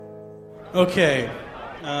Okay,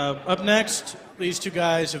 up next, these two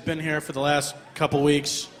guys have been here for the last couple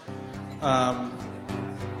weeks. They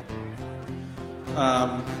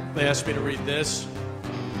asked me to read this.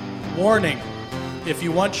 Warning, if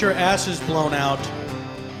you want your asses blown out,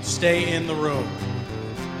 stay in the room.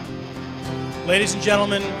 Ladies and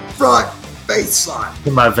gentlemen, Front Face Lock.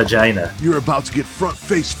 In my vagina. You're about to get front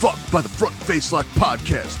face fucked by the Front Face Lock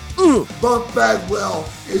podcast. Buck Bagwell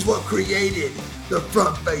is what created the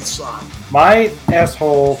Front Face Lock. My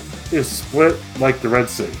asshole is split like the Red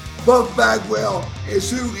Sea. Buck Bagwell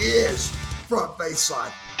is who is Front Face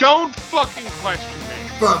Lock. Don't fucking question me.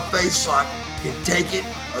 Front Face Lock can take it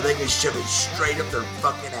or they can shove it straight up their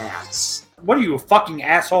fucking ass. What are you, a fucking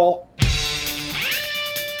asshole?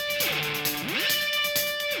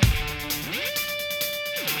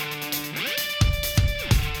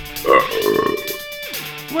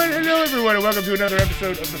 Well, hello everyone, and welcome to another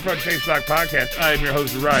episode of the Front Face Lock podcast. I am your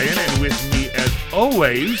host Ryan, and with me, as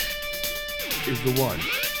always, is the one,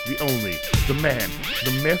 the only, the man,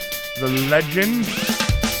 the myth, the legend,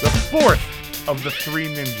 the fourth of the three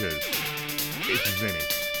ninjas. It's Vinny.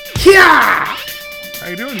 Yeah! How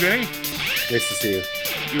you doing, Vinny? Nice to see you.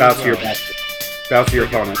 You Bow as to your well. basket. Bow to your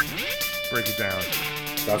opponent. Break it down.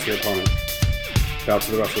 Bow to your opponent. Bow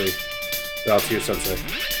to the referee. Bow to your sensei.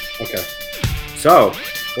 Okay. So,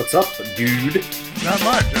 what's up, dude? Not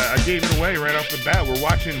much. I gave it away right off the bat. We're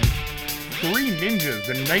watching Three Ninjas,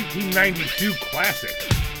 the 1992 classic.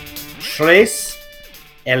 Tres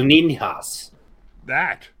El Ninjas.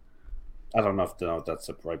 That. I don't know if that's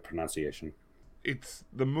the right pronunciation. It's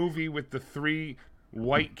the movie with the three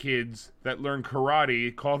white kids that learn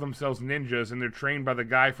karate, call themselves ninjas, and they're trained by the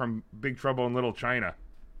guy from Big Trouble in Little China.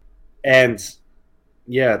 And,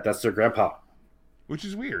 yeah, that's their grandpa. Which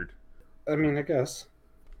is weird. I mean, I guess.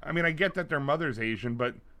 I mean, I get that their mother's Asian,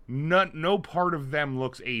 but no part of them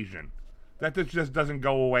looks Asian. That just doesn't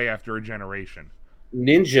go away after a generation.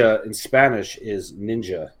 Ninja in Spanish is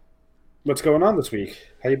ninja. What's going on this week?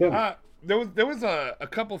 How you been? There was a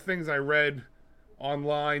couple things I read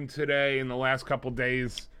online today in the last couple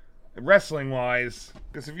days, wrestling-wise.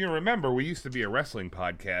 Because if you remember, we used to be a wrestling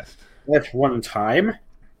podcast. That's one time.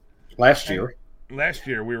 Last year. Last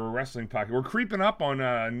year, we were a wrestling podcast. We're creeping up on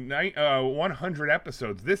 100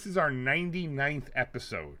 episodes. This is our 99th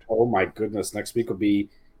episode. Oh my goodness! Next week will be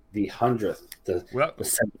the 100th, the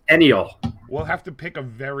centennial. We'll have to pick a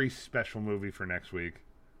very special movie for next week.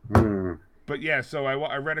 But yeah, so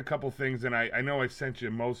I read a couple things, and I know I sent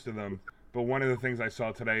you most of them. But one of the things I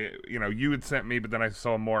saw today, you had sent me, but then I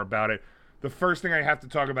saw more about it. The first thing I have to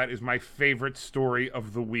talk about is my favorite story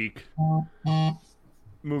of the week.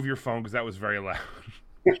 Move your phone, because that was very loud.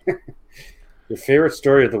 Your favorite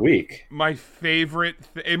story of the week? My favorite...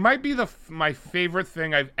 it might be my favorite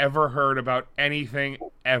thing I've ever heard about anything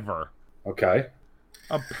ever. Okay.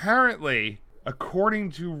 Apparently,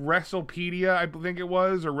 according to WrestlePedia, I think it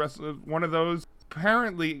was, or one of those,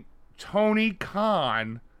 apparently Tony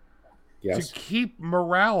Khan, Yes. to keep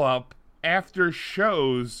morale up after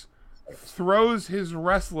shows, throws his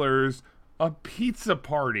wrestlers a pizza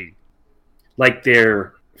party. Like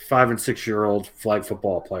they're 5 and 6 year old flag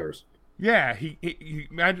football players. Yeah, he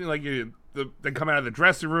imagine like they come out of the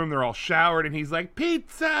dressing room, they're all showered, and he's like,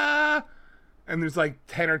 pizza! And there's like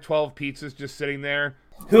 10 or 12 pizzas just sitting there.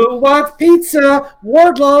 Who wants pizza?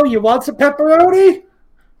 Wardlow, you want some pepperoni?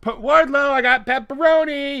 Put Wardlow, I got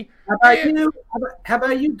pepperoni! How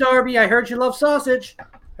about you, Darby? I heard you love sausage.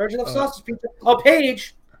 Heard you love sausage pizza. Oh,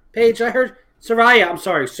 Paige, I heard Soraya. I'm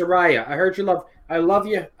sorry, Soraya. I heard you love. I love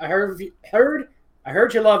you. I heard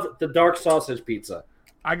you love the dark sausage pizza.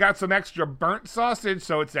 I got some extra burnt sausage,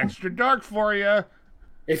 so it's extra dark for you.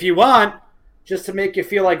 If you want, just to make you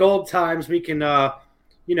feel like old times, we can,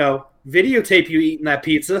 videotape you eating that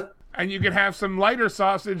pizza. And you can have some lighter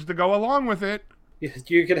sausage to go along with it.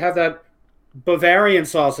 You could have that Bavarian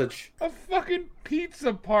sausage. A fucking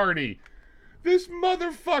pizza party. This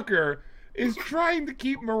motherfucker is trying to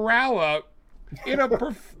keep morale up in a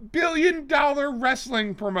billion-dollar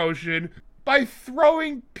wrestling promotion by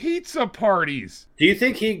throwing pizza parties. Do you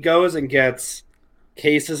think he goes and gets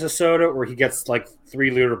cases of soda, or he gets like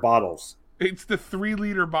 3-liter bottles? It's the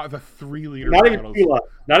 3-liter bottle. The 3-liter Not bottles.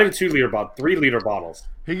 Not even 2-liter bottle. 3-liter bottles.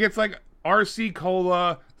 He gets like RC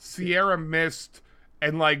Cola, Sierra Mist,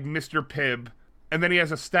 and like Mr. Pibb, and then he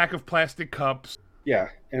has a stack of plastic cups. Yeah,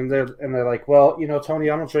 and they're like, well, Tony,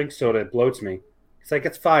 I don't drink soda. It bloats me. He's like,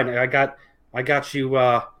 it's fine. I got you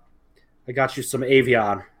some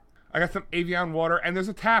Avion. I got some Avion water, and there's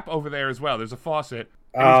a tap over there as well. There's a faucet.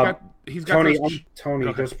 He's got Tony, those...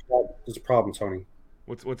 Tony, there's a problem, Tony.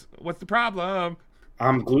 What's the problem?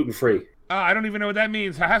 I'm gluten free. I don't even know what that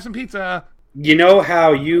means. Have some pizza. You know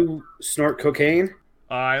how you snort cocaine?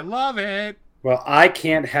 I love it. Well, I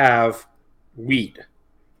can't have weed.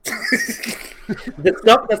 The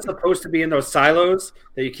stuff that's supposed to be in those silos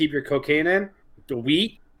that you keep your cocaine in, the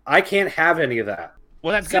wheat, I can't have any of that.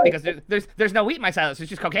 Well, that's good because there's no wheat in my silos. It's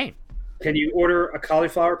just cocaine. Can you order a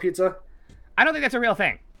cauliflower pizza? I don't think that's a real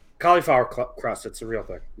thing. Cauliflower crust, it's a real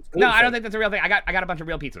thing. No, I don't think that's a real thing. I got a bunch of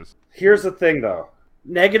real pizzas. Here's the thing, though.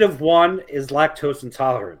 -1 is lactose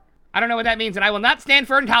intolerant. I don't know what that means, and I will not stand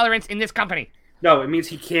for intolerance in this company. No, it means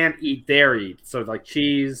he can't eat dairy. So, like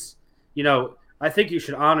cheese, I think you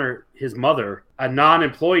should honor his mother, a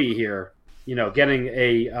non-employee here, getting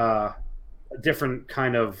a different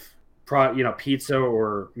kind of, pizza,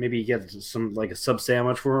 or maybe get some, like, a sub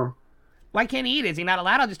sandwich for him. Why can't he eat? Is he not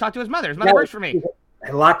allowed? I'll just talk to his mother. His mother works for me.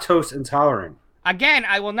 Lactose intolerant. Again,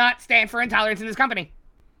 I will not stand for intolerance in this company.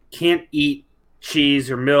 Can't eat cheese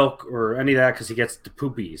or milk or any of that because he gets the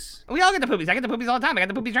poopies. We all get the poopies. I get the poopies all the time. I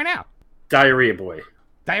got the poopies right now. Diarrhea boy.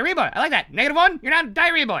 Diarrhea boy. I like that. -1, you're not a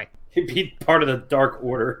diarrhea boy. He'd be part of the Dark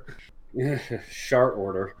Order. Shart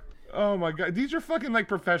Order. Oh my god, these are fucking like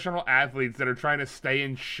professional athletes that are trying to stay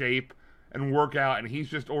in shape and work out, and he's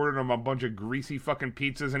just ordering them a bunch of greasy fucking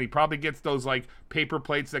pizzas, and he probably gets those like paper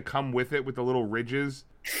plates that come with it with the little ridges.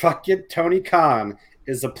 Fucking Tony Khan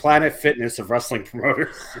is the Planet Fitness of wrestling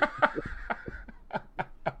promoters.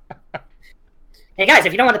 Hey guys,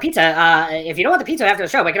 if you don't want the pizza, after the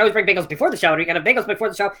show, we can always bring bagels before the show, and we can have bagels before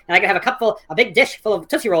the show, and I can have a big dish full of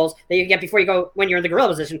Tootsie Rolls that you can get when you're in the gorilla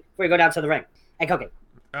position, before you go down to the ring, and cocaine.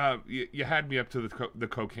 You had me up to the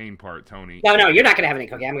cocaine part, Tony. No, you're not gonna have any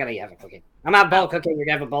cocaine. I'm gonna have cocaine. I'm gonna have a bowl of cocaine. You're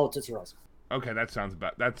gonna have a bowl of Tootsie Rolls. Okay, that sounds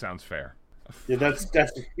fair. Yeah, that's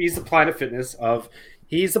he's the Planet Fitness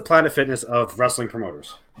of wrestling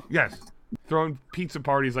promoters. Yes, throwing pizza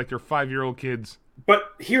parties like they're 5-year-old kids.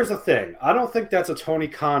 But here's the thing. I don't think that's a Tony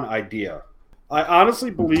Khan idea. I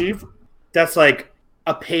honestly believe that's like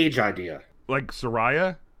a Paige idea. Like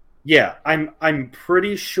Saraya? Yeah, I'm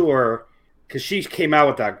pretty sure, because she came out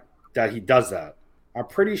with that he does that. I'm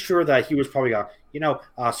pretty sure that he was probably going,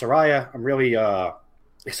 Saraya, I'm really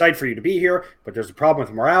excited for you to be here, but there's a problem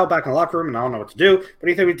with morale back in the locker room, and I don't know what to do. What do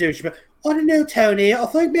you think we do? She'd be, I don't know, Tony. I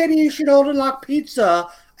think maybe you should order like pizza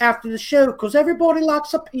after the show, because everybody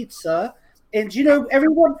likes a pizza. And,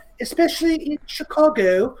 everyone, especially in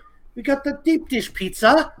Chicago, we got the deep dish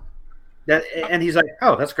pizza. And he's like,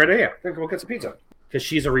 oh, that's a great idea. We'll get some pizza. Because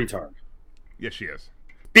she's a retard. Yes, she is.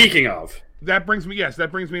 Speaking of. That brings me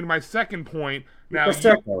to my second point. Now, it's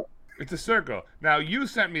a circle. Now, you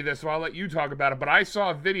sent me this, so I'll let you talk about it. But I saw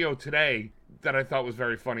a video today that I thought was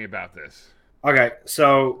very funny about this. Okay,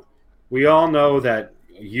 so we all know that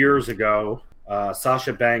years ago,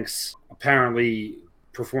 Sasha Banks apparently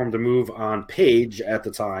performed a move on Paige at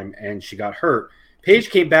the time, and she got hurt. Paige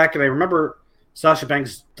came back, and I remember Sasha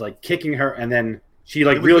Banks like kicking her, and then she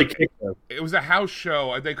really kicked her. It was a house show,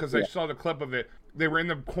 I think, because I saw the clip of it. They were in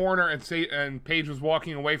the corner, and Paige was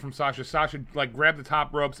walking away from Sasha. Sasha grabbed the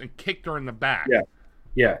top ropes and kicked her in the back.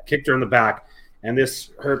 Yeah, kicked her in the back, and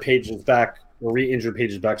this hurt Paige's back, or re-injured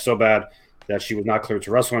Paige's back so bad that she was not cleared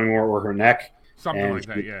to wrestle anymore, or her neck. Something like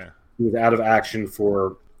that, yeah. She was out of action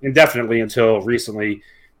for indefinitely until recently,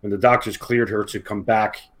 when the doctors cleared her to come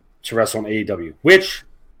back to wrestle in AEW. Which,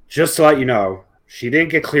 just to let you know, she didn't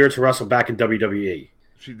get cleared to wrestle back in WWE.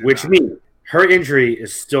 Which means her injury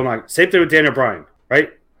is still not. Same thing with Daniel Bryan,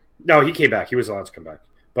 right? No, he came back. He was allowed to come back.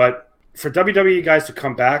 But for WWE guys to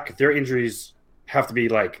come back, their injuries have to be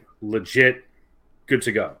like legit good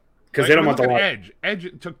to go, because they don't want the Edge.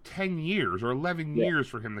 Edge took 10 years or 11 years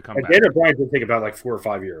for him to come back. Daniel Bryan did take about like 4 or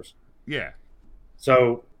 5 years. Yeah.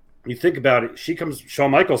 So you think about it.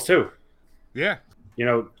 Shawn Michaels too. Yeah.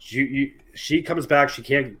 She comes back. She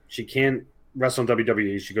can't wrestle in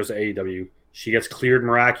WWE. She goes to AEW. She gets cleared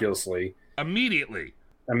miraculously. Immediately.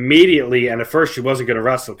 And at first she wasn't going to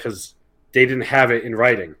wrestle because they didn't have it in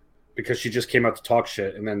writing, because she just came out to talk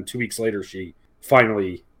shit. And then 2 weeks later, she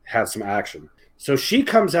finally had some action. So she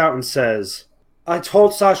comes out and says, I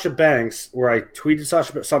told Sasha Banks, or I tweeted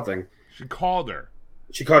Sasha something. She called her.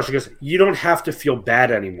 She goes, you don't have to feel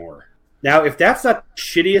bad anymore. Now, if that's the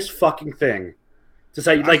shittiest fucking thing to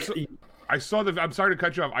say, I'm sorry to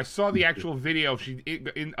cut you off. I saw the actual video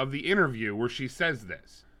of the interview where she says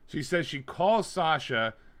this. She says she calls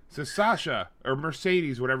Sasha, says, Sasha, or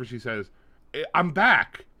Mercedes, whatever she says, I'm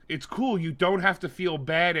back. It's cool. You don't have to feel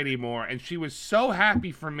bad anymore. And she was so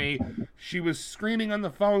happy for me. She was screaming on the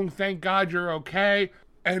phone, thank God you're okay.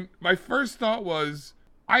 And my first thought was,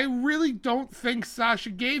 I really don't think Sasha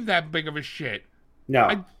gave that big of a shit. No.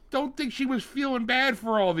 I don't think she was feeling bad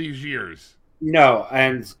for all these years. No,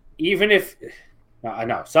 and even if I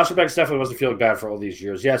know Sasha Banks definitely wasn't feeling bad for all these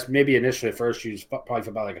years. Yes, maybe initially at first she was probably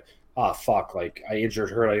felt like, oh fuck, like I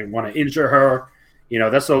injured her. I didn't want to injure her. You know,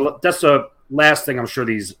 that's the last thing I'm sure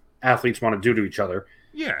these athletes want to do to each other.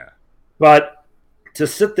 Yeah. But to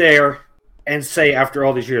sit there and say after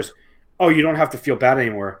all these years, oh, you don't have to feel bad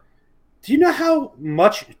anymore. Do you know how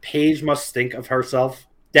much Paige must think of herself?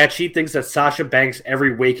 That she thinks that Sasha Banks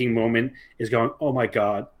every waking moment is going, oh my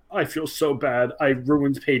God, I feel so bad. I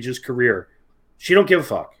ruined Paige's career. She don't give a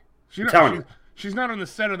fuck. She's not on the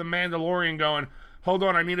set of The Mandalorian going, hold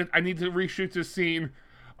on, I need to reshoot this scene.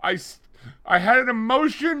 I had an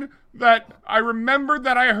emotion that I remembered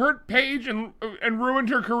that I hurt Paige and ruined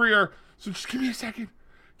her career. So just give me a second.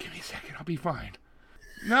 I'll be fine.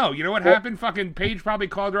 No, you know what happened? Fucking Paige probably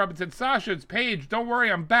called her up and said, Sasha, it's Paige. Don't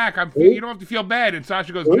worry, I'm back. You don't have to feel bad. And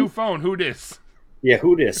Sasha goes, new phone. Who dis? Yeah,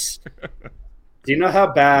 who dis? Do you know how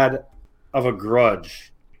bad of a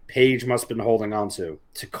grudge Paige must have been holding on to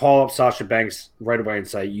call up Sasha Banks right away and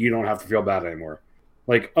say, you don't have to feel bad anymore?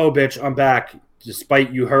 Like, oh, bitch, I'm back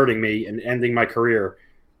despite you hurting me and ending my career.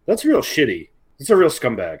 That's real shitty. It's a real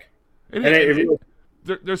scumbag.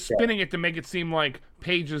 They're spinning it to make it seem like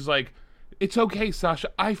Paige is like, it's okay, Sasha,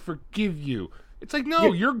 I forgive you. It's like,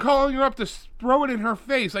 no, you're calling her up to throw it in her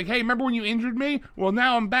face. Like, hey, remember when you injured me? Well,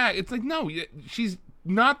 now I'm back. It's like, no, she's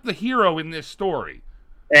not the hero in this story.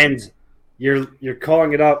 And you're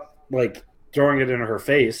calling it up, like, throwing it in her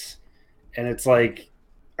face. And it's like,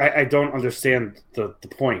 I don't understand the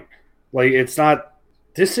point. Like, it's not,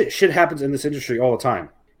 this shit happens in this industry all the time.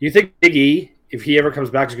 You think Big E, if he ever comes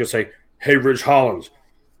back, is going to say, hey, Ridge Holland,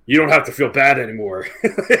 you don't have to feel bad anymore.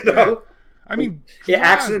 You know? I mean,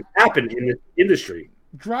 accidents happen in the industry.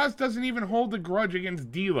 Droz doesn't even hold a grudge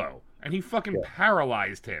against D'Lo, and he fucking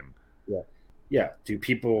paralyzed him. Yeah. Do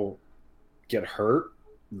people get hurt?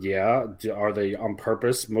 Yeah. Are they on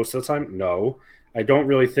purpose most of the time? No. I don't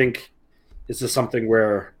really think this is something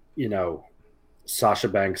where, you know, Sasha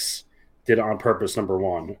Banks did it on purpose, number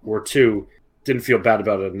one. Or two, didn't feel bad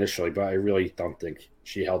about it initially, but I really don't think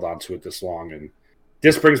she held on to it this long. And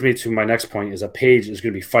this brings me to my next point, is that Paige is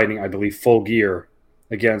going to be fighting, I believe, Full Gear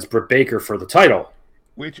against Britt Baker for the title.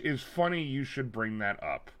 Which is funny you should bring that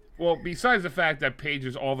up. Well, besides the fact that Paige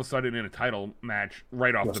is all of a sudden in a title match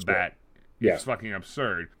right off the bat. It's fucking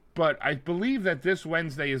absurd. But I believe that this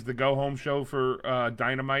Wednesday is the go-home show for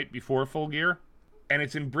Dynamite before Full Gear. And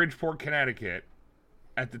it's in Bridgeport, Connecticut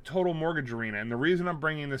at the Total Mortgage Arena. And the reason I'm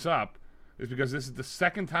bringing this up is because this is the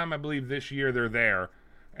second time I believe this year they're there.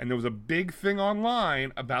 And there was a big thing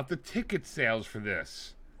online about the ticket sales for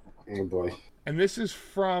this. Oh, boy. And this is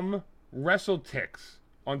from WrestleTix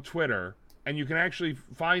on Twitter. And you can actually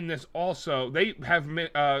find this also. They have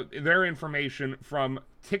their information from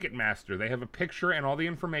Ticketmaster. They have a picture and all the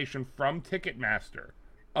information from Ticketmaster.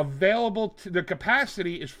 Available, the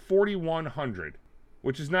capacity is 4,100,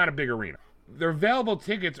 which is not a big arena. Their available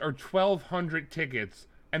tickets are 1,200 tickets.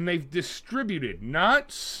 And they've distributed, not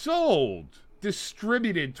sold,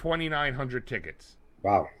 distributed 2,900 tickets.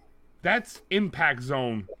 Wow. That's Impact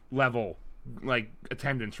Zone level, like,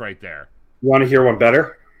 attendance right there. You want to hear one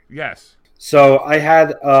better? Yes. So I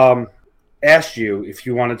had asked you if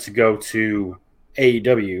you wanted to go to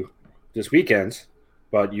AEW this weekend,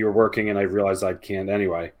 but you were working and I realized I can't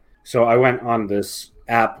anyway. So I went on this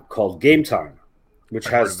app called Game Time, which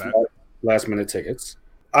has last-minute tickets.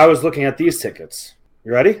 I was looking at these tickets.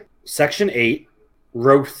 You ready? Section 8,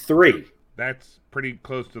 row 3. That's pretty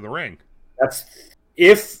close to the ring. That's,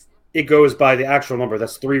 if it goes by the actual number,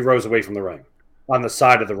 that's 3 rows away from the ring, on the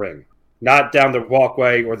side of the ring. Not down the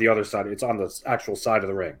walkway or the other side. It's on the actual side of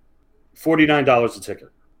the ring. $49 a ticket.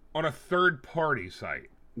 On a third-party site?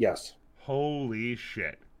 Yes. Holy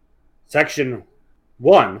shit. Section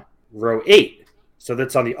 1, row 8. So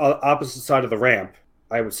that's on the opposite side of the ramp.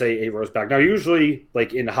 I would say 8 rows back. Now, usually,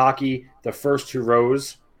 like in hockey, the first 2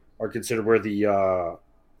 rows are considered where the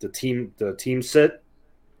team sit.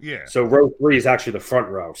 Yeah. So row 3 is actually the front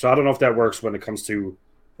row. So I don't know if that works when it comes to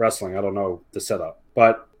wrestling. I don't know the setup.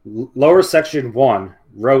 But lower section 1,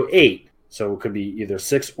 row 8. So it could be either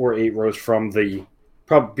 6 or 8 rows from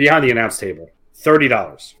behind the announce table.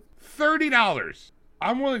 $30. $30.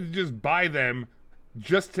 I'm willing to just buy them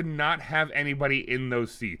just to not have anybody in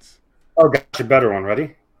those seats. Oh, got you. Better one.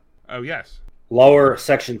 Ready? Oh, yes. Lower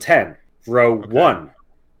section 10, row 1.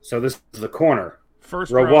 So this is the corner.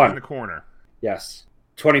 First row 1. In the corner. Yes.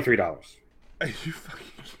 $23. Are you fucking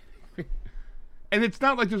kidding me? And it's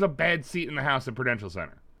not like there's a bad seat in the house at Prudential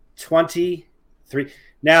Center. 23.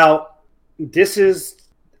 Now, this is,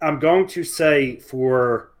 I'm going to say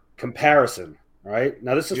for comparison, right?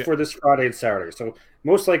 Now, this is for this Friday and Saturday. So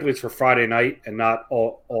most likely it's for Friday night and not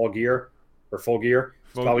all gear or full gear.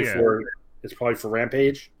 It's probably for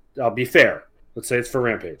Rampage. I'll be fair. Let's say it's for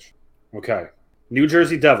Rampage. Okay. New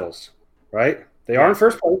Jersey Devils, right? They are in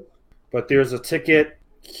first place, but there's a ticket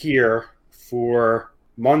here for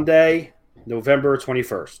Monday, November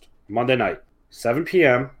 21st, Monday night, 7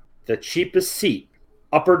 p.m. The cheapest seat,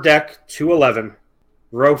 upper deck 211,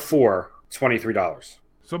 row 4, $23.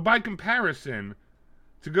 So by comparison,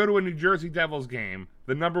 to go to a New Jersey Devils game,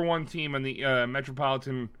 the number one team in the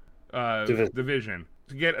Metropolitan Division,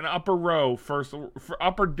 to get an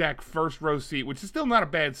upper deck first row seat, which is still not a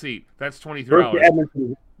bad seat, that's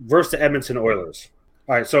 $23. Versus the Edmonton Oilers.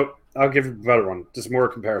 All right, so I'll give you a better one. Just more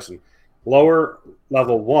comparison. Lower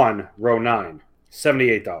level 1, row 9,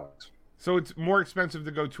 $78. So it's more expensive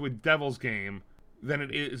to go to a Devils game than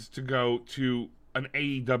it is to go to an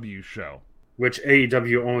AEW show. Which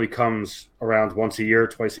AEW only comes around once a year,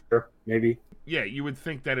 twice a year, maybe. Yeah, you would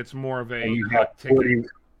think that it's more of a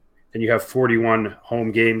and you have 41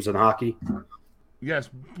 home games in hockey. Yes,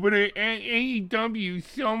 but AEW is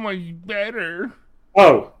so much better.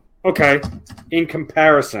 Oh, okay. In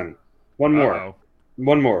comparison. One more. Uh-oh.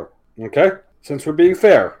 One more. Okay? Since we're being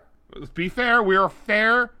fair. Let's be fair. We are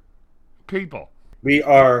fair people. We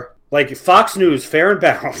are, like Fox News, fair and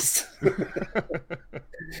balanced.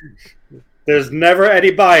 There's never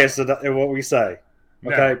any bias in what we say.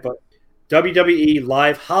 Okay? No. But WWE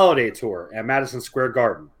Live Holiday Tour at Madison Square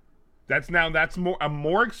Garden. That's a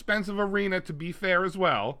more expensive arena, to be fair, as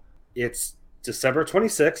well. It's December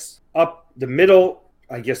 26th. Up the middle,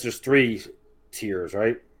 I guess there's 3 tiers,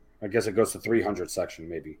 right? I guess it goes to 300 section,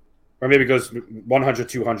 maybe. Or maybe it goes 100,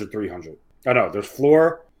 200, 300. I know, there's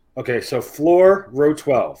floor. Okay, so floor, row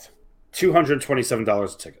 12.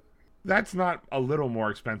 $227 a ticket. That's not a little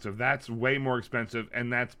more expensive. That's way more expensive,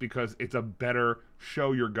 and that's because it's a better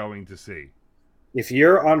show you're going to see. If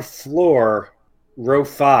you're on floor, row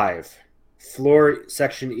 5, floor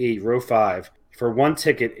section E, row 5, for one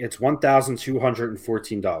ticket, it's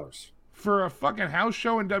 $1,214. For a fucking house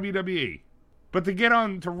show in WWE. But to get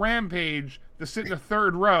on to Rampage, to sit in the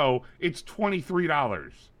third row, it's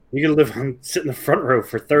 $23. You can sit in the front row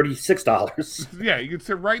for $36. Yeah, you can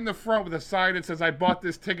sit right in the front with a sign that says, I bought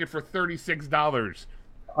this ticket for $36.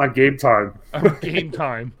 On game time. On game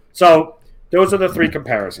time. So, those are the 3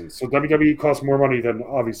 comparisons. So, WWE costs more money than,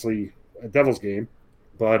 obviously, a Devils game.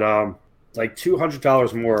 But, like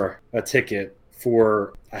 $200 more a ticket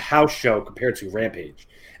for a house show compared to Rampage.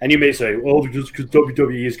 And you may say, oh, just because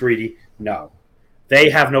WWE is greedy. No. They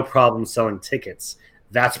have no problem selling tickets.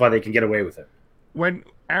 That's why they can get away with it.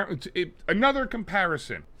 Another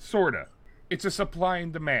comparison, sorta. It's a supply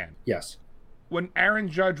and demand. Yes. When Aaron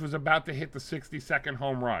Judge was about to hit the 60-second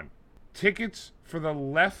home run, tickets for the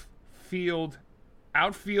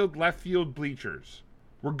outfield, left field bleachers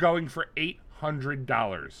were going for $800.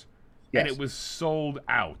 Yes. And it was sold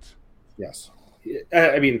out. Yes.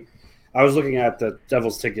 I mean, I was looking at the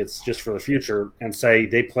Devils tickets just for the future and say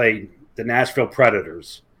they play the Nashville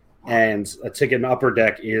Predators, and a ticket in upper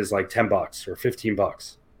deck is like $10 or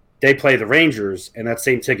 $15. They play the Rangers, and that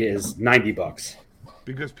same ticket is $90.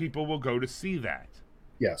 Because people will go to see that.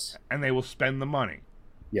 Yes. And they will spend the money.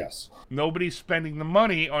 Yes. Nobody's spending the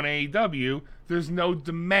money on AEW. There's no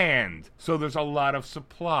demand, so there's a lot of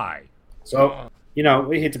supply. So,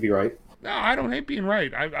 we hate to be right. No, I don't hate being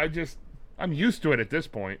right. I'm used to it at this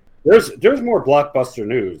point. There's more blockbuster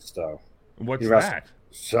news, though. What's that?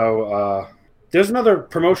 So, there's another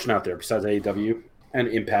promotion out there besides AEW and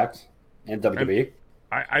Impact and WWE.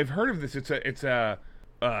 I've heard of this. It's a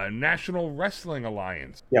National Wrestling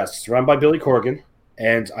Alliance. Yes, it's run by Billy Corgan.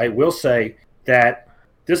 And I will say that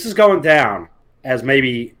this is going down as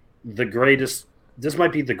maybe the greatest. This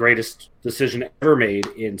might be the greatest decision ever made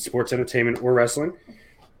in sports entertainment or wrestling.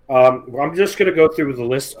 I'm just going to go through the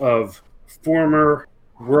list of former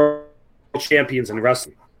world champions in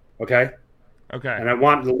wrestling. Okay? Okay. And I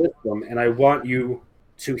want to list them, and I want you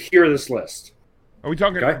to hear this list. Are we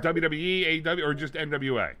talking WWE, AEW, or just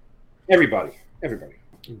NWA? Everybody.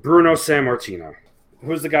 Bruno Sammartino.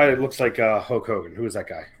 Who's the guy that looks like Hulk Hogan? Who is that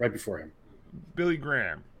guy right before him? Billy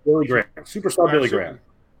Graham. Superstar Billy Graham.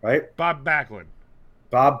 Right? Bob Backlund.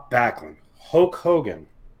 Hulk Hogan.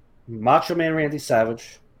 Macho Man Randy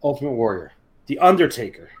Savage. Ultimate Warrior. The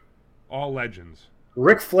Undertaker. All legends.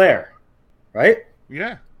 Ric Flair. Right?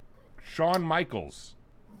 Yeah. Shawn Michaels.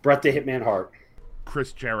 Bret the Hitman Hart.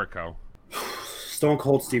 Chris Jericho. Stone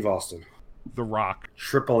Cold Steve Austin. The Rock.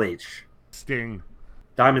 Triple H. Sting.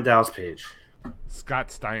 Diamond Dallas Page.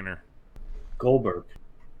 Scott Steiner. Goldberg.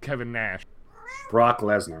 Kevin Nash. Brock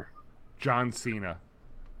Lesnar. John Cena.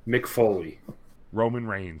 Mick Foley. Roman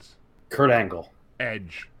Reigns. Kurt Angle.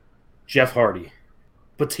 Edge. Jeff Hardy.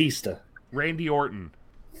 Batista. Randy Orton.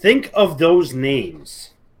 Think of those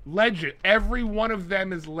names. Legend. Every one of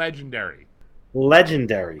them is legendary.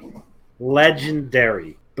 Legendary.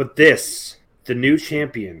 Legendary. But this, the new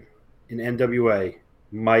champion in NWA,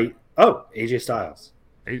 might... Oh, AJ Styles.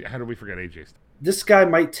 How did we forget AJ? This guy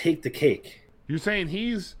might take the cake. You're saying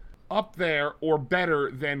he's up there or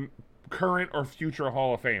better than current or future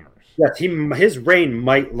Hall of Famers? Yes, his reign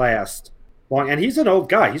might last long. And he's an old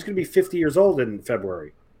guy. He's going to be 50 years old in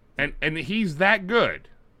February. And he's that good.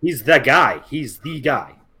 He's the guy. He's the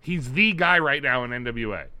guy. He's the guy right now in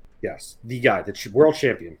NWA. Yes, the guy, the world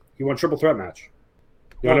champion. He won triple threat match.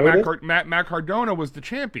 You Well, wanna know who it is? Matt Cardona was the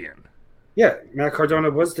champion. Yeah, Matt Cardona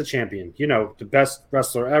was the champion. You know, the best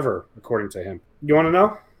wrestler ever, according to him. You want to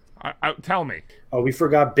know? Tell me. Oh, we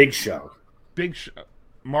forgot Big Show.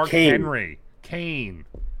 Mark Kane. Henry. Kane.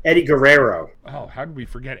 Eddie Guerrero. Oh, how did we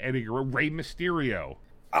forget Eddie Guerrero? Rey Mysterio.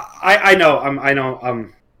 I know.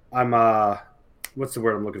 I'm what's the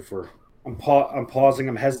word I'm looking for? I'm pausing.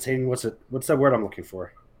 I'm hesitating. What's that word I'm looking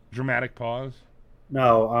for? Dramatic pause.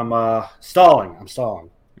 No, I'm stalling. I'm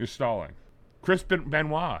stalling. You're stalling. Chris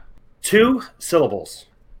Benoit. 2 syllables.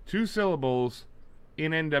 2 syllables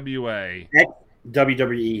in NWA.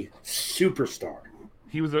 WWE superstar.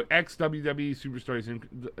 He was an ex-WWE superstar.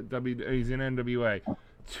 He's in NWA.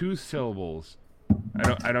 2 syllables.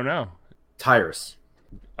 I don't know. Tyrus.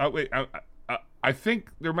 Oh, wait. I think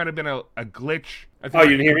there might have been a glitch. Oh,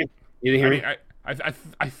 you didn't hear me? You didn't hear me?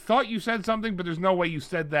 I thought you said something, but there's no way you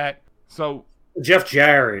said that. So Jeff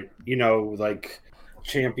Jarrett, you know, like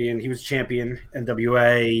champion. He was champion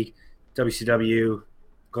NWA, WCW,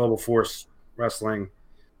 Global Force Wrestling.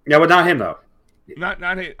 Yeah, but not him though. not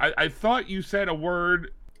I thought you said a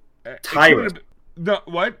word. Tyrus. No,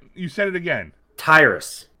 what? You said it again.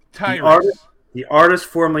 Tyrus. Tyrus. The artist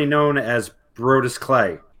formerly known as Brodus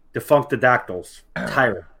Clay, defunct the Dactyls.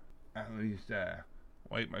 Tyrus. At least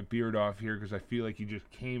wipe my beard off here because I feel like you just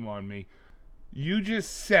came on me. You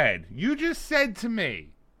just said to me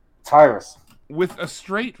Tyrus. with a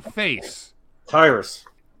straight face Tyrus.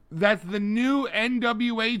 that the new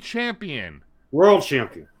NWA champion, World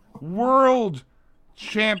champion. world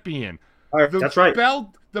champion, That's right.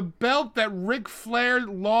 the belt that Ric Flair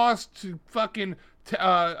lost to fucking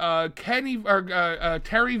Kenny or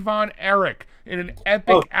Terry Von Erich in an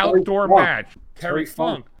epic outdoor match. Terry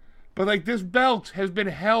Funk. But like this belt has been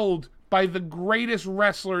held by the greatest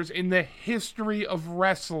wrestlers in the history of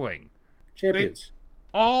wrestling. Champions.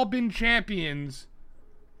 All been champions,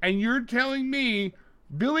 and you're telling me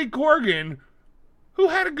Billy Corgan, who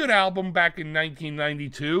had a good album back in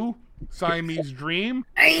 1992, Siamese Dream.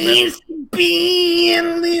 I used to be a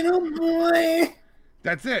little boy.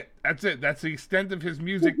 That's it. That's the extent of his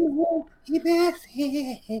music. When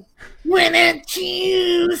I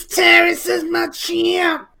choose Terrence as my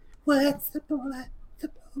champ, what's the boy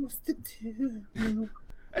supposed to do?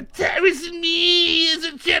 A Terrence and me is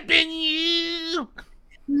a champion you.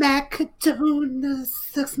 Macadona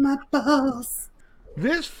sucks my balls.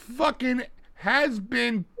 This fucking has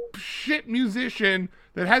been shit musician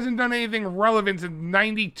that hasn't done anything relevant since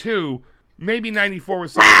 92, maybe 94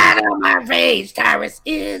 was something. Out of my face, Tyrus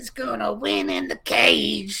is gonna win in the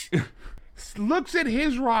cage. Looks at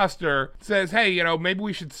his roster, says, hey, you know, maybe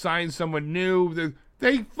we should sign someone new.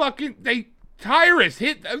 Tyrus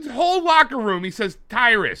hit the whole locker room. He says,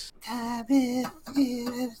 Tyrus.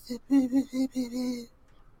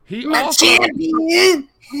 He My also, champion.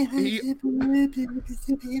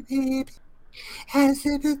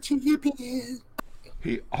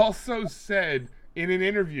 he also said in an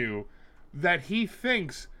interview that he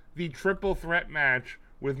thinks the triple threat match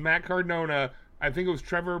with Matt Cardona, I think it was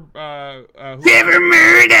Trevor Trevor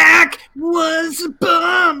Murdoch was a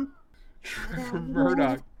bum. Trevor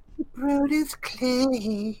Murdoch Brodus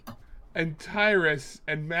Clay. and Tyrus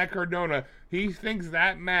and Matt Cardona, he thinks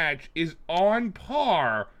that match is on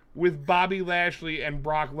par with Bobby Lashley and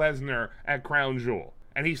Brock Lesnar at Crown Jewel.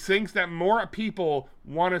 And he thinks that more people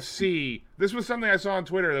want to see... This was something I saw on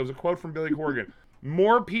Twitter. There was a quote from Billy Corgan.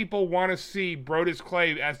 More people want to see Brodus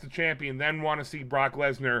Clay as the champion than want to see Brock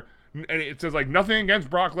Lesnar. And it says, like, nothing against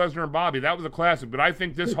Brock Lesnar and Bobby. That was a classic. But I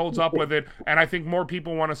think this holds up with it. And I think more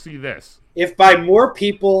people want to see this. If by more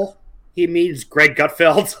people he means Greg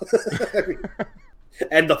Gutfeld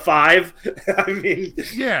and the 5, I mean,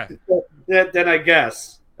 Yeah. then I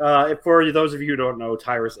guess. For those of you who don't know,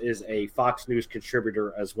 Tyrus is a Fox News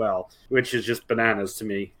contributor as well, which is just bananas to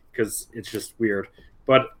me because it's just weird.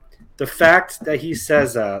 But the fact that he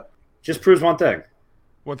says that just proves one thing.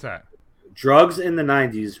 What's that? Drugs in the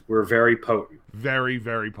 90s were very potent. Very,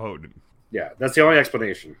 very potent. Yeah, that's the only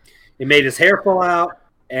explanation. It made his hair fall out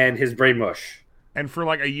and his brain mush. And for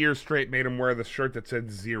like a year straight, made him wear the shirt that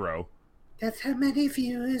said 0. That's how many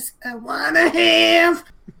views I wanna have.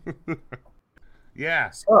 Yeah.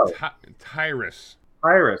 So, Tyrus.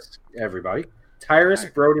 Tyrus, everybody. Tyrus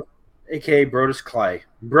Brodus, a.k.a. Brodus Clay.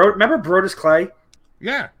 Remember Brodus Clay?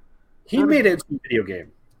 Yeah. He Brodus- made it into a video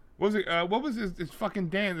game. What was it? What was his fucking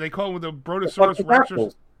dance? They call it with the Brontosaurus Rex.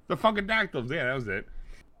 Funkadactyls. The Funkadactyls. Yeah, that was it.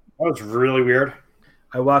 That was really weird.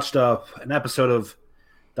 I watched an episode of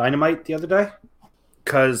Dynamite the other day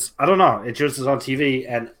because, I don't know, it just was on TV,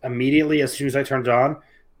 and immediately as soon as I turned it on,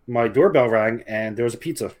 my doorbell rang, and there was a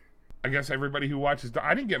pizza. I guess everybody who watches...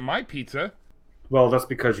 I didn't get my pizza, Well, that's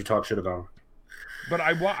because you talk shit about him. but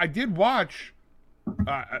I did watch...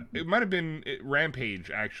 it might have been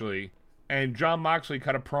Rampage, actually, and John Moxley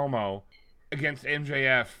cut a promo against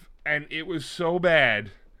MJF, and it was so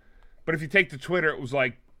bad. But if you take to Twitter, it was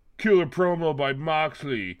like, killer promo by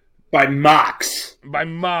Moxley. By Mox. By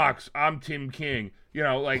Mox, I'm Tim King. You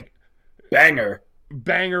know, like... Banger.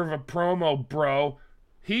 Banger of a promo, bro.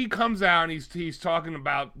 He comes out and he's talking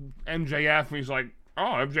about MJF, and he's like, oh,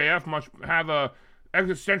 MJF must have a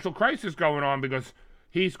existential crisis going on because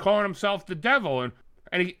he's calling himself the devil.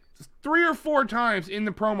 And he 3 or 4 times in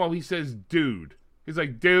the promo, he says, dude. He's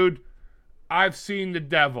like, dude, I've seen the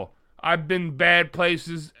devil. I've been bad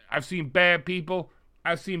places. I've seen bad people.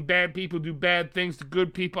 I've seen bad people do bad things to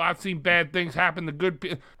good people. I've seen bad things happen to good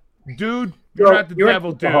people. Dude, you're not the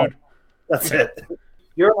devil, dude. That's it.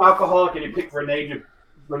 You're an alcoholic and you pick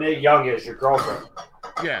Renee Young as your girlfriend.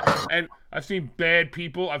 Yeah, and I've seen bad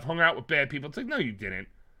people. I've hung out with bad people. It's like, no, you didn't.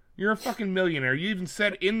 You're a fucking millionaire. You even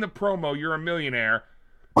said in the promo you're a millionaire.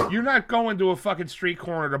 You're not going to a fucking street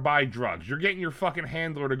corner to buy drugs. You're getting your fucking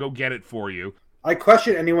handler to go get it for you. I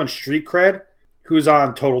question anyone's street cred who's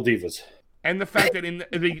on Total Divas. And the fact that in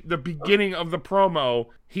the beginning of the promo,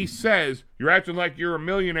 he says, you're acting like you're a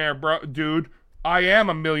millionaire, bro, dude. I am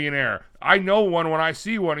a millionaire. I know one when I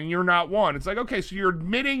see one, and you're not one. It's like, okay, so you're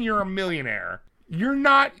admitting you're a millionaire. You're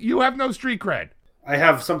not, you have no street cred. I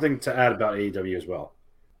have something to add about AEW as well.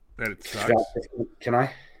 That it sucks. Can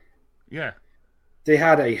I? Yeah. They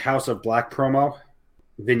had a House of Black promo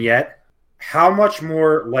vignette. How much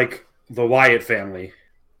more like the Wyatt family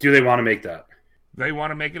do they want to make that? They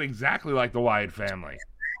want to make it exactly like the Wyatt family.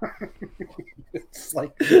 It's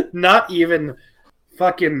like not even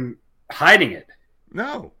fucking hiding it.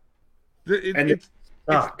 No. It's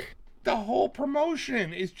stuck. The whole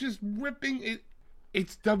promotion is just ripping it.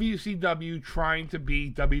 It's WCW trying to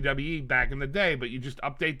be WWE back in the day, but you just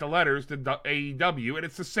update the letters to AEW, and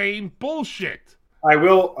it's the same bullshit. I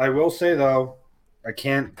will say though, I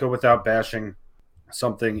can't go without bashing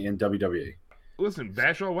something in WWE. Listen,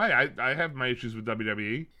 bash away. I have my issues with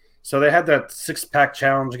WWE. So they had that 6-pack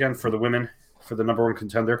challenge again for the women for the number 1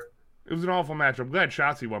 contender. It was an awful match. I'm glad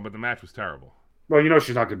Shotzi won, but the match was terrible. Well, you know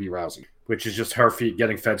she's not going to be Rousey, which is just her feet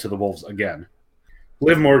getting fed to the wolves again.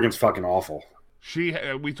 Liv Morgan's fucking awful.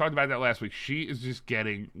 We talked about that last week. She is just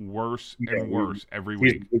getting worse and worse every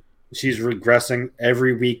week. She's regressing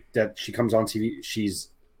every week that she comes on TV.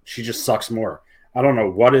 She just sucks more. I don't know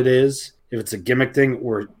what it is. If it's a gimmick thing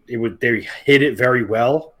or they hit it very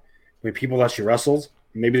well with people that she wrestled.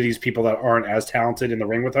 Maybe these people that aren't as talented in the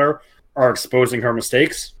ring with her are exposing her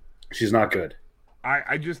mistakes. She's not good.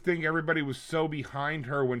 I just think everybody was so behind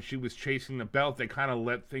her when she was chasing the belt, they kind of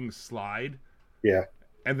let things slide. Yeah.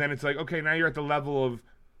 And then it's like, okay, now you're at the level of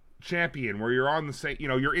champion where you're on the same,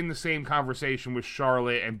 you're in the same conversation with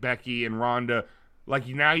Charlotte and Becky and Ronda. Like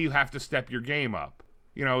now you have to step your game up.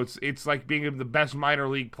 It's like being the best minor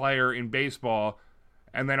league player in baseball,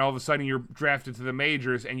 and then all of a sudden you're drafted to the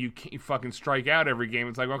majors and you can't fucking strike out every game.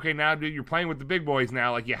 It's like, okay, now dude, you're playing with the big boys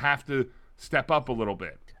now. Like you have to step up a little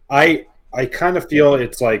bit. I kind of feel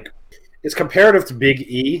it's comparative to Big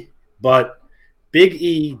E, but Big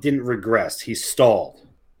E didn't regress. He stalled.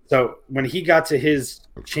 So when he got to his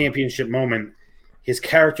championship moment, his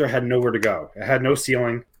character had nowhere to go. It had no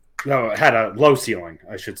ceiling. No, it had a low ceiling,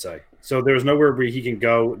 I should say. So there was nowhere where he can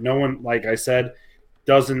go. No one, like I said,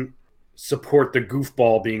 doesn't support the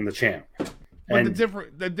goofball being the champ. But the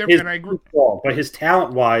different, I agree. Goofball, but his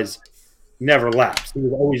talent-wise never lapsed. He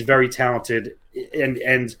was always very talented,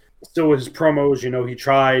 and still with his promos, he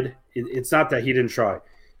tried. It's not that he didn't try.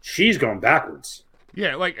 She's going backwards.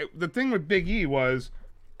 Yeah, like the thing with Big E was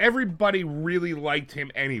everybody really liked him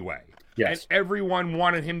anyway. Yes. And everyone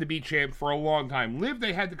wanted him to be champ for a long time. Liv,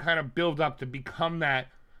 they had to kind of build up to become that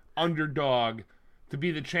underdog to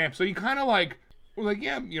be the champ. So you kind of were like,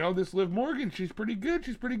 yeah, this Liv Morgan, she's pretty good.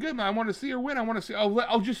 She's pretty good. I want to see her win.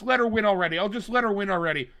 I'll just let her win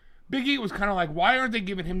already. Big E was kind of like, why aren't they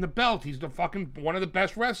giving him the belt? He's the fucking one of the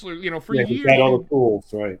best wrestlers, for Yeah, years. he's got all the tools,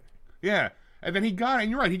 right? Yeah, and then he got it,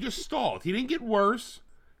 and you're right, he just stalled. He didn't get worse.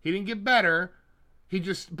 He didn't get better.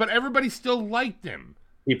 But everybody still liked him.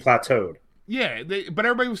 He plateaued. Yeah, but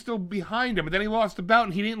everybody was still behind him, and then he lost the belt,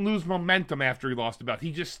 and he didn't lose momentum after he lost the belt.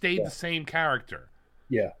 He just stayed the same character.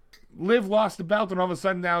 Yeah. Liv lost the belt, and all of a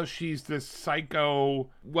sudden now she's this psycho,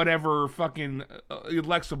 whatever, fucking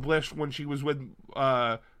Alexa Bliss when she was with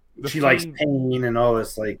she likes pain and all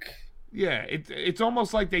this, like... Yeah, it's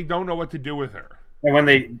almost like they don't know what to do with her. And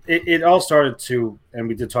when it all started to, and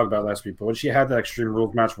we did talk about it last week, but when she had that Extreme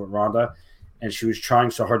Rules match with Ronda, and she was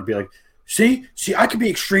trying so hard to be like, see, I can be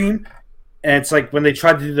extreme. And it's like when they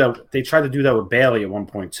tried to do that with Bayley at one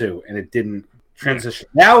point too, and it didn't transition.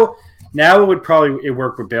 Yeah. Now it would probably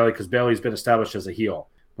work with Bayley because Bayley's been established as a heel.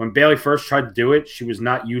 When Bayley first tried to do it, she was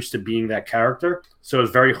not used to being that character, so it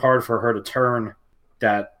was very hard for her to turn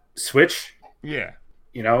that switch. Yeah,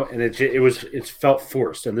 and it felt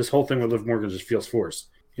forced. And this whole thing with Liv Morgan just feels forced.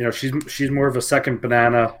 She's more of a second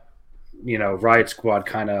banana, Riot Squad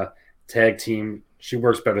kind of tag team. She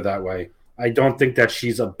works better that way. I don't think that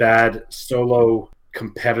she's a bad solo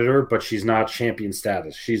competitor, but she's not champion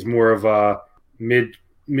status. She's more of a mid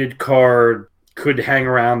card, could hang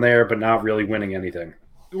around there, but not really winning anything.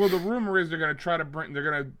 Well, the rumor is they're going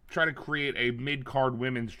to try to create a mid card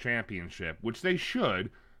women's championship, which they should,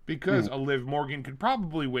 because Liv Morgan could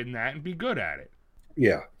probably win that and be good at it.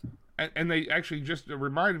 Yeah. And they actually just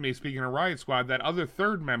reminded me, speaking of Riot Squad, that other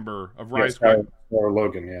third member of Riot Squad, or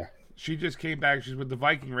Logan, yeah. She just came back. She's with the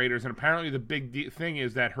Viking Raiders, and apparently the big thing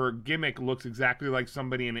is that her gimmick looks exactly like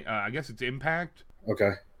somebody in, I guess it's Impact.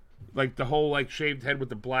 Okay. Like the whole shaved head with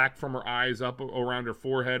the black from her eyes up around her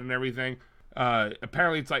forehead and everything.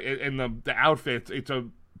 Apparently it's like in the outfit, it's a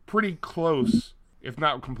pretty close, if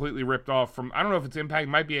not completely ripped off from. I don't know if it's Impact, it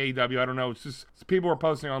might be AEW. I don't know. It's just people are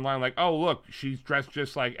posting online like, oh look, she's dressed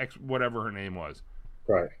just like whatever her name was.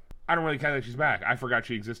 Right. I don't really care that she's back. I forgot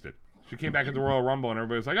she existed. She came back at the Royal Rumble, and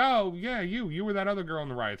everybody was like, "Oh, yeah, you were that other girl in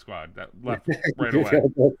the Riot Squad that left right away."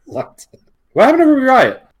 What happened to Ruby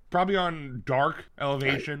Riot? Probably on Dark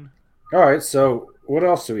Elevation. All right, so what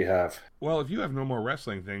else do we have? Well, if you have no more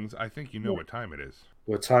wrestling things, I think you know what time it is.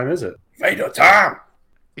 What time is it? Vader time!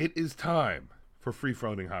 It is time for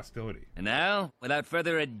free-floating hostility. And now, without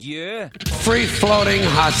further ado, free-floating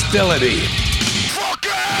hostility.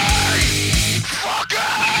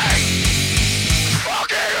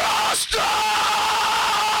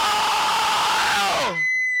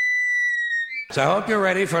 So I hope you're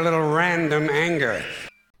ready for a little random anger.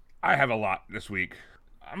 I have a lot this week.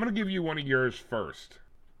 I'm going to give you one of yours first.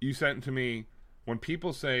 You sent it to me when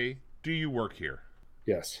people say, do you work here?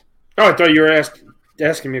 Yes. Oh, I thought you were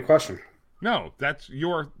asking me a question. No, that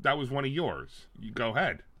was one of yours. You go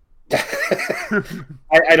ahead.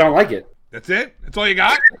 I don't like it. That's it? That's all you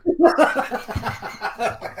got?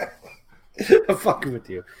 I'm fucking with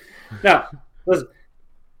you. Now, listen.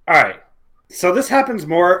 All right. So this happens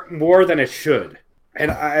more than it should.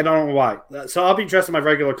 And I don't know why. So I'll be dressed in my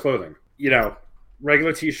regular clothing.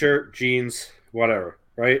 Regular t-shirt, jeans, whatever,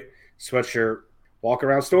 right? Sweatshirt, walk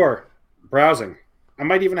around store, browsing. I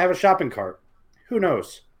might even have a shopping cart. Who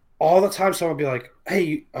knows? All the time someone will be like,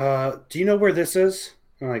 hey, do you know where this is?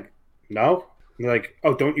 I'm like, no. And they're like,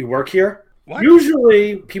 oh, don't you work here? What?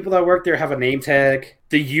 Usually people that work there have a name tag,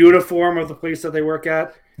 the uniform of the place that they work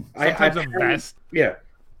at. Sometimes a vest. Yeah.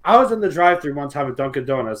 I was in the drive-thru one time at Dunkin'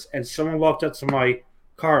 Donuts, and someone walked up to my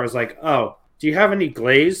car and was like, oh, do you have any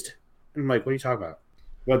glazed? And I'm like, what are you talking about?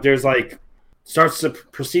 But there's starts to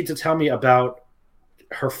proceed to tell me about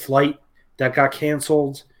her flight that got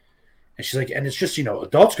canceled. And she's like, and it's just,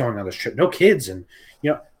 adults going on this trip, no kids. And,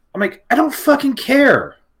 I'm like, I don't fucking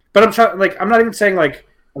care. But I'm trying, I'm not even saying, I'm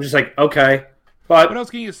just like, okay. But what else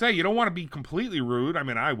can you say? You don't want to be completely rude. I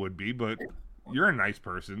mean, I would be, but you're a nice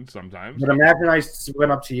person sometimes. But imagine I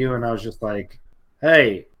went up to you and I was just like,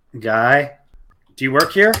 hey, guy, do you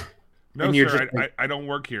work here? No, and sir, I don't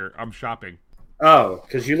work here. I'm shopping. Oh,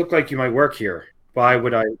 because you look like you might work here. Why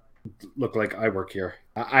would I look like I work here?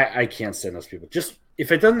 I can't stand those people. Just,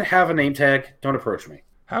 if it doesn't have a name tag, don't approach me.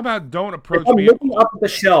 How about don't approach me? If I'm looking up at the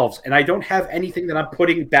shelves and I don't have anything that I'm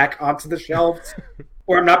putting back onto the shelves,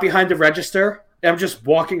 or I'm not behind the register, and I'm just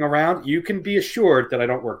walking around, you can be assured that I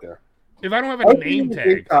don't work there. If I don't have a name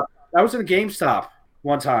tag. I was in a GameStop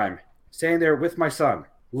one time, standing there with my son,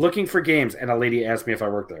 looking for games, and a lady asked me if I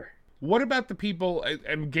worked there. What about the people,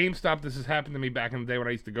 and GameStop, this has happened to me back in the day when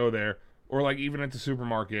I used to go there, or even at the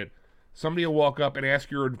supermarket, somebody will walk up and ask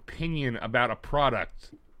your opinion about a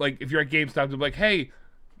product. If you're at GameStop, they'll be like, hey,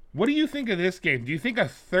 What do you think of this game? Do you think a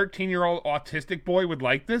 13-year-old autistic boy would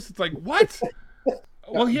like this? It's like, what?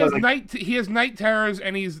 Well, he has night terrors,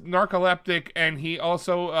 and he's narcoleptic, and he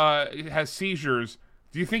also has seizures.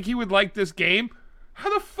 Do you think he would like this game?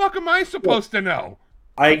 How the fuck am I supposed to know?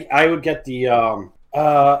 I would get the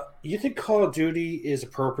you think Call of Duty is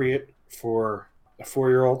appropriate for a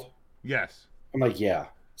 4-year-old? Yes. I'm like, yeah,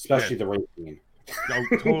 especially the rape scene. I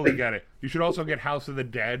totally get it. You should also get House of the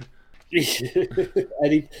Dead.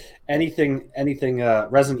 anything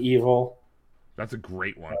Resident Evil. That's a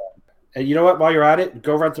great one. And you know what? While you're at it,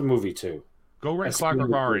 go rent a movie too. Go rent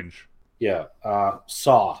Clockwork Orange. Yeah,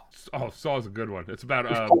 Saw. Oh, Saw is a good one. It's about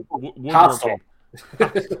Hostel. woodworking.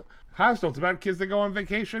 Hostel. It's about kids that go on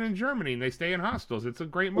vacation in Germany and they stay in hostels. It's a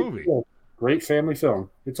great movie. Great family film.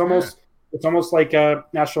 It's almost like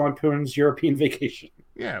National Lampoon's European Vacation.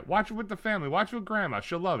 Yeah, watch it with the family. Watch it with grandma.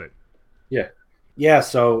 She'll love it. Yeah.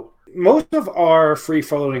 So most of our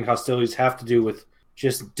free-floating hostilities have to do with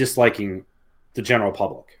just disliking the general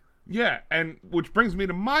public. Yeah, and which brings me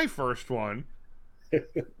to my first one,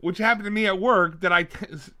 which happened to me at work that I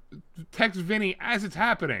text Vinny as it's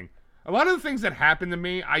happening. A lot of the things that happen to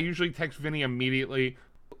me, I usually text Vinny immediately.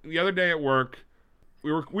 The other day at work,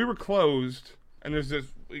 we were closed, and there's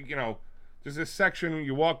this section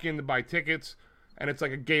you walk in to buy tickets, and it's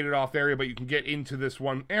like a gated off area, but you can get into this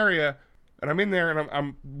one area. And I'm in there, and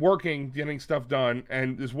I'm working, getting stuff done,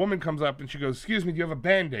 and this woman comes up, and she goes, "Excuse me, do you have a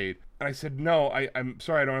Band-Aid?" And I said, "No, I'm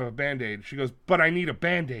sorry, I don't have a Band-Aid." She goes, "But I need a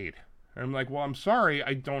Band-Aid." And I'm like, "Well, I'm sorry,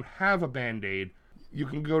 I don't have a Band-Aid. You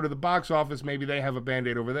can go to the box office, maybe they have a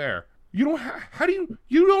Band-Aid over there." You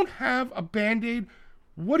don't have a Band-Aid?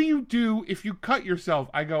 What do you do if you cut yourself?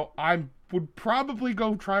 I go, "I would probably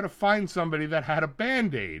go try to find somebody that had a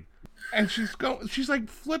Band-Aid." And she's like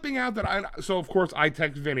flipping out so of course I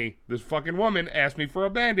text Vinny. This fucking woman asked me for a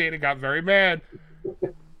Band-Aid and got very mad.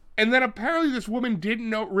 And then apparently this woman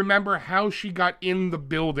didn't remember how she got in the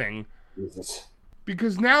building. Jesus.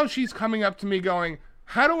 Because now she's coming up to me going,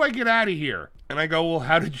 "How do I get out of here?" And I go, "Well,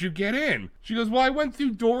 how did you get in?" She goes, "Well, I went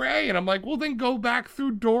through door A." And I'm like, "Well, then go back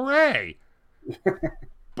through door A."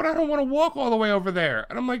 "But I don't want to walk all the way over there."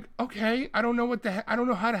 And I'm like, "Okay, I don't know I don't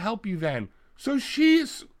know how to help you then." So she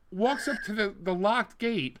walks up to the locked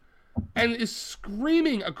gate and is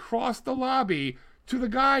screaming across the lobby to the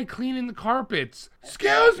guy cleaning the carpets.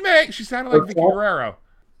 "Excuse me!" She sounded like Vicky Guerrero.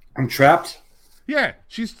 I'm trapped? Yeah,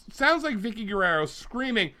 she sounds like Vicky Guerrero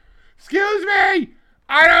screaming, "Excuse me!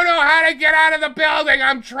 I don't know how to get out of the building!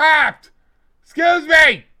 I'm trapped! Excuse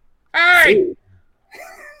me! Hey!"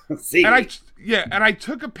 See. And I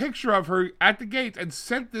took a picture of her at the gate and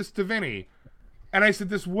sent this to Vinny. And I said,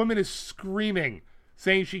 "This woman is screaming,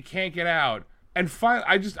 saying she can't get out." And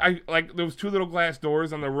finally, there was 2 little glass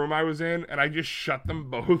doors on the room I was in, and I just shut them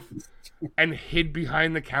both and hid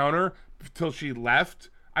behind the counter till she left.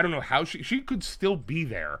 I don't know how she could still be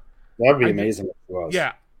there. That'd be amazing if it was.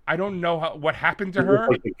 Yeah, I don't know what happened to her.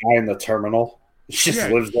 Like the guy in the terminal. She just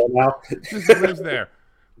lives there now. Just lives there.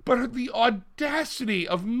 But the audacity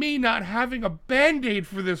of me not having a Band-Aid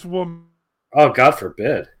for this woman. Oh, God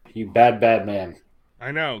forbid. You bad man.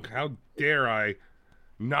 I know. How dare I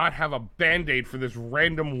not have a Band-Aid for this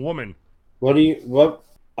random woman? What?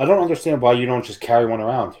 I don't understand why you don't just carry one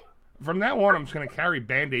around. From now on, I'm just going to carry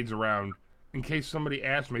Band-Aids around in case somebody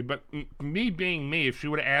asks me. But me being me, if she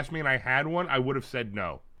would have asked me and I had one, I would have said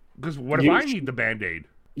no. Because what if I need the Band-Aid?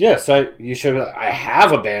 Yes, you should. I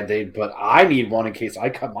have a Band-Aid, but I need one in case I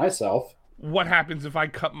cut myself. What happens if I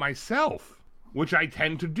cut myself? Which I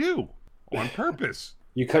tend to do on purpose.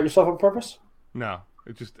 You cut yourself on purpose? No.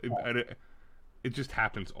 It just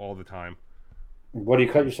happens all the time. What do you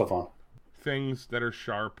cut yourself on? Things that are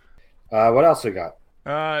sharp. What else you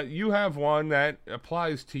got? You have one that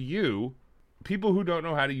applies to you. People who don't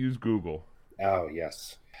know how to use Google. Oh,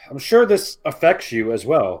 yes. I'm sure this affects you as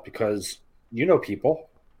well because you know people.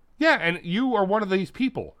 Yeah, and you are one of these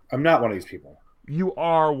people. I'm not one of these people. You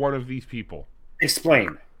are one of these people.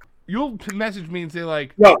 Explain. You'll message me and say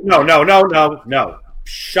like... No.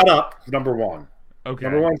 Shut up, number one. Okay.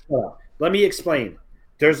 Number one, shut up. Let me explain.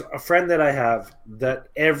 There's a friend that I have that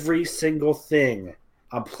every single thing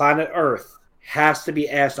on planet Earth has to be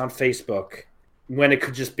asked on Facebook when it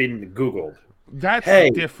could just be Googled. That's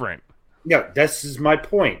different. No, this is my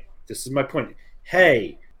point.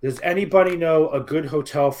 Hey, does anybody know a good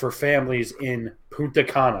hotel for families in Punta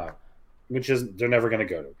Cana? Which they're never going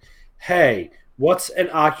to go to. Hey, what's an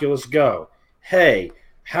Oculus Go? Hey,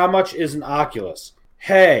 how much is an Oculus?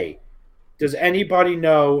 Hey, does anybody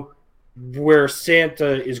know where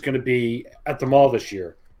Santa is going to be at the mall this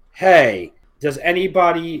year? Hey, does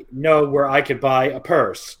anybody know where I could buy a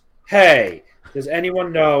purse? Hey, Does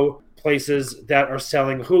anyone know places that are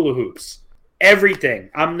selling hula hoops? Everything.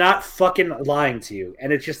 I'm not fucking lying to you.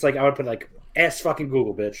 And it's just like, I would put like, ask fucking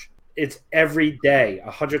Google, bitch. It's every day,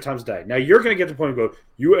 100 times a day. Now you're going to get to the point and go,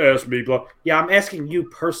 you asked me, blah. Yeah, I'm asking you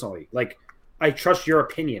personally. Like, I trust your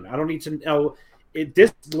opinion. I don't need to know.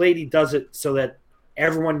 This lady does it so that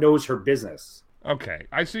everyone knows her business. Okay,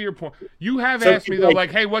 I see your point. You have asked me, though,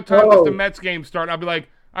 like, hey, what time does the Mets game start? I'll be like,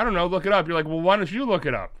 I don't know, look it up. You're like, well, why don't you look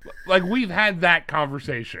it up? Like, we've had that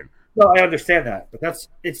conversation. No, I understand that. But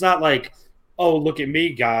it's not like, oh, look at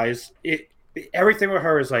me, guys. Everything with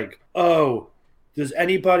her is like, oh, does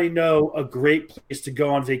anybody know a great place to go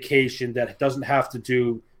on vacation that doesn't have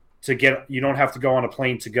to you don't have to go on a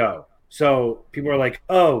plane to go? So people are like,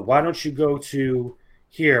 oh, why don't you go to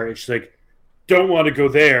here? It's like, don't want to go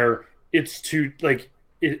there. It's too, like,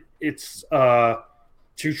 it's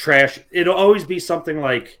too trash. It'll always be something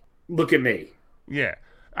like, look at me. Yeah.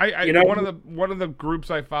 One of the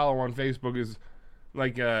groups I follow on Facebook is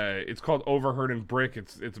like, it's called Overheard and Brick.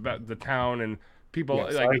 It's about the town and people.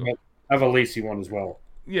 Yes, like, I have a Lacey one as well.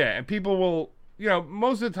 Yeah, and people will,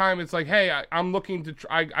 most of the time it's like, hey, I'm looking to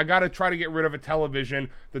I got to try to get rid of a television.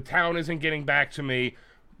 The town isn't getting back to me.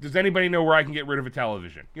 Does anybody know where I can get rid of a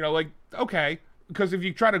television? Like, okay, because if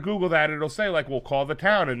you try to Google that, it'll say, like, well, call the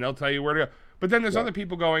town, and they'll tell you where to go. But then there's other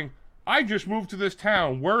people going, I just moved to this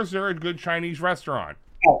town. Where's there a good Chinese restaurant?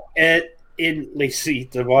 Oh, in Lacey,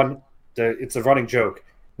 it's a running joke.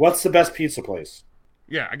 What's the best pizza place?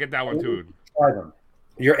 Yeah, I get that one, too. Try them.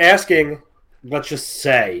 You're asking, let's just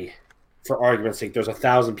say, for argument's sake, there's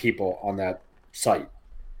 1,000 people on that site.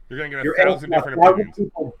 You're going to get 1,000 different opinions.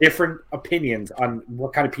 People, different opinions on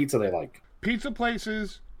what kind of pizza they like. Pizza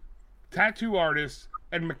places, tattoo artists,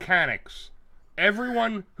 and mechanics.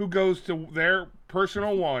 Everyone who goes to their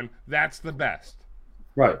personal one, that's the best.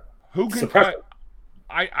 Right. Who can cut?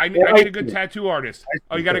 I need a good tattoo artist.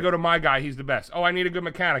 Oh, you got to go to my guy. He's the best. Oh, I need a good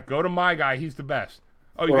mechanic. Go to my guy. He's the best.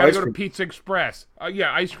 Oh, you got to go to Pizza Express.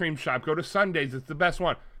 Yeah, ice cream shop. Go to Sundays. It's the best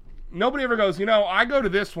one. Nobody ever goes, I go to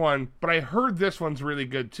this one, but I heard this one's really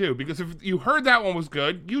good too. Because if you heard that one was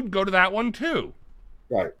good, you'd go to that one too.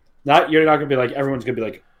 Right. You're not going to be like, everyone's going to be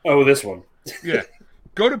like, oh, this one. Yeah.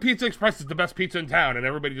 Go to Pizza Express. It's the best pizza in town, and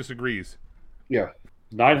everybody just agrees. Yeah.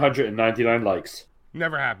 999 likes.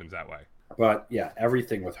 Never happens that way. But yeah,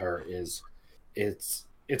 everything with her is, it's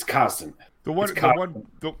constant.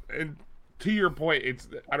 And to your point,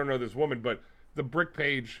 I don't know this woman, but the Brick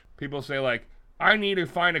page, people say, like, I need to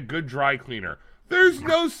find a good dry cleaner. There's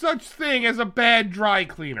no such thing as a bad dry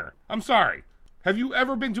cleaner. I'm sorry. Have you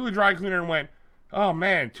ever been to a dry cleaner and went, oh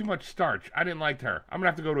man, too much starch. I didn't like her. I'm going to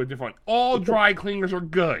have to go to a different one. All dry cleaners are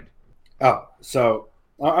good. Oh, so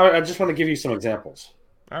I just want to give you some examples.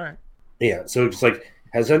 All right. Yeah, so it's like,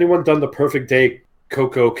 has anyone done the Perfect Day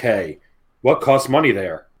Coco Cay? What costs money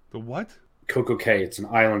there? The what? Coco Cay. It's an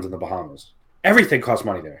island in the Bahamas. Everything costs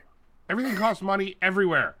money there. Everything costs money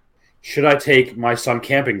everywhere. Should I take my son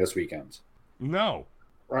camping this weekend? No.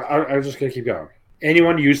 I'm just going to keep going.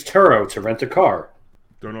 Anyone use Turo to rent a car?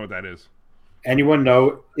 Don't know what that is. Anyone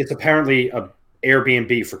know? It's apparently a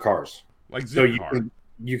Airbnb for cars. Like Zipcar.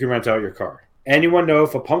 You can rent out your car. Anyone know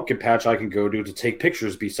if a pumpkin patch I can go to take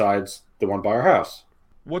pictures besides the one by our house?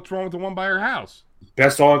 What's wrong with the one by our house?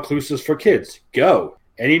 Best all-inclusives for kids. Go.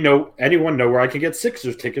 Anyone know where I can get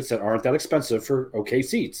Sixers tickets that aren't that expensive for okay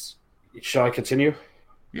seats? Shall I continue?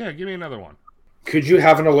 Yeah, give me another one. Could you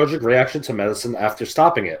have an allergic reaction to medicine after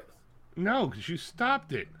stopping it? No, because you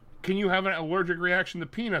stopped it. Can you have an allergic reaction to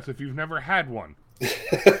peanuts if you've never had one?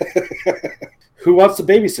 Who wants to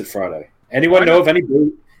babysit Friday? Anyone know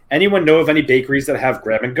of any bakeries that have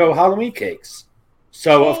grab-and-go Halloween cakes?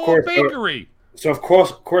 So of course, bakery. Of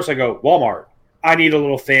course, I go Walmart. I need a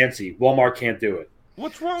little fancy. Walmart can't do it.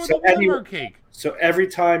 What's wrong with the Walmart cake? So every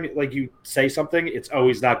time you say something, it's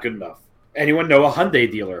always not good enough. Anyone know a Hyundai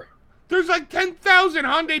dealer? There's like 10,000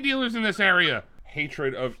 Hyundai dealers in this area.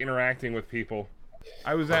 Hatred of interacting with people.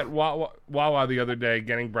 I was at Wawa the other day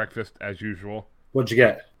getting breakfast as usual. What'd you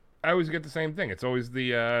get? I always get the same thing. It's always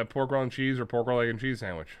the pork roll and cheese or pork roll, egg, and cheese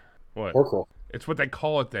sandwich. What? Pork roll. It's what they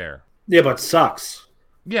call it there. Yeah, but it sucks.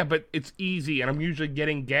 Yeah, but it's easy, and I'm usually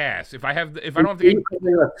getting gas. If I don't have to get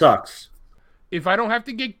that sucks. If I don't have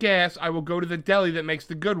to get gas, I will go to the deli that makes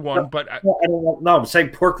the good one. I'm saying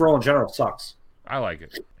pork roll in general sucks. I like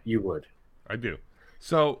it. You would. I do.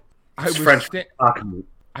 So I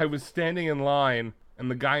was standing in line, and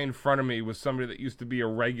the guy in front of me was somebody that used to be a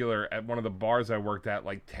regular at one of the bars I worked at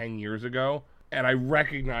like 10 years ago, and I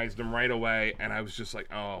recognized him right away, and I was just like,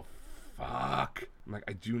 oh, fuck. I'm like,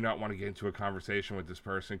 I do not want to get into a conversation with this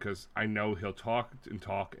person because I know he'll talk and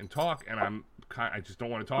talk and talk, and I'm I just don't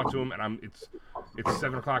want to talk to him, and it's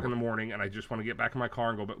 7 o'clock in the morning, and I just want to get back in my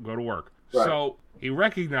car and go to work. Right. So he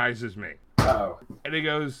recognizes me. Uh-oh. And he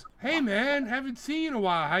goes, "Hey man, haven't seen you in a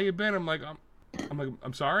while. How you been?" I'm like,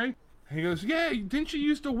 I'm sorry. And he goes, "Yeah, didn't you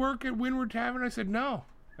used to work at Windward Tavern?" I said, "No,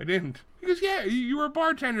 I didn't." He goes, "Yeah, you were a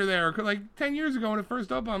bartender there like 10 years ago when it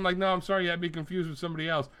first opened." I'm like, "No, I'm sorry, you had me confused with somebody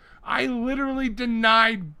else." I literally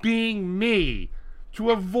denied being me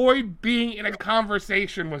to avoid being in a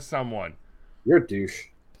conversation with someone. You're a douche.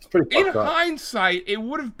 It's pretty In fucked up. hindsight, it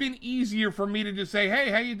would have been easier for me to just say, "Hey,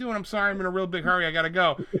 how you doing? I'm sorry, I'm in a real big hurry. I gotta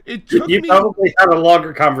go." It took You me. probably had a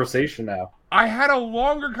longer conversation now. I had a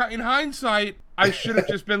longer. In hindsight, I should have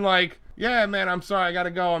just been like, "Yeah, man, I'm sorry, I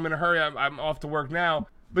gotta go. I'm in a hurry. I'm off to work now."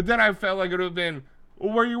 But then I felt like it would have been,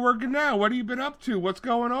 "Well, where are you working now? What have you been up to? What's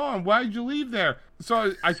going on? Why did you leave there?"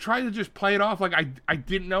 So I tried to just play it off like I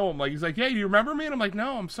didn't know him. Like he's like, "Yeah, do you remember me?" And I'm like,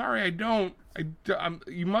 "No, I'm sorry, I don't.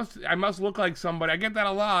 I must look like somebody." I get that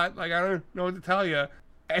a lot. Like I don't know what to tell you,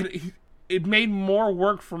 and it made more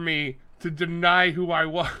work for me to deny who I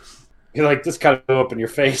was. You're like, this kind of blew up in your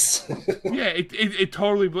face. Yeah, it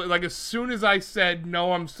totally blew. Like as soon as I said,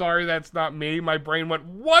 "No, I'm sorry, that's not me," my brain went,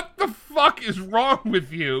 "What the fuck is wrong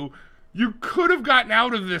with you? You could have gotten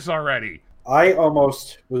out of this already." I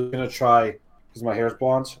almost was going to try, because my hair's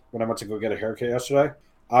blonde, when I went to go get a haircut yesterday,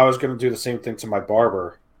 I was going to do the same thing to my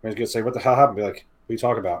barber. I was going to say, "What the hell happened?" Be like, "What are you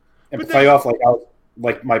talking about?" And play off like I was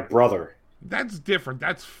like my brother. That's different.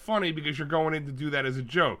 That's funny because you're going in to do that as a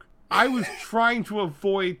joke. I was trying to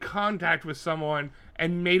avoid contact with someone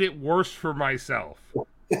and made it worse for myself.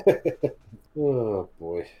 Oh,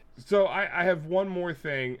 boy. So I have one more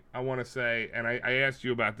thing I want to say, and I asked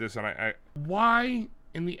you about this, and why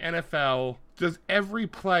in the NFL does every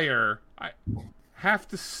player have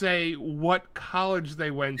to say what college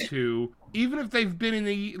they went to, even if they've been in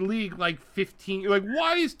the league like 15? Like,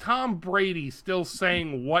 why is Tom Brady still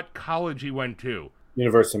saying what college he went to?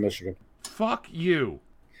 University of Michigan. Fuck you.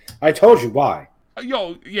 I told you why.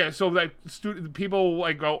 Yo, yeah, so that people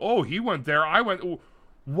like go, "Oh, he went there, I went."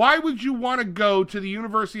 Why would you want to go to the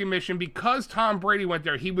University of Michigan because Tom Brady went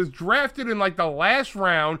there? He was drafted in like the last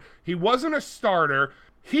round. He wasn't a starter.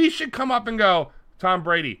 He should come up and go, "Tom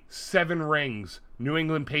Brady, 7 rings, New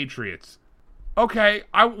England Patriots." Okay,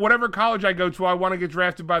 whatever college I go to, I want to get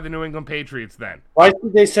drafted by the New England Patriots then. Why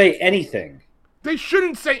should they say anything? They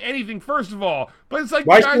shouldn't say anything, first of all. But it's like,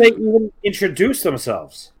 why should they even introduce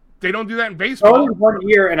themselves? They don't do that in baseball. Only 1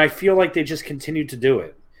 year, and I feel like they just continue to do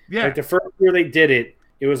it. Yeah. Like the first year they did it,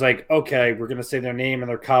 it was like, okay, we're going to say their name and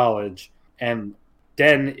their college. And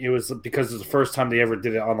then it was because it was the first time they ever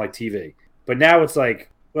did it on like TV. But now it's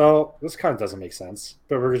like, well, this kind of doesn't make sense.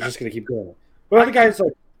 But we're just going to keep doing it. Well, the guy's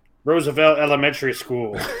like, Roosevelt Elementary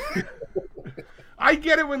School. I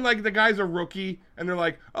get it when like the guy's a rookie and they're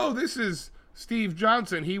like, "Oh, this is Steve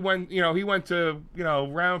Johnson. He went to,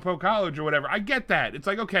 Ramapo College or whatever." I get that. It's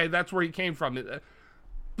like, okay, that's where he came from.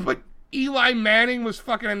 But Eli Manning was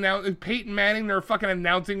fucking announcing, Peyton Manning, they're fucking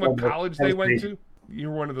announcing what college they went to.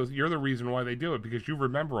 You're one of those. You're the reason why they do it, because you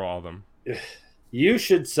remember all of them. You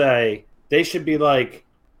should say, they should be like,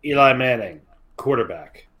 Eli Manning,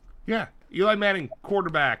 quarterback. Yeah, Eli Manning,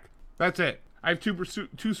 quarterback. That's it. I have two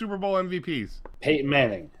Super Bowl MVPs. Peyton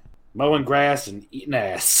Manning, mowing grass and eating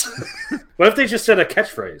ass. What if they just said a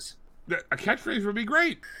catchphrase? A catchphrase would be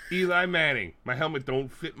great. Eli Manning, my helmet don't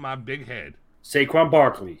fit my big head. Saquon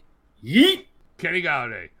Barkley, yeet. Kenny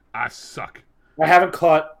Galladay, I suck. I haven't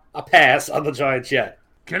caught a pass on the Giants yet.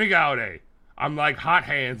 Kenny Galladay, I'm like hot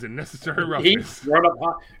hands and necessary roughness.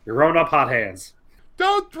 You're rolling up hot hands.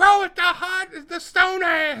 Don't throw it the stone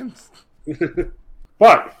hands.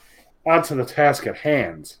 But on to the task at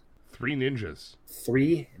hand. 3 ninjas.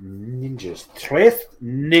 3 ninjas. 3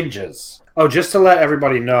 ninjas. Oh, just to let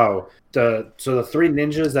everybody know, the 3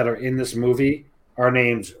 ninjas that are in this movie are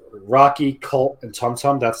named Rocky, Colt, and Tum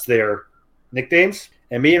Tum. That's their nicknames.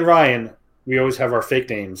 And me and Ryan, we always have our fake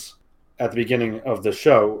names at the beginning of the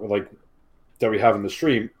show, like that we have in the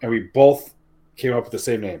stream, and we both came up with the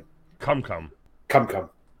same name. Cum.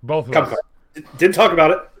 Both of us. Didn't talk about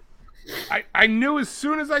it. I knew as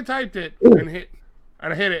soon as I typed it and hit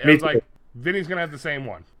it, I was like, Vinny's gonna have the same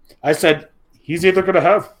one. I said he's either gonna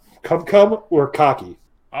have cum or cocky.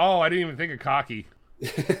 Oh, I didn't even think of cocky.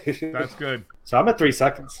 That's good. So I'm at 3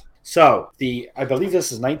 seconds. So I believe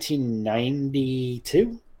this is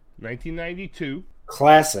 1992. 1992.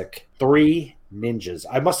 Classic 3 Ninjas.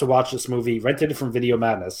 I must have watched this movie, rented it from Video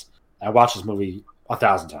Madness. I watched this movie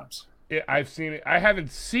 1,000 times. I've seen it. I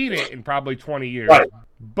haven't seen it in probably 20 years. Right.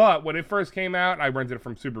 But when it first came out, I rented it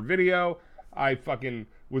from Super Video. I fucking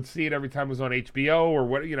would see it every time it was on HBO or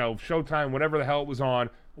what, Showtime, whatever the hell it was on.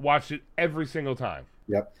 Watched it every single time.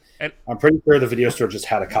 Yep. And I'm pretty sure the video store just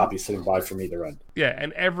had a copy sitting by from either end. yeah,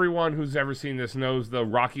 and everyone who's ever seen this knows the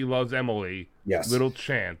Rocky Loves Emily little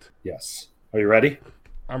chant. Yes. Are you ready?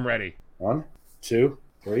 I'm ready. 1, 2,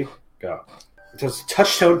 3, go. It says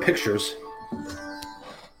Touchstone Pictures. I'm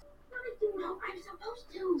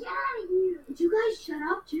supposed to. Get out of here. Would you guys shut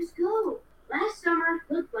up? Just go. Last summer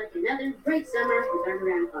looked like another great summer with our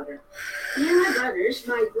grandfather. Me and my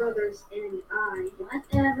brothers and I,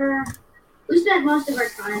 whatever. We spent most of our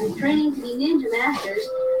time training to be ninja masters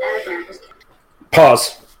at our grandpa's camp.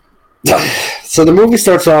 Pause. So the movie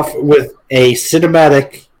starts off with a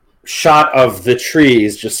cinematic shot of the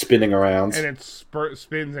trees just spinning around. And it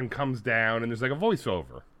spins and comes down, and there's like a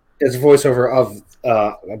voiceover. It's a voiceover of,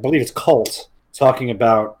 I believe it's Colt, talking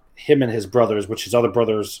about him and his brothers, which his other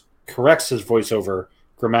brothers corrects his voiceover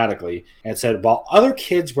grammatically, and said, while other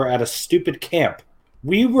kids were at a stupid camp,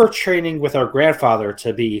 we were training with our grandfather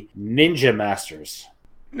to be ninja masters.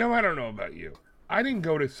 No, I don't know about you. I didn't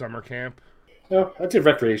go to summer camp. No, I did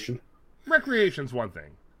recreation. Recreation's one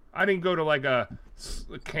thing. I didn't go to like a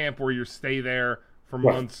camp where you stay there for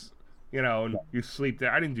months, and you sleep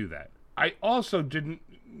there. I didn't do that. I also did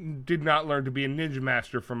not learn to be a ninja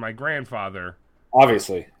master from my grandfather.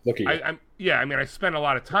 Obviously. Look at you. I spent a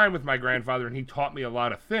lot of time with my grandfather, and he taught me a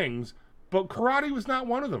lot of things, but karate was not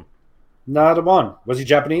one of them. Not a one. Was he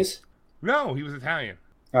Japanese? No, he was Italian.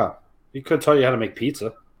 Oh. He could tell you how to make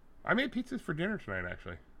pizza. I made pizzas for dinner tonight,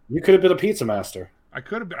 actually. You could have been a pizza master. I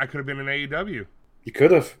could have been in AEW. You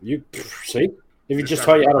could have. See? If he just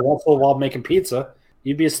taught you how to wrestle while making pizza,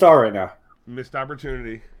 you'd be a star right now. Missed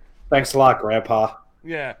opportunity. Thanks a lot, Grandpa.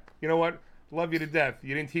 Yeah. You know what? Love you to death.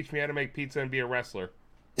 You didn't teach me how to make pizza and be a wrestler.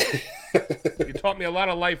 You taught me a lot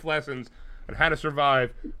of life lessons on how to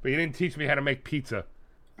survive, but you didn't teach me how to make pizza.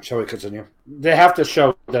 Shall we continue? They have to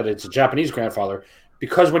show that it's a Japanese grandfather,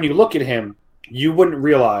 because when you look at him, you wouldn't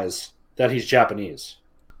realize that he's Japanese.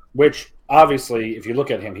 Which, obviously, if you look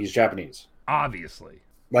at him, he's Japanese. Obviously.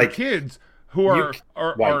 Like the kids who are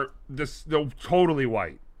they're totally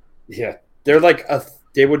white. Yeah. They're like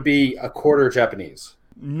they would be a quarter Japanese.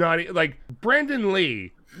 Not like Brandon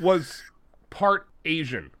Lee was part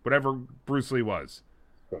Asian, whatever Bruce Lee was.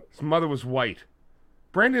 His mother was white.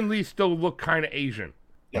 Brandon Lee still looked kind of Asian.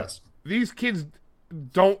 Yes. These kids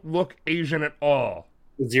don't look Asian at all.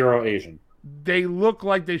 Zero Asian. They look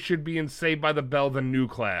like they should be in Saved by the Bell, the new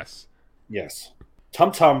class. Yes.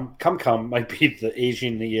 Tum Kum might be the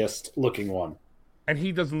Asianiest looking one. And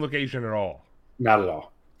he doesn't look Asian at all. Not at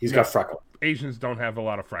all. He's got freckles. Asians don't have a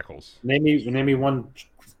lot of freckles. Name me one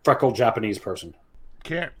freckled Japanese person.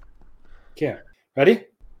 Can't. Ready?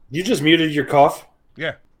 You just muted your cough?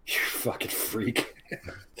 Yeah. You fucking freak.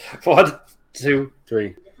 1, 2,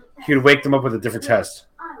 3. You'd wake them up with a different test.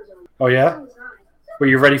 Oh, yeah? Were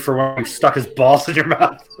you ready for when he stuck his balls in your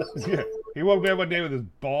mouth? Yeah. He woke me up one day with his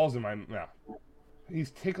balls in my mouth. He's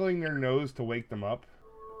tickling their nose to wake them up.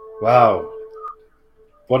 Wow.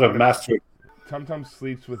 What a master. Tum Tum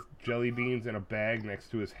sleeps with jelly beans in a bag next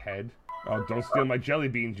to his head. Oh, don't steal my jelly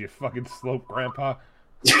beans, you fucking slope grandpa.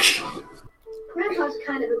 Grandpa's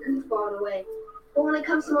kind of a goofball in a way, but when it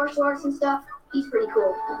comes to martial arts and stuff, he's pretty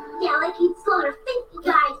cool. Yeah, like he'd slaughter 50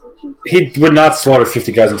 guys in 2 seconds. He would not slaughter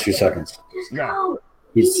 50 guys in 2 seconds. Just go.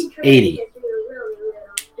 He's 80.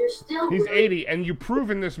 He's 80, and you prove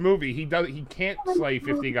in this movie he can't slay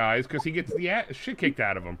 50 guys because he gets the shit kicked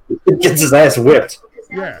out of him. He gets his ass whipped.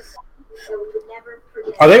 Yeah.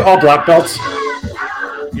 Are they all black belts?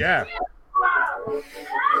 Yeah.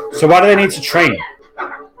 So why do they need to train?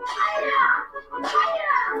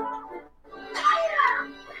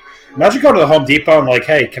 Imagine going to the Home Depot and like,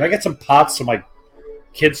 hey, can I get some pots so my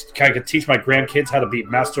kids, can I teach my grandkids how to be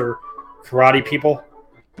master karate people?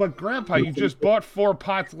 But Grandpa, you just bought 4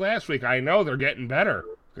 pots last week. I know they're getting better.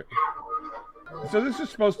 So this is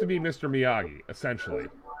supposed to be Mr. Miyagi, essentially.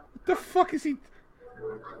 What the fuck is he?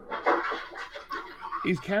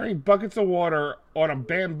 He's carrying buckets of water on a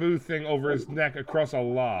bamboo thing over his neck across a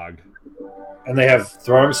log. And they have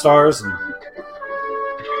throwing stars and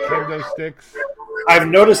kendo sticks. I've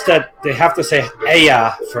noticed that they have to say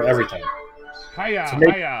 "Aya" for everything.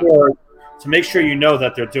 Hiya, to make sure you know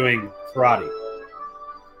that they're doing karate.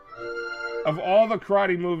 Of all the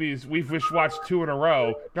karate movies we've watched 2 in a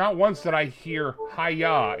row, not once did I hear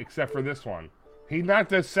 "Hiya" except for this one. He knocked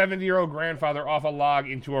the 70-year-old grandfather off a log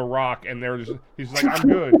into a rock, and he's like, "I'm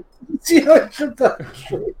good."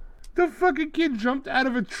 The fucking kid jumped out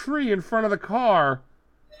of a tree in front of the car.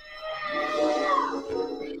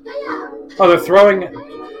 Oh,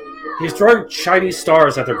 he's throwing Chinese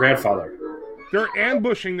stars at their grandfather. They're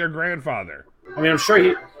ambushing their grandfather. I mean, I'm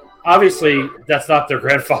sure obviously, that's not their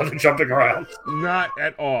grandfather jumping around. Not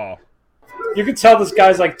at all. You can tell this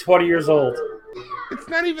guy's like 20 years old. It's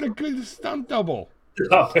not even a good stunt double.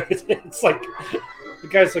 No, it's like, the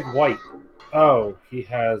guy's like white. Oh, he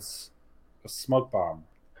has a smoke bomb.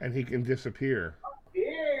 And he can disappear.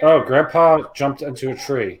 Oh, Grandpa jumped into a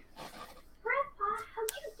tree. Grandpa, how'd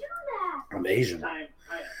you do that? I'm Asian. We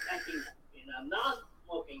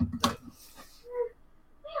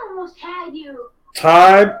almost had you.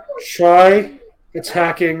 Time, try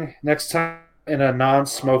attacking next time in a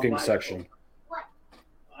non-smoking section.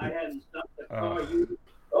 I hadn't stopped the car. You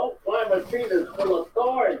don't climb a tree that's full of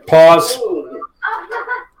thorns. Pause.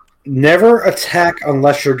 Never attack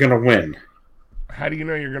unless you're going to win. How do you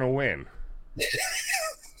know you're going to win?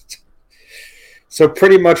 So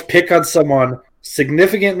pretty much pick on someone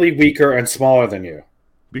significantly weaker and smaller than you.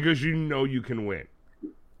 Because you know you can win.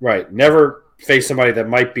 Right. Never face somebody that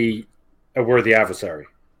might be a worthy adversary.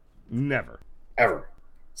 Never. Ever.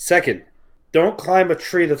 Second, don't climb a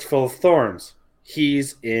tree that's full of thorns.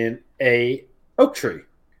 He's in a oak tree.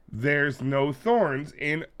 There's no thorns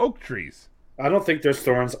in oak trees. I don't think there's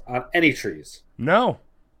thorns on any trees. No.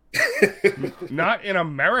 Not in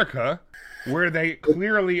America, where they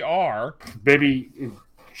clearly are. Maybe in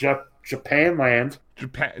Japan land.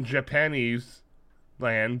 Japanese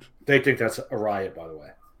land. They think that's a riot, by the way.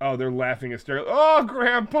 Oh, they're laughing hysterically. Oh,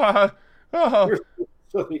 Grandpa! Oh.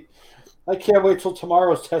 I can't wait till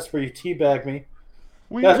tomorrow's test where you teabag me.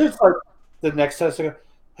 That's like the next test. I go,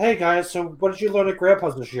 hey, guys, so what did you learn at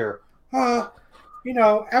Grandpa's this year?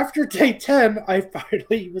 After day 10, I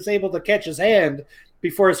finally was able to catch his hand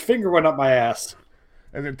before his finger went up my ass.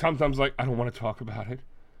 And then Tum Tum's like, I don't want to talk about it.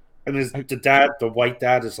 And the white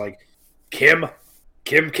dad is like, Kim.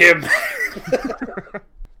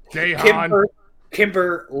 Daehan.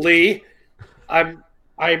 Kimberly, I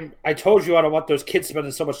told you I don't want those kids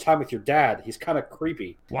spending so much time with your dad. He's kind of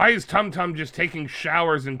creepy. Why is Tum Tum just taking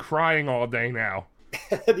showers and crying all day now?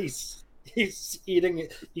 And he's eating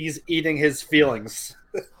his feelings.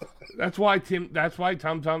 That's why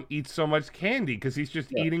Tum Tum eats so much candy, because he's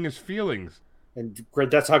just eating his feelings. And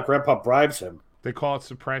that's how Grandpa bribes him. They call it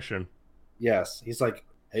suppression. Yes, he's like,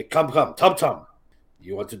 hey, come, Tum Tum.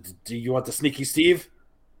 You want the Sneaky Steve?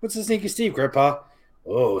 What's the Sneaky Steve, Grandpa?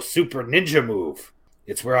 Oh, super ninja move.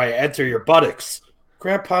 It's where I enter your buttocks.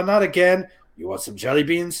 Grandpa, not again. You want some jelly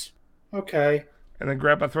beans? Okay. And then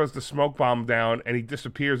Grandpa throws the smoke bomb down, and he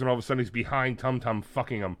disappears, and all of a sudden he's behind Tum Tum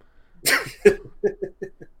fucking him.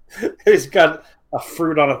 He's got a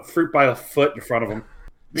fruit by a foot in front of him.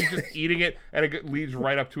 He's just eating it, and it leads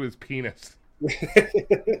right up to his penis.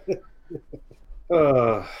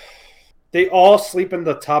 They all sleep in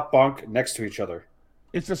the top bunk next to each other.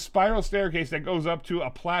 It's a spiral staircase that goes up to a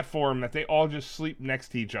platform that they all just sleep next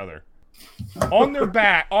to each other. On their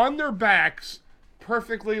backs,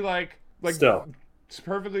 perfectly like still. It's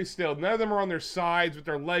perfectly still. None of them are on their sides with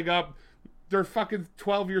their leg up. They're fucking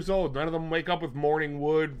 12 years old. None of them wake up with morning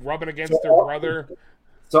wood, rubbing against their brother.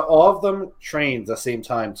 So all of them train at the same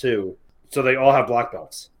time, too. So they all have black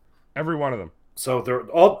belts. Every one of them. So they're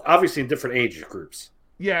all obviously in different age groups.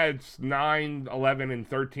 Yeah, it's 9, 11, and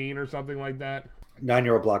 13 or something like that.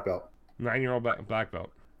 9-year-old black belt. 9-year-old black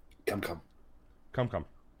belt. Come. Tum Tum.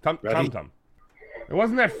 It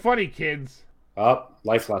wasn't that funny, kids.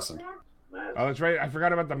 Life lesson. Oh, that's right. I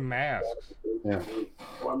forgot about the masks. Yeah.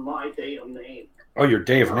 On my day of names. Oh, your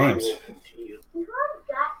day of names.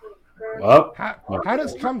 Well, How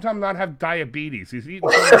does Tum Tum not have diabetes? He's eating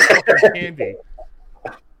so much fucking candy.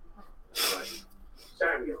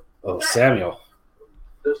 Samuel. Oh, Samuel.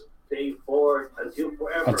 This day forward until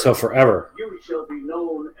forever. Until forever. You shall be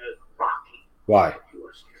known as Rocky. Why? You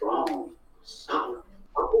are strong, solid,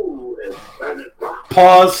 cool as granite rock.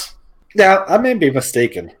 Pause. Now, I may be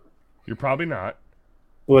mistaken. You're probably not.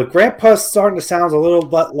 But Grandpa's starting to sound a little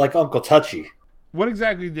bit like Uncle Touchy. What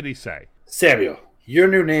exactly did he say? Samuel, your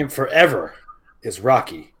new name forever is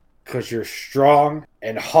Rocky, because you're strong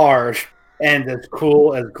and hard and as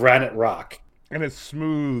cool as granite rock. And as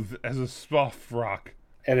smooth as a soft rock.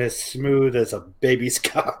 And as smooth as a baby's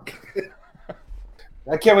cock.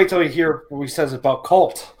 I can't wait till you hear what he says about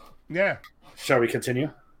Colt. Yeah. Shall we continue?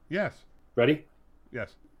 Yes. Ready?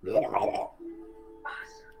 Yes.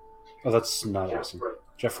 Oh, that's not awesome.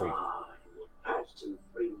 Jeffrey. Passion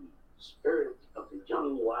free, spirit of the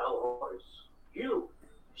young wild horse. You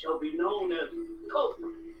shall be known as Colt.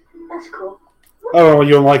 that's cool. Oh,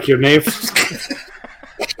 you don't like your name?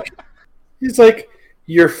 He's like,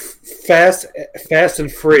 you're fast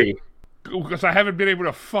and free. Because I haven't been able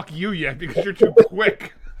to fuck you yet because you're too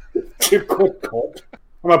quick. Too quick, Colt.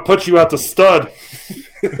 I'm gonna put you out to stud.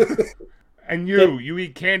 And you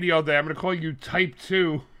eat candy all day. I'm gonna call you Type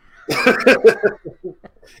 2.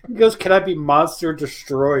 He goes, "Can I be Monster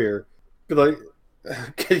Destroyer?" Be like,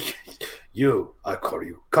 I call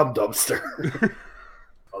you Cum Dumpster.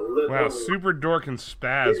 Wow, Super Dork and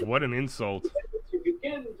Spaz. What an insult. To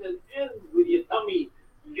begin and end with your tummy,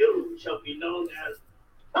 you shall be known as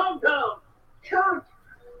Cum Cum.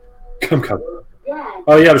 Cum.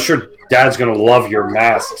 Oh yeah, I'm sure Dad's gonna love your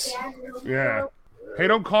masks. Yeah. Hey,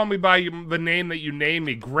 don't call me by the name that you named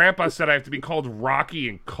me. Grandpa said I have to be called Rocky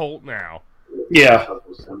and Colt now. Yeah.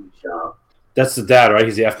 That's the dad, right?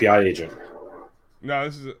 He's the FBI agent. No,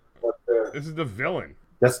 this is the villain.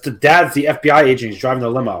 That's the dad's the FBI agent. He's driving the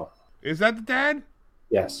limo. Is that the dad?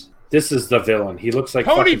 Yes. This is the villain. He looks like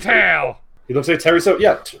Ponytail. He looks like Terry Silver.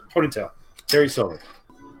 Yeah, Ponytail. Terry Silver.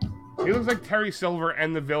 He looks like Terry Silver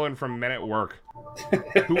and the villain from Men at Work,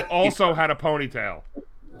 who also had a ponytail.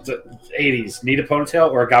 The 80s. Need a ponytail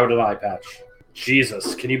or a guy with an eye patch?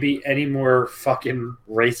 Jesus, can you be any more fucking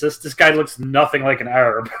racist? This guy looks nothing like an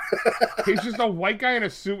Arab. He's just a white guy in a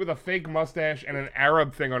suit with a fake mustache and an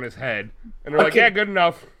Arab thing on his head. And they're like, yeah, good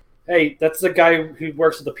enough. Hey, that's the guy who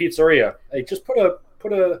works at the pizzeria. Hey, just put a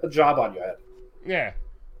job on your head. Yeah.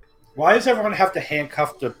 Why does everyone have to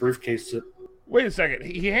handcuff the briefcase? Wait a second.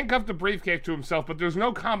 He handcuffed the briefcase to himself, but there's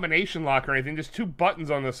no combination lock or anything. Just 2 buttons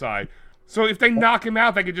on the side. So if they knock him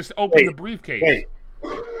out, they could just open the briefcase. Wait.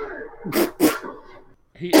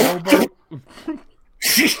 He elbowed...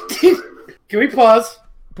 Can we pause?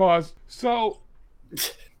 Pause. So,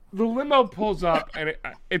 the limo pulls up, and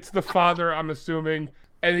it's the father, I'm assuming,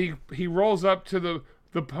 and he rolls up to the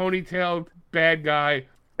ponytailed bad guy,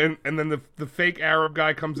 and then the fake Arab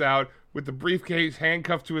guy comes out with the briefcase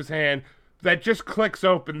handcuffed to his hand that just clicks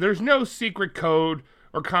open. There's no secret code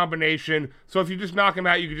or combination, so if you just knock him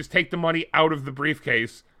out, you can just take the money out of the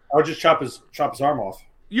briefcase. I would just chop his arm off.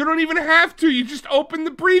 You don't even have to. You just open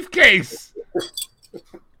the briefcase.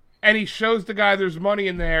 And he shows the guy there's money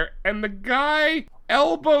in there, and the guy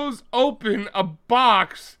elbows open a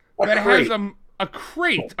box that has a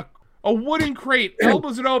crate, a wooden crate,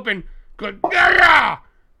 elbows it open, goes, yeah!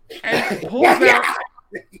 And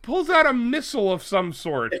pulls out a missile of some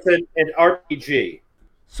sort. It's an RPG.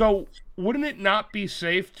 So wouldn't it not be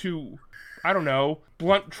safe to, I don't know,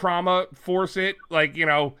 blunt trauma force it, like,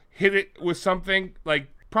 hit it with something, like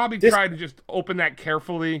probably try to just open that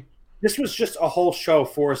carefully? This was just a whole show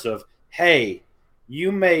force of, hey,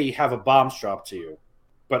 you may have a bomb strapped to you,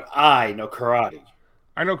 but I know karate.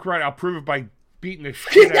 I know karate. I'll prove it by beating the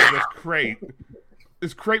shit out of this crate.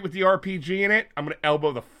 This crate with the RPG in it, I'm going to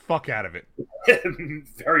elbow the fuck out of it.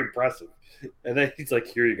 Very impressive. And then he's like,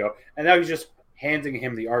 here you go. And now he's just handing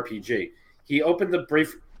him the RPG. He opened the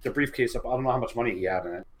briefcase up. I don't know how much money he had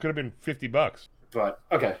in it. Could have been $50. But,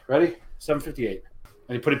 okay, ready? $7.58.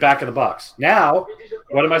 And he put it back in the box. Now,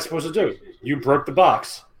 what am I supposed to do? You broke the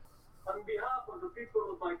box. On behalf of the people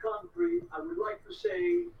of my country, I would like to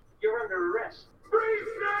say you're under arrest.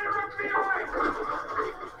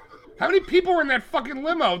 How many people were in that fucking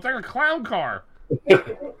limo? It's like a clown car.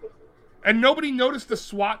 And nobody noticed the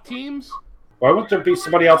SWAT teams? Why wouldn't there be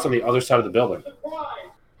somebody else on the other side of the building?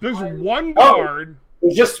 There's one guard.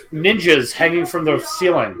 There's just ninjas hanging from the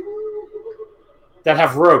ceiling that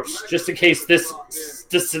have ropes, just in case this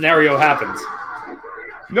scenario happens.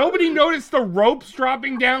 Nobody noticed the ropes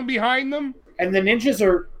dropping down behind them? And the ninjas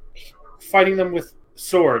are fighting them with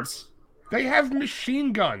swords. They have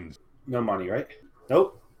machine guns. No money, right?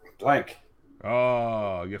 Nope. Blank.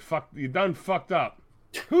 Oh, you done fucked up.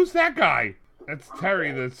 Who's that guy? That's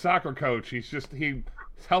Terry, the soccer coach. He's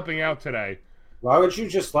helping out today. Why would you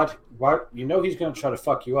just you know he's going to try to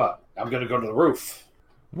fuck you up. I'm going to go to the roof.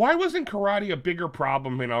 Why wasn't karate a bigger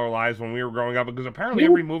problem in our lives when we were growing up? Because apparently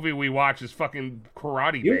every movie we watch is fucking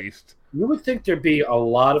karate-based. You would think there'd be a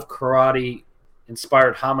lot of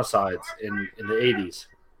karate-inspired homicides in the 80s.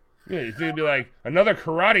 Yeah, you think it'd be like, another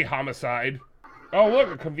karate homicide. Oh, look,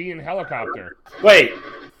 a convenient helicopter. Wait,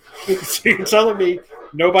 so you're telling me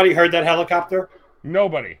nobody heard that helicopter?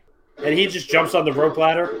 Nobody. And he just jumps on the rope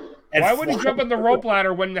ladder? Why would he jump on the rope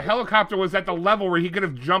ladder when the helicopter was at the level where he could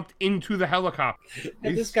have jumped into the helicopter?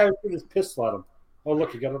 And this guy put his pistol at him. Oh,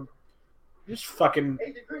 look, you got him. Just fucking...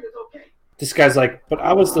 This guy's like, but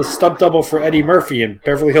I was the stunt double for Eddie Murphy in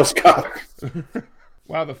Beverly Hills Cop.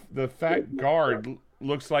 Wow, the fat guard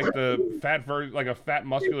looks like a fat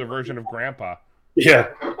muscular version of Grandpa. Yeah.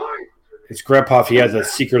 It's Grandpa if he has the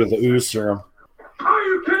secret of the ooze serum. Are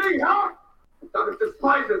you kidding, huh? That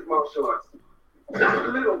despises martial arts.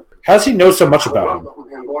 How does he know so much about him?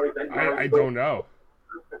 I don't know.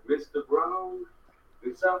 Mr. Brown,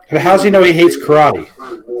 But how does he know he hates karate?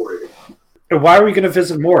 And why are we going to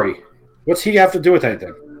visit Mori? What's he have to do with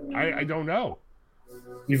anything? I don't know.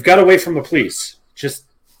 You've got away from the police. Just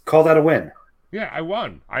call that a win. Yeah, I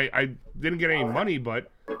won. I didn't get any money, but...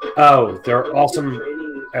 Oh, they're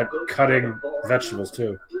awesome at cutting vegetables,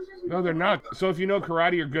 too. No, they're not. So if you know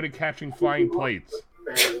karate, you're good at catching flying plates.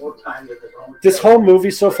 This whole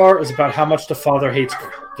movie so far is about how much the father hates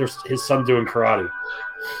his son doing karate.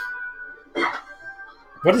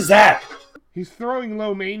 What is that? He's throwing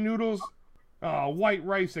lo mein noodles. Oh, white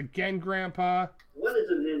rice again, Grandpa. What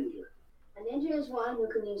is a ninja? A ninja is one who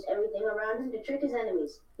can use everything around him to trick his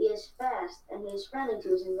enemies. He is fast and he is friendly to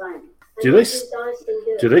his environment. Do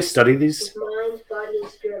they study these? His mind, body,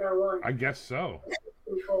 and spirit are one. I guess so.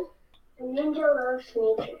 Control. A ninja loves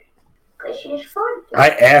nature because she is fun. I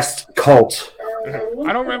asked Colt.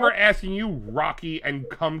 I don't remember asking you, Rocky and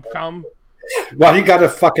Cum Cum. Well, you got a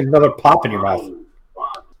fucking another pop in your mouth.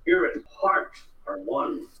 Spirit and heart are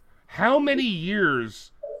one. How many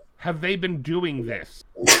years have they been doing this?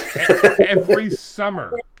 Every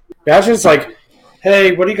summer. That's just like,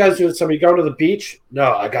 hey, what are you guys doing? Somebody going to the beach?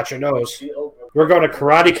 No, I got your nose. We're going to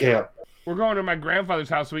karate camp. We're going to my grandfather's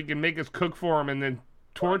house so he can make us cook for him and then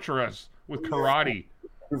torture us with karate.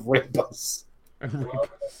 Rape us. And rape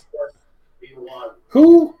us.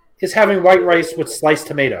 Who is having white rice with sliced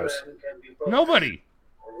tomatoes? Nobody.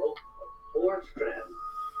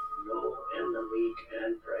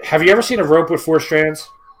 Have you ever seen a rope with 4 strands?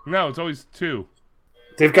 No, it's always 2.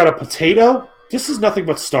 They've got a potato. This is nothing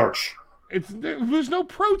but starch. There's no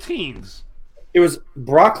proteins. It was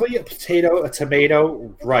broccoli, a potato, a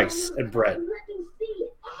tomato, rice, and bread.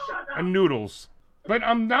 And noodles. But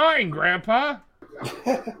I'm 9, Grandpa.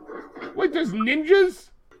 Wait, there's ninjas?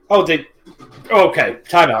 Oh, okay,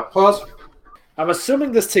 time out. Pause. I'm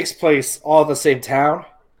assuming this takes place all in the same town.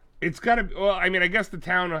 It's got to... Well, I mean, I guess the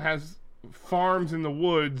town has farms in the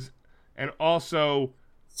woods and also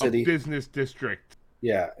City. A business district.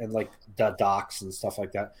 Yeah, and like the docks and stuff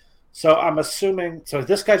like that. So I'm assuming... So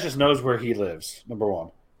this guy just knows where he lives, number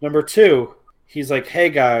 1. Number 2, he's like, hey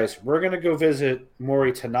guys, we're going to go visit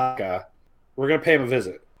Mori Tanaka. We're going to pay him a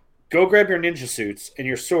visit. Go grab your ninja suits and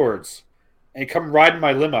your swords and come ride in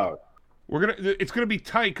my limo. It's gonna be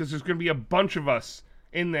tight because there's gonna be a bunch of us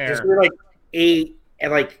in there. There's like 8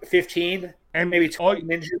 and like 15 and maybe 20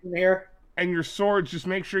 ninjas in here. And your swords, just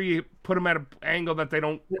make sure you put them at an angle that they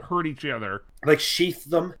don't hurt each other. Like sheath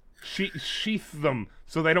them. Sheath them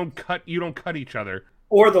so they don't cut. You don't cut each other.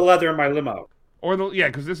 Or the leather in my limo. Or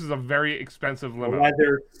because this is a very expensive limo.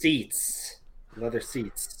 Leather seats.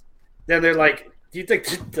 Then they're like, do you think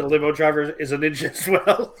the limo driver is a ninja as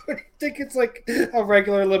well? Do you think it's like a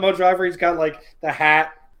regular limo driver? He's got like the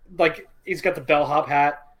hat, like he's got the bellhop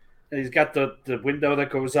hat, and he's got the window that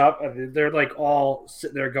goes up, and they're like all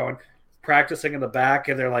sitting there practicing in the back,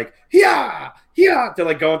 and they're like, yeah. They're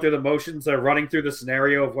like going through the motions. They're running through the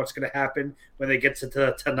scenario of what's going to happen when they get to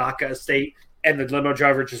the Tanaka estate, and the limo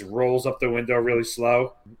driver just rolls up the window really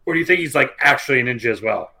slow. Or do you think he's like actually a ninja as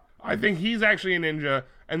well? I think he's actually a ninja.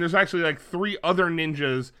 And there's actually like 3 other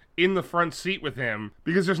ninjas in the front seat with him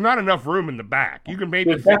because there's not enough room in the back. You can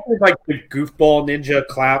maybe there's definitely like the goofball ninja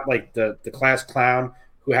clown, like the class clown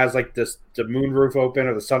who has like the moonroof open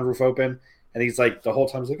or the sunroof open, and he's like the whole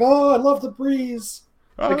time he's like, "Oh, I love the breeze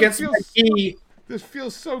against my key. This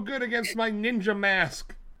feels so good against my ninja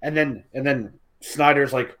mask." And then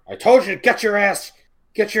Snyder's like, "I told you, get your ass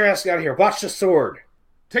out of here. Watch the sword.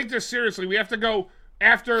 Take this seriously. We have to go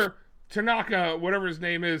after Tanaka, whatever his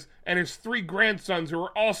name is, and his 3 grandsons who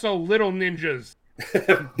are also little ninjas."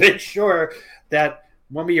 Make sure that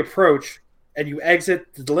when we approach and you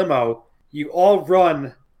exit the limo, you all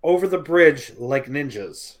run over the bridge like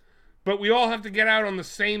ninjas. But we all have to get out on the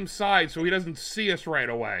same side so he doesn't see us right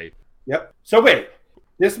away. Yep. So wait,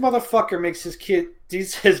 this motherfucker makes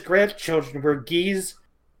his grandchildren wear gis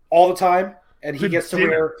all the time, and he gets to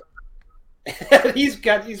wear...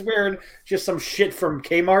 he's wearing just some shit from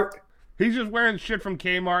Kmart. He's just wearing shit from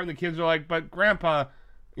Kmart, and the kids are like, "But Grandpa,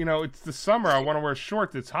 it's the summer. I want to wear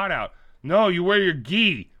shorts. It's hot out." No, you wear your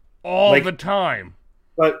gi all the time.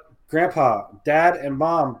 But Grandpa, Dad, and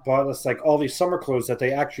Mom bought us like all these summer clothes that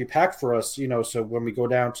they actually packed for us. So when we go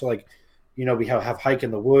down to we have hike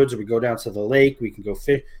in the woods, or we go down to the lake, we can go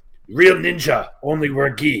fish. Real ninja only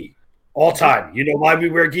wear gi all time. You know why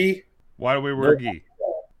we wear gi? Why do we wear gi?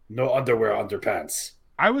 No underwear, underpants.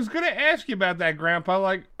 I was gonna ask you about that, Grandpa.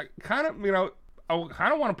 Like, I kind of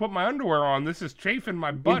want to put my underwear on. This is chafing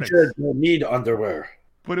my butt. Ninjas don't need underwear.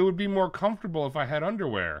 But it would be more comfortable if I had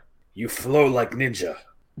underwear. You flow like ninja.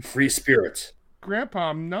 Free spirit.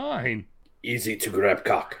 Grandpa, I'm 9. Easy to grab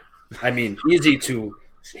cock. I mean, easy to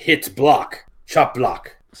hit block. Chop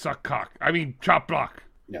block. Suck cock. I mean, chop block.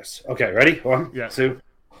 Yes. Okay, ready? 1, Yeah. 2,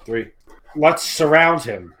 3. Let's surround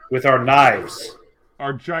him with our knives.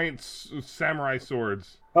 Our giant samurai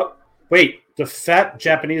swords. Oh, wait. The fat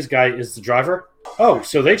Japanese guy is the driver? Oh,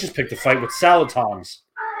 so they just picked a fight with salad tongs.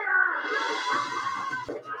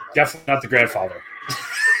 Definitely not the grandfather.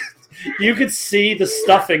 You could see the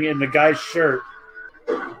stuffing in the guy's shirt.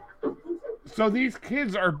 So these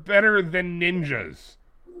kids are better than ninjas.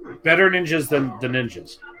 Better ninjas than the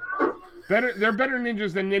ninjas. They're better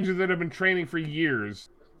ninjas than ninjas that have been training for years.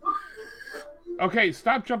 Okay,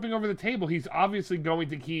 stop jumping over the table. He's obviously going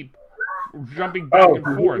to keep jumping back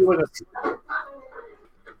and forth.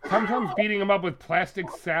 Sometimes beating him up with plastic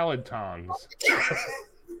salad tongs.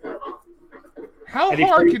 How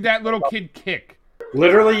hard could that little kid kick?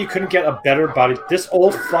 Literally, you couldn't get a better body. This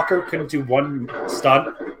old fucker couldn't do one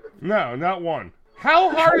stunt. No, not one. How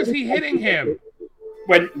hard is he hitting him?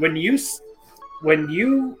 When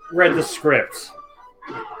you read the script,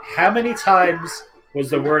 how many times was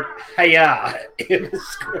the word "hiya" in the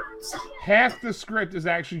script? Half the script is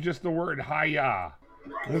actually just the word "hiya."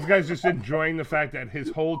 This guy's just enjoying the fact that his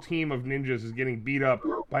whole team of ninjas is getting beat up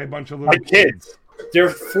by a bunch of little kids. There are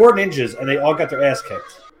 4 ninjas, and they all got their ass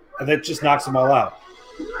kicked. And that just knocks them all out.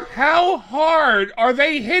 How hard are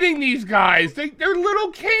they hitting these guys? They're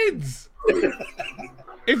little kids.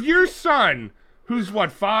 If your son, who's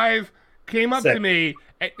 5, came up 6. to me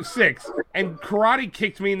at 6 and karate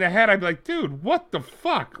kicked me in the head, I'd be like, dude, what the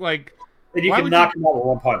fuck? Like, And you can knock him out with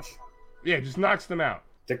one punch. Yeah, just knocks them out.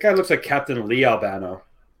 That guy looks like Captain Lee Albano.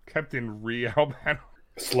 Captain Lee Albano.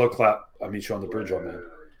 Slow clap. I'll meet you on the bridge, old man.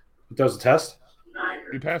 It does the test?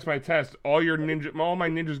 You passed my test. All my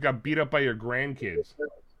ninjas got beat up by your grandkids.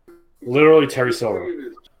 Literally Terry Silver.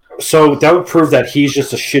 So that would prove that he's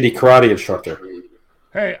just a shitty karate instructor.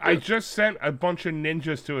 Hey, I just sent a bunch of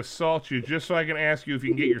ninjas to assault you just so I can ask you if you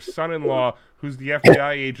can get your son-in-law, who's the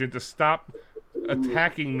FBI agent, to stop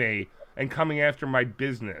attacking me and coming after my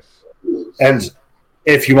business. And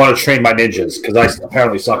if you want to train my ninjas, because I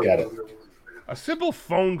apparently suck at it. A simple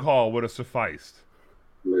phone call would have sufficed.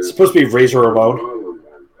 It's supposed to be Razor Ramon.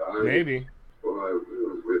 Maybe.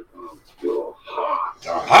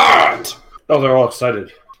 Hot! Oh, they're all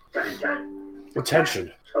excited.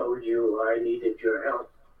 Attention. Told you I needed your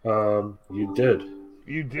help. You did.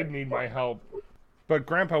 You did need my help. But,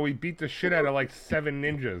 Grandpa, we beat the shit out of like 7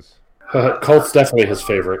 ninjas. Colt's definitely his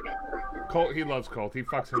favorite. Colt, he loves Colt. He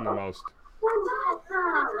fucks him the most.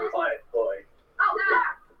 Quiet, boy.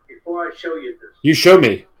 Before I show you this. You show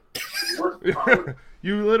me.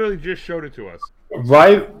 You literally just showed it to us.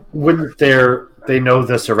 Why wouldn't they know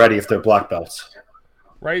this already if they're black belts?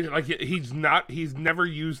 Right? Like, he's never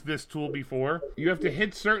used this tool before. You have to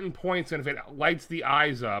hit certain points, and if it lights the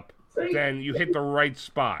eyes up, then you hit the right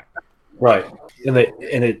spot. Right. And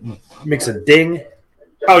it makes a ding.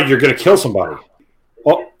 Oh, you're going to kill somebody.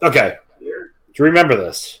 Oh, okay. Do you remember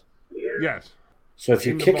this? Yes. So if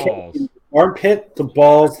you kick him in the armpit, the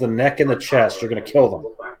balls, the neck, and the chest, you're going to kill them.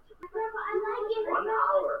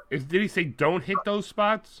 Did he say don't hit those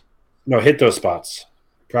spots? No, hit those spots.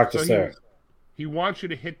 Practice there. He wants you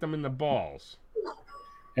to hit them in the balls.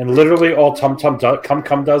 And literally all Tum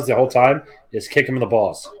does the whole time is kick him in the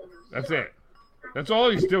balls. That's it. That's all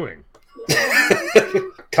he's doing.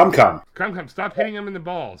 Come. Come, stop hitting him in the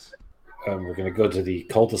balls. We're going to go to the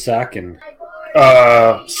cul-de-sac and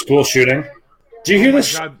school shooting. Do you hear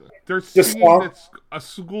this? God. They're this singing song? a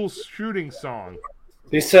school shooting song.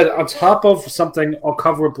 They said, on top of something all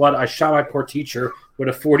covered with blood, I shot my poor teacher with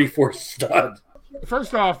a 44 stud.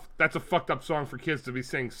 First off, that's a fucked up song for kids to be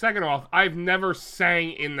singing. Second off, I've never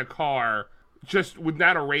sang in the car, just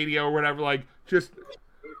without a radio or whatever, like, just,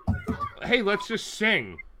 hey, let's just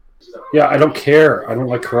sing. Yeah, I don't care. I don't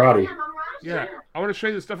like karate. Yeah, I want to show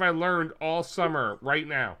you the stuff I learned all summer, right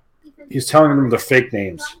now. He's telling them their fake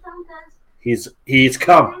names. He's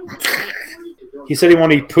cum. He said he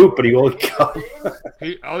won't eat poop, but he will eat cum.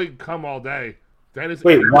 I'll eat cum all day. That is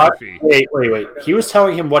Wait. Murphy. Wait. He was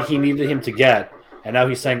telling him what he needed him to get, and now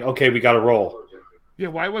he's saying, okay, we got to roll. Yeah,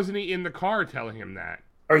 why wasn't he in the car telling him that?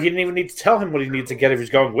 Or he didn't even need to tell him what he needs to get if he's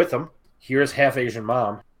going with him. Here's half Asian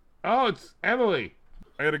mom. Oh, it's Emily.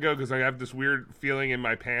 I gotta go because I have this weird feeling in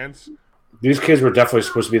my pants. These kids were definitely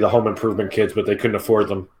supposed to be the home improvement kids, but they couldn't afford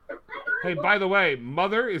them. Hey, by the way,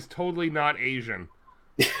 Mother is totally not Asian.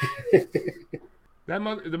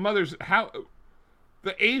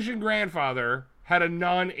 The Asian grandfather had a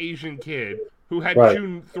non-Asian kid who had Right.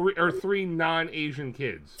 three non-Asian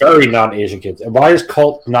kids. Very non-Asian kids. And why is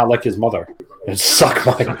Colt not like his mother? And suck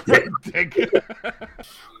my dick.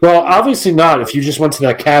 Well, obviously not. If you just went to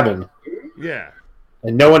that cabin Yeah.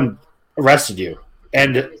 and no one arrested you,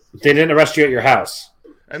 and they didn't arrest you at your house.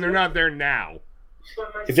 And they're not there now.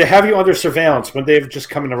 If they have you under surveillance, wouldn't they have just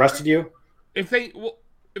come and arrested you?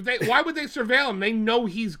 Why would they surveil him? They know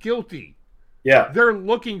he's guilty. Yeah. They're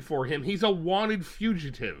looking for him. He's a wanted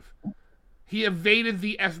fugitive. He evaded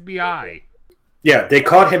the FBI. Yeah, they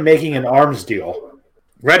caught him making an arms deal.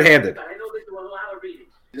 Red-handed.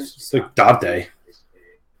 It's like Dante.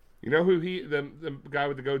 You know who the guy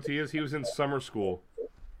with the goatee is? He was in summer school.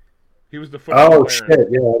 He was the football Oh, player. shit.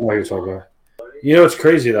 Yeah, I know who you're talking about. You know what's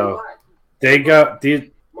crazy, though? They got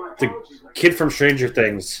the kid from Stranger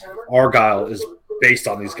Things, Argyle, is based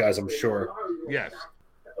on these guys, I'm sure. Yes.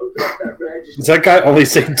 Is that guy only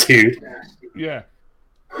saying dude? Yeah.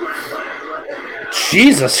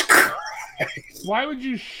 Jesus Christ. Why would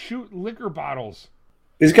you shoot liquor bottles?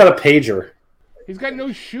 He's got a pager. He's got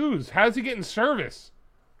no shoes. How's he getting service?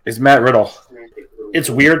 It's Matt Riddle. It's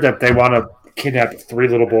weird that they want to kidnap 3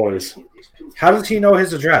 little boys. How does he know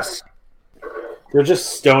his address? They're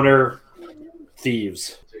just stoner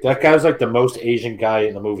thieves. That guy's like the most Asian guy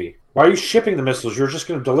in the movie. Why are you shipping the missiles? You're just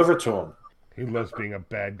going to deliver to him. He loves being a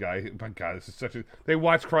bad guy. My God, this is such a... They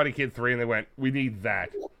watched Karate Kid 3 and they went, we need that.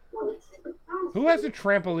 Who has a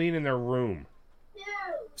trampoline in their room?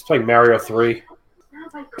 It's like Mario 3.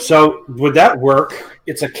 So, would that work?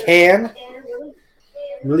 It's a can.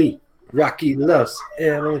 Emily. Rocky loves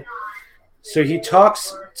Emily. So he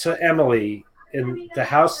talks to Emily in the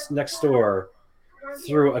house next door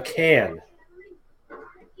through a can.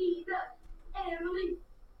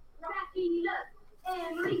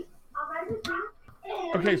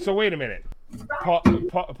 Okay, so wait a minute.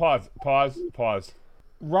 Pause.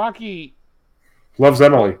 Rocky Loves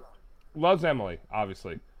Emily. loves Emily,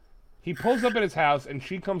 obviously. He pulls up at his house, and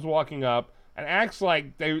she comes walking up and acts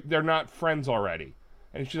like they're not friends already.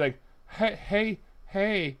 And she's like, hey,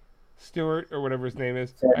 Stuart, or whatever his name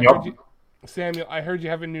is. Samuel, I heard you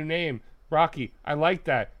have a new name. Rocky, I like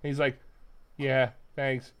that. And he's like, yeah,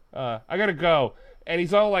 thanks. I gotta go. And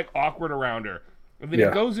he's all like awkward around her. And then he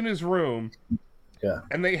goes in his room,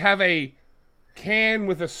 and they have a can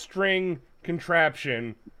with a string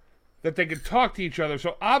contraption that they could talk to each other.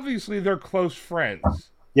 So obviously they're close friends.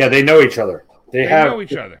 Yeah, they know each other. They know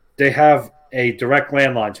each other. They have a direct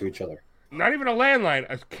landline to each other. Not even a landline,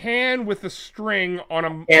 a can with a string on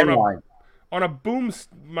a boom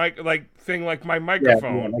mic like thing like my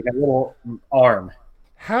microphone. Yeah, like a little arm.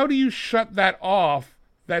 How do you shut that off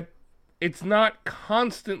that it's not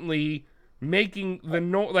constantly making the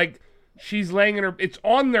like she's laying in her it's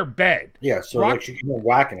on their bed. Yeah, so like she can be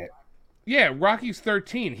whacking it. Yeah, Rocky's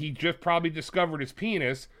 13. He just probably discovered his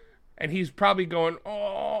penis and he's probably going,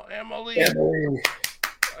 "Oh, Emily.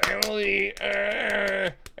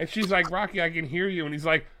 And she's like, "Rocky, I can hear you." And he's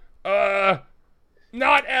like,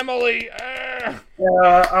 not Emily.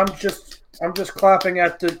 I'm just clapping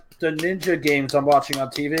at the ninja games I'm watching on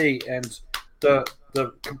TV, and the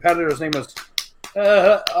competitor's name is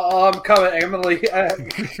I'm coming, Emily.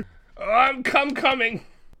 I'm coming.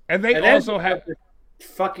 And they also have the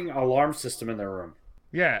fucking alarm system in their room.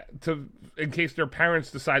 Yeah, in case their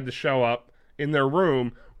parents decide to show up in their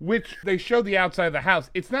room, which they show the outside of the house.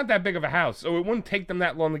 It's not that big of a house, so it wouldn't take them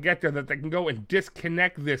that long to get there that they can go and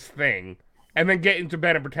disconnect this thing and then get into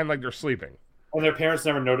bed and pretend like they're sleeping. And their parents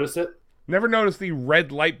never noticed it? Never noticed the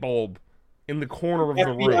red light bulb in the corner of the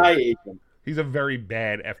room. FBI agent. He's a very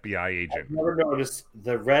bad FBI agent. I've never noticed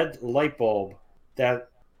the red light bulb that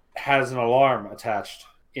has an alarm attached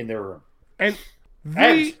in their room. And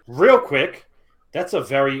real quick, that's a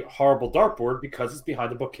very horrible dartboard because it's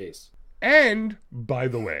behind the bookcase. And, by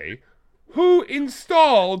the way, who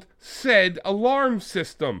installed said alarm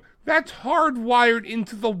system? That's hardwired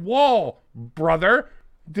into the wall, brother.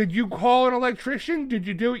 Did you call an electrician? Did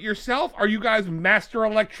you do it yourself? Are you guys master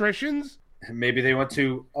electricians? Maybe they went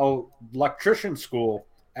to electrician school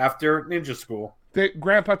after ninja school.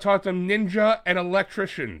 Grandpa taught them ninja and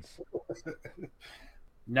electricians.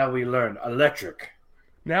 Now we learn electric.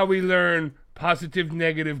 Now we learn positive,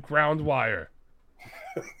 negative ground wire.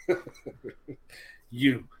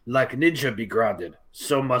 You, like ninja, be grounded.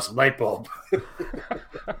 So must light bulb.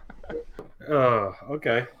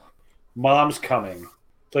 Okay. Mom's coming.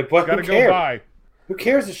 It's like, what? Gotta go by. Who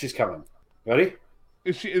cares if she's coming? Ready?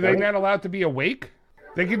 Are they not allowed to be awake?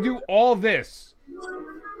 They can do all this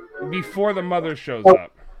before the mother shows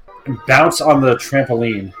up. Bounce on the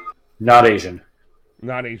trampoline. Not Asian.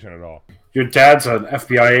 Not Asian at all. Your dad's an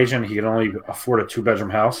FBI agent. He can only afford a 2-bedroom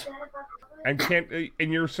house.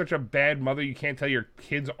 and you're such a bad mother, you can't tell your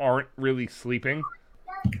kids aren't really sleeping.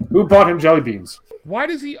 Who bought him jelly beans? Why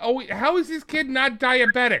does he always? How is this kid not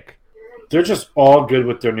diabetic? They're just all good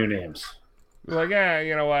with their new names. Like,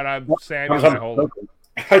 you know what? I'm Samuel.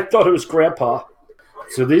 I thought it was Grandpa.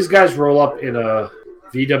 So these guys roll up in a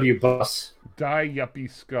VW bus. Die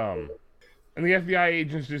yuppie scum. And the FBI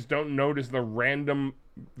agents just don't notice the random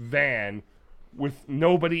van with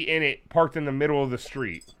nobody in it parked in the middle of the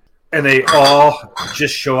street. And they all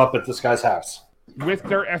just show up at this guy's house. With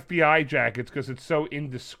their FBI jackets because it's so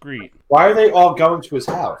indiscreet. Why are they all going to his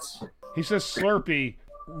house? He says Slurpee,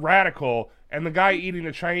 radical, and the guy eating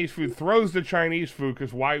the Chinese food throws the Chinese food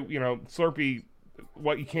because why, Slurpee,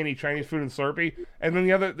 what, you can't eat Chinese food in Slurpee? And then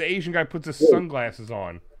the Asian guy puts his sunglasses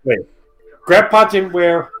on. Wait. Grandpa didn't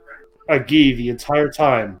wear a gi the entire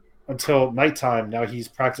time until nighttime. Now he's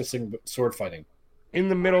practicing sword fighting. In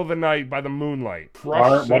the middle of the night by the moonlight.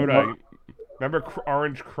 Crush soda. Remember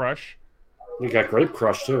Orange Crush? You got Grape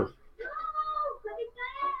Crush, too.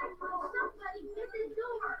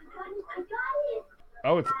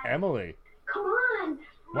 Oh, it's Emily. Come on.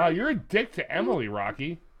 Wow, you're a dick to Emily,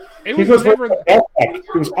 Rocky. It He was never. It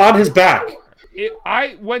was on his back.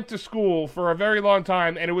 I went to school for a very long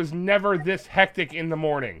time, and it was never this hectic in the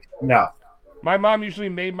morning. No. My mom usually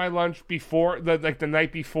made my lunch before, the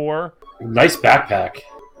night before. Nice backpack.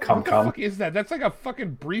 What the fuck is that? That's like a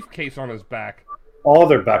fucking briefcase on his back. All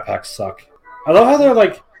their backpacks suck. I love how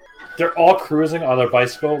they're all cruising on their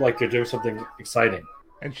bicycle like they're doing something exciting.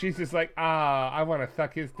 And she's just like, I want to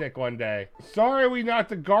suck his dick one day. Sorry we knocked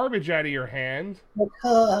the garbage out of your hand.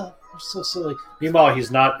 You're so silly. Meanwhile,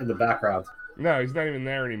 he's not in the background. No, he's not even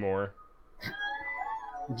there anymore.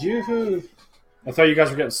 Yoo-hoo. I thought you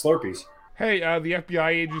guys were getting Slurpees. Hey, the FBI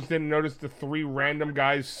agents didn't notice the 3 random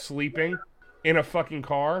guys sleeping in a fucking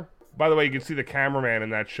car. By the way, you can see the cameraman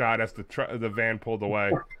in that shot as the van pulled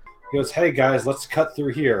away. He goes, hey guys, let's cut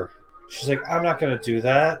through here. She's like, I'm not going to do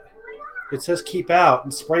that. It says keep out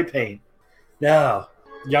and spray paint. No.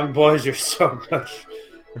 Young boys are so much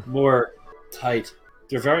more tight.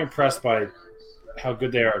 They're very impressed by how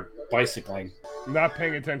good they are at bicycling. Not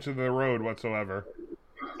paying attention to the road whatsoever.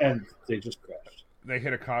 And they just crashed. They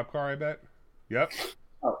hit a cop car, I bet. Yep.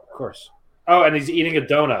 Oh, of course. Oh, and he's eating a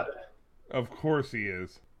donut. Of course he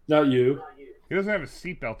is. Not you. He doesn't have a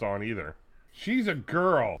seatbelt on either. She's a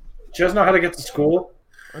girl. She doesn't know how to get to school.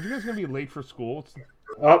 Aren't you guys going to be late for school?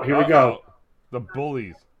 Oh, here we go. The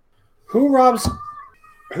bullies. Who robs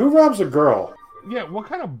a girl? Yeah, what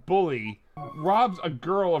kind of bully robs a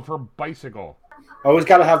girl of her bicycle? Always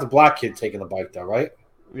got to have the black kid taking the bike, though, right?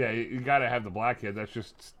 Yeah, you got to have the black kid. That's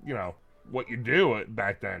just, what you do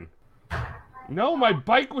back then. No, my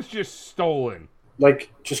bike was just stolen.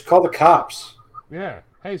 Just call the cops. Yeah.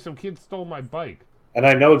 Hey, some kid stole my bike. And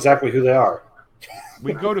I know exactly who they are.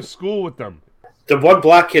 We go to school with them. The one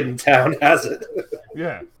black kid in town has it.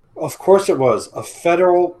 Yeah. Of course it was. A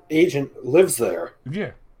federal agent lives there.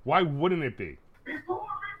 Yeah. Why wouldn't it be?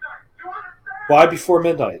 Why before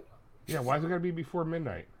midnight? Yeah, why is it going to be before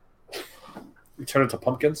midnight? You turn into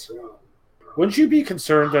pumpkins? Wouldn't you be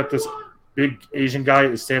concerned that this big Asian guy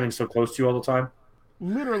is standing so close to you all the time?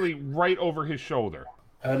 Literally right over his shoulder.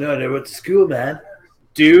 I know, they went to school, man.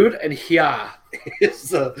 Dude and Hia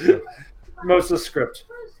is most of the script.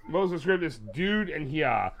 Most of the script is dude and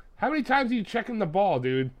Hia. How many times are you checking the ball,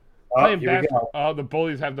 dude? The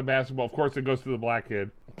bullies have the basketball. Of course, it goes to the black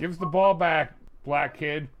kid. Gives the ball back, black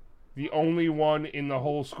kid. The only one in the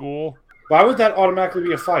whole school. Why would that automatically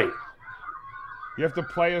be a fight? You have to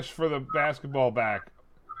play us for the basketball back.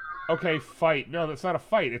 Okay, fight. No, that's not a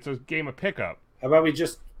fight. It's a game of pickup. How about we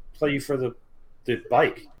just play you for the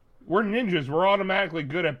bike? We're ninjas. We're automatically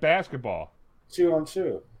good at basketball.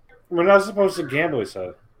 2-on-2. We're not supposed to gamble, he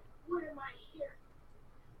said. What am I here?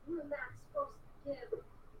 What am I supposed to do?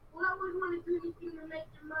 Well, I wouldn't want to do anything to make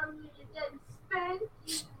your mom use your dead and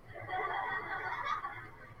spank.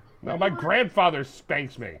 No, my grandfather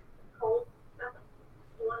spanks me.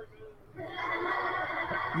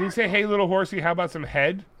 Did he say, hey, little horsey, how about some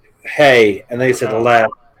head? Hey, and they said, lad.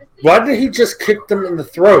 Why did he just kick them in the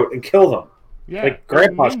throat and kill them? Yeah, like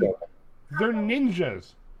Grandpa's They're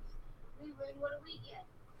ninjas. What do we get?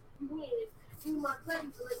 My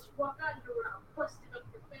friends let you walk out of your room, busted up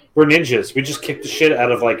your face. We're ninjas. We just kicked the shit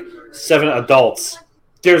out of 7 adults.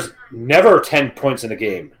 There's never 10 points in a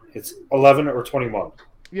game. It's 11 or 21.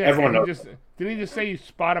 Yeah, everyone knows. Didn't he just say you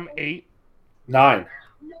spot him 8? 9.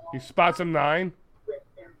 He spots him 9?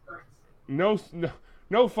 No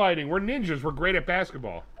fighting. We're ninjas. We're great at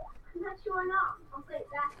basketball. I'm not showing off. I'm playing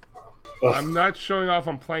basketball. I'm not showing off.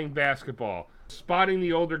 I'm playing basketball. Spotting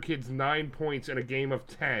the older kids 9 points in a game of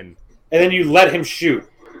 10. and then you let him shoot.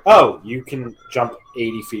 Oh, you can jump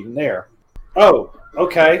 80 feet in there. Oh,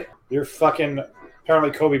 okay. You're fucking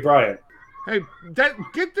apparently Kobe Bryant. Hey, get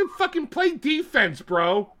the fucking play defense,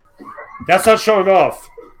 bro. That's not showing off.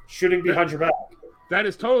 Shooting behind your back. That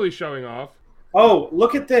is totally showing off. Oh,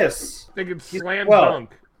 look at this. They can He's slam 12.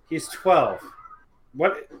 dunk. He's 12.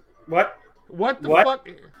 What? What the fuck?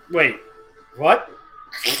 Wait, what?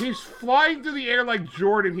 He's flying through the air like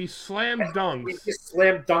Jordan. He slam dunks. He just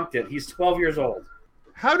slam dunked it. He's 12 years old.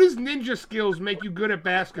 How does ninja skills make you good at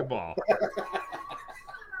basketball?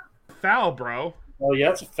 Foul, bro. Oh, yeah,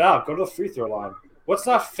 that's a foul. Go to the free throw line. What's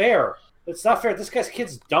not fair? It's not fair. This guy's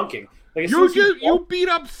kid's dunking. Like, You beat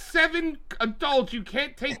up 7 adults. You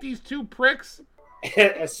can't take these 2 pricks?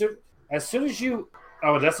 as soon as you...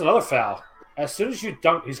 Oh, that's another foul. As soon as you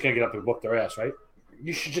dunk, he's going to get up and whoop their ass, right?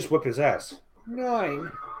 You should just whip his ass.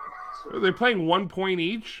 9. Are they playing 1 point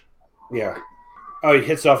each? Yeah. Oh, he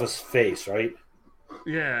hits off his face, right?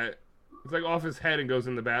 Yeah. It's like off his head and goes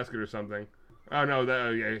in the basket or something. Oh, no.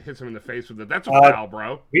 Yeah, it hits him in the face with it. That's a foul,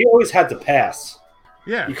 bro. We always had to pass.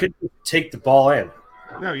 Yeah. You couldn't take the ball in.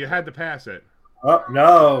 No, you had to pass it. Oh,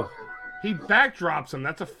 no. He backdrops him.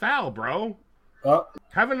 That's a foul, bro. Oh.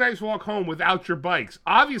 Have a nice walk home without your bikes.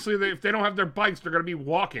 Obviously, if they don't have their bikes, they're going to be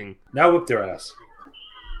walking. Now whip their ass.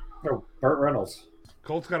 No, Burt Reynolds.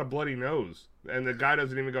 Colt's got a bloody nose. And the guy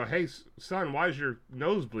doesn't even go, hey, son, why is your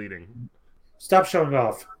nose bleeding? Stop showing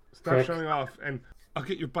off. Stop showing off, and I'll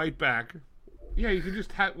get your bike back. Yeah, you could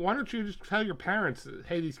just why don't you just tell your parents,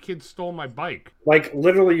 hey, these kids stole my bike? Like,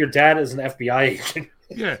 literally, your dad is an FBI agent.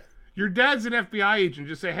 Yeah, your dad's an FBI agent.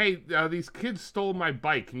 Just say, hey, these kids stole my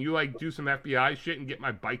bike. Can you, like, do some FBI shit and get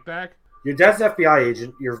my bike back? Your dad's an FBI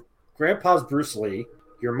agent. Your grandpa's Bruce Lee.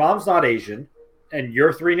 Your mom's not Asian. And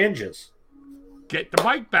you're 3 ninjas. Get the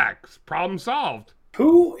bike back. Problem solved.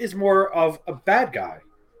 Who is more of a bad guy?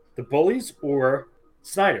 The bullies or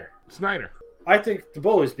Snyder? Snyder. I think the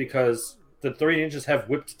bullies, because the 3 ninjas have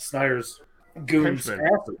whipped Snyder's goons'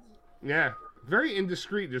 asses. Yeah. Very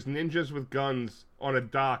indiscreet. Just ninjas with guns on a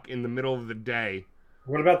dock in the middle of the day.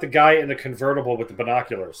 What about the guy in the convertible with the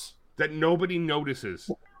binoculars? That nobody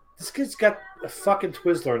notices. This kid's got a fucking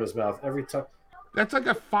Twizzler in his mouth every time. That's like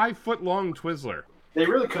a 5-foot-long Twizzler. They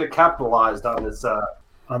really could have capitalized on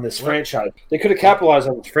this franchise. They could have capitalized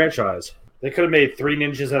on this franchise. They could have made 3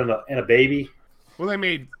 ninjas and a baby. Well, they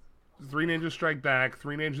made 3 Ninjas Strike Back,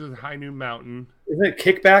 3 Ninjas at High Noon Mountain. Isn't it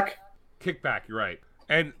Kickback? Kickback, you're right.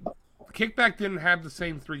 And Kickback didn't have the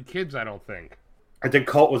same 3 kids, I don't think. I think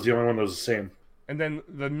Colt was the only one that was the same. And then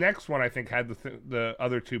the next one, I think, had the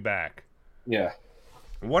other 2 back. Yeah.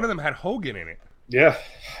 One of them had Hogan in it. Yeah.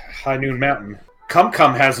 High Noon Mountain.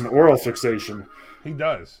 Cum has an oral fixation. He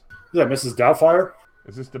does. Is that Mrs. Doubtfire?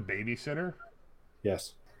 Is this the babysitter?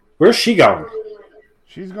 Yes. Where's she going?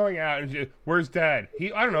 She's going out. And where's Dad?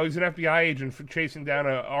 I don't know. He's an FBI agent for chasing down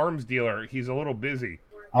an arms dealer. He's a little busy.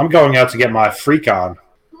 I'm going out to get my freak on.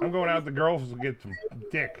 I'm going out with the girls to get some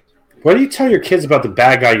dick. Why do you tell your kids about the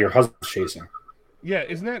bad guy your husband's chasing? Yeah,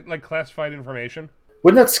 isn't that like classified information?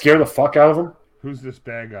 Wouldn't that scare the fuck out of them? Who's this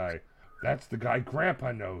bad guy? That's the guy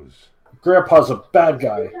Grandpa knows. Grandpa's a bad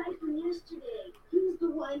guy. The guy from yesterday. He was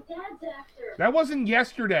the one Dad's after. That wasn't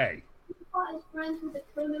yesterday. He thought his friends with a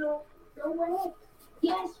criminal. No way.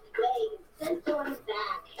 Yes, wait. Send on his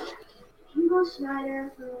back. Hugo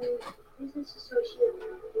Snyder, business associate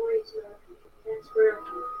with Morita. That's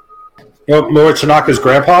Grandpa. You know, Mori Tanaka's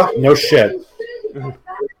grandpa? No shit. And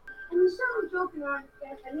we saw him joking around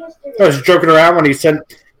yesterday. I was joking around when he sent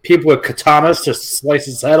people with katanas to slice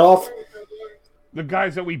his head off. The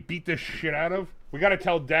guys that we beat the shit out of? We gotta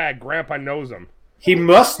tell Dad Grandpa knows him. He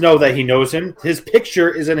must know that he knows him. His picture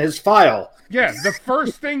is in his file. Yeah, the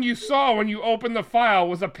first thing you saw when you opened the file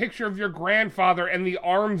was a picture of your grandfather and the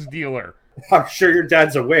arms dealer. I'm sure your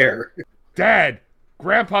dad's aware. Dad,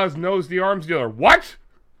 Grandpa's knows the arms dealer. What?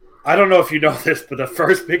 I don't know if you know this, but the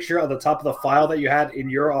first picture on the top of the file that you had in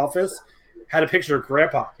your office had a picture of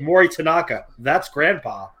Grandpa. Mori Tanaka. That's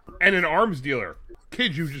Grandpa. And an arms dealer.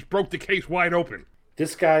 Kid, you just broke the case wide open.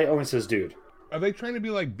 This guy always says, dude. Are they trying to be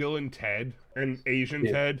like Bill and Ted? And Asian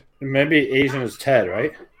Ted? Maybe Asian is Ted,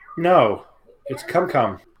 right? No. It's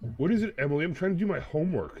Cum. What is it, Emily? I'm trying to do my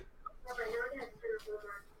homework.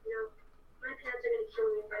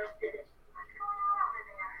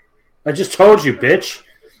 I just told you, bitch.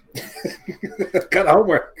 Got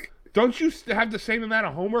homework. Don't you have the same amount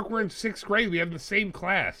of homework? We're in 6th grade. We have the same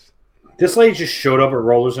class. This lady just showed up with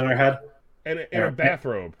rollers in her head. And in a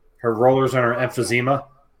bathrobe. Her rollers and her emphysema.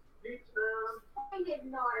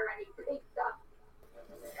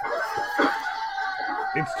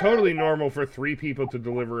 It's totally normal for 3 people to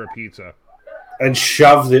deliver a pizza. and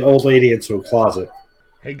shove the old lady into a closet.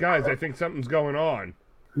 Hey guys, I think something's going on.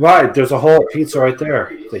 Right, there's a whole pizza right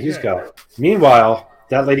there that he's got. Meanwhile,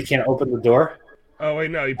 that lady can't open the door. Oh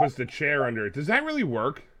wait, no, he puts the chair under it. Does that really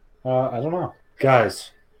work? I don't know.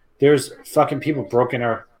 Guys, there's fucking people broken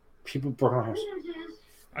our house.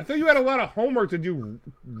 I thought you had a lot of homework to do,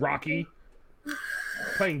 Rocky.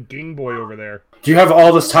 Playing Game Boy over there. Do you have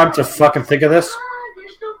all this time to fucking think of this?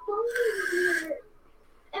 There's no phone here.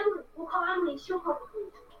 Emily, we'll call Emily. She'll help us.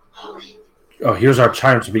 Oh, shit. Oh, here's our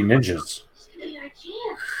time to be ninjas. This could be our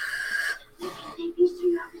chance. We can take these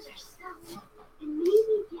 3 officers ourselves. And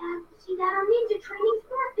maybe Dad will see that our ninja training's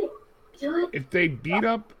worth it. Do it. If they beat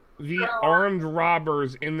up the armed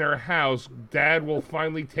robbers in their house, Dad will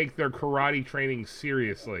finally take their karate training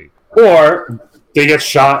seriously. Or they get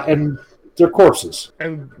shot and they're corpses.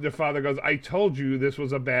 And the father goes, I told you this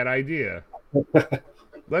was a bad idea.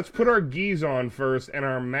 Let's put our gis on first and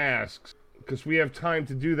our masks, because we have time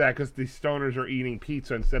to do that because the stoners are eating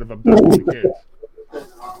pizza instead of abducting the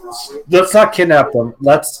kids. Let's not kidnap them.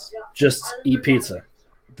 Let's just eat pizza.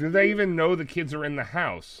 Do they even know the kids are in the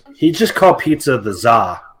house? He just called pizza the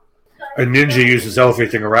za. A ninja uses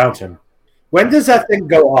everything around him. When does that thing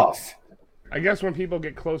go off? I guess when people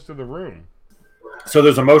get close to the room. So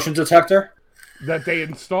there's a motion detector? That they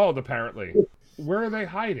installed, apparently. Where are they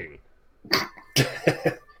hiding?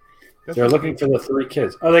 They're looking for the 3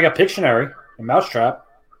 kids. Oh, they got Pictionary and Mousetrap.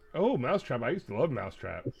 Oh, Mousetrap. I used to love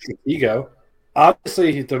Mousetrap. Ego.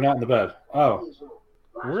 Obviously, they're not in the bed. Oh.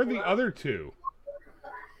 Where are the other 2?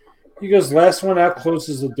 He goes, last one out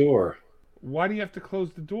closes the door. Why do you have to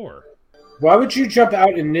close the door? Why would you jump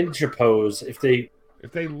out in ninja pose if they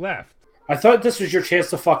left? I thought this was your chance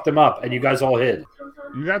to fuck them up, and you guys all hid.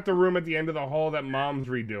 You got the room at the end of the hall that Mom's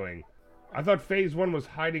redoing. I thought Phase 1 was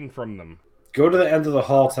hiding from them. Go to the end of the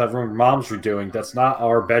hall to that room Mom's redoing. That's not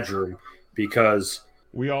our bedroom, because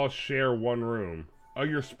we all share one room. Oh,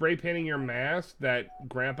 you're spray painting your mask that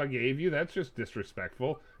Grandpa gave you? That's just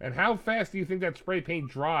disrespectful. And how fast do you think that spray paint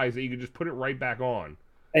dries that you can just put it right back on?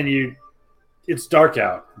 And it's dark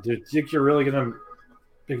out. Do you think you're really going to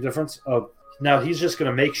make a difference? Oh, now he's just going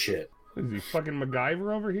to make shit. Is he fucking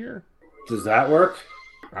MacGyver over here? Does that work?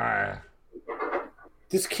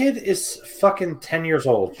 This kid is fucking 10 years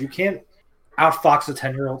old. You can't outfox a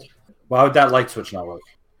 10-year-old. Why would that light switch not work?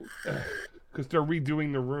 Because they're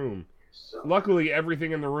redoing the room. Luckily,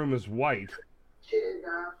 everything in the room is white.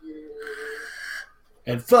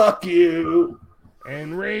 And fuck you.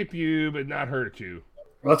 And rape you, but not hurt you.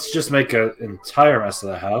 Let's just make an entire mess of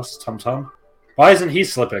the house, Tum Tum. Why isn't he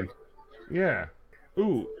slipping? Yeah.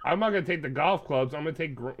 Ooh, I'm not going to take the golf clubs. I'm going to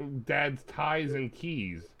take Dad's ties and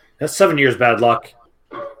keys. That's 7 years bad luck.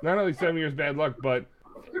 Not only 7 years bad luck, but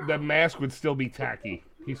the mask would still be tacky.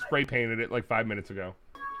 He spray painted it like 5 minutes ago.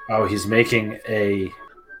 Oh, he's making a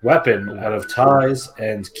weapon out of ties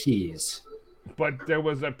and keys. But there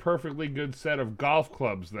was a perfectly good set of golf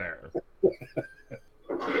clubs there.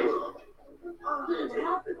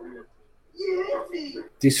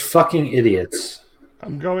 These fucking idiots.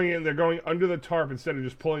 I'm going in. They're going under the tarp instead of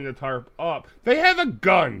just pulling the tarp up. They have a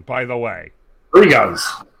gun, by the way. 3 guns.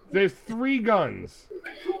 There's 3 guns.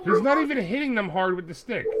 He's not even hitting them hard with the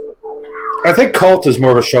stick. I think Colt is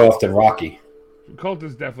more of a show-off than Rocky. Colt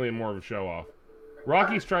is definitely more of a show-off.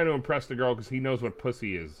 Rocky's trying to impress the girl because he knows what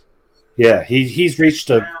pussy is. Yeah, he's reached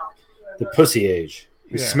the pussy age.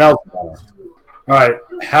 He smells it. All right,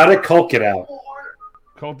 how did Colt get out?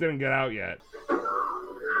 Colt didn't get out yet.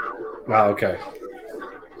 Wow, okay.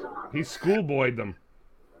 He schoolboyed them.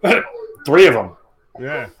 3 of them.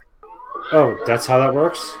 Yeah. Oh, that's how that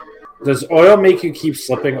works? Does oil make you keep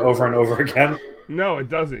slipping over and over again? No, it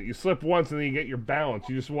doesn't. You slip once and then you get your balance.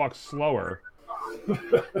 You just walk slower. We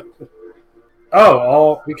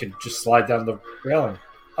can just slide down the railing.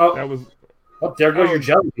 Oh, there go your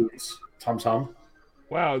jelly beans, Tom Tom.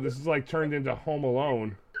 Wow, this is like turned into Home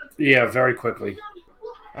Alone. Yeah, very quickly.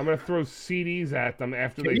 I'm gonna throw CDs at them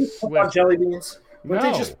after Can they you slip. On jelly beans? Wouldn't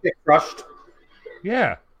No. they just get crushed?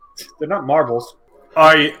 Yeah. They're not marbles.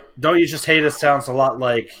 Don't you just hate it? Sounds a lot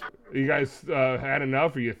like... You guys had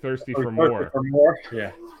enough, or are you thirsty Are for you more? thirsty for more?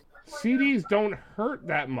 Yeah. CDs don't hurt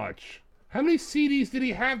that much. How many CDs did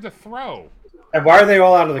he have to throw? And why are they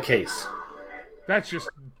all out of the case? That's just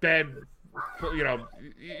bad. You know,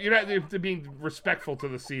 you're not being respectful to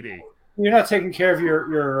the CD. You're not taking care of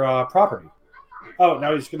your property. Oh,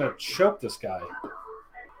 now he's going to choke this guy.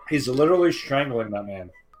 He's literally strangling that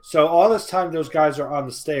man. So all this time those guys are on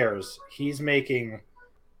the stairs, he's making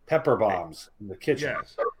pepper bombs in the kitchen.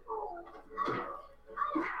 Yes.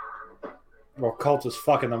 Well, Colt is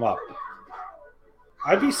fucking them up.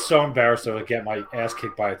 I'd be so embarrassed if I get my ass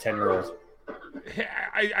kicked by a 10-year-old.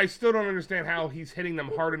 I still don't understand how he's hitting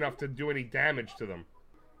them hard enough to do any damage to them.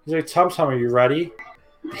 He's like, Tum Tum, are you ready?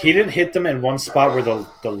 He didn't hit them in one spot where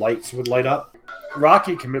the lights would light up.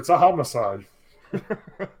 Rocky commits a homicide.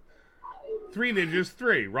 3 Ninjas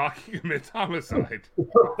 3. Rocky commits homicide.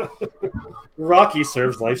 Rocky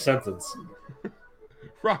serves life sentence.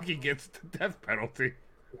 Rocky gets the death penalty.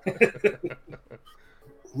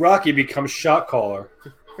 Rocky becomes shot caller.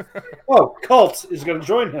 Oh, Colt is going to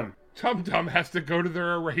join him. Tum Tum has to go to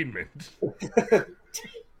their arraignment.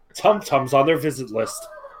 Tum Tum's on their visit list.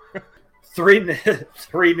 3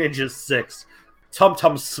 Ninjas 6. Tum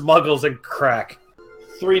Tum smuggles and crack.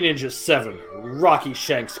 3 Ninjas 7. Rocky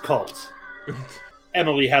shanks Colt.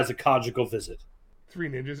 Emily has a conjugal visit. 3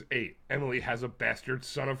 Ninjas 8. Emily has a bastard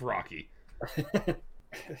son of Rocky.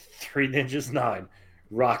 3 Ninjas 9.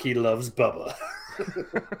 Rocky loves Bubba.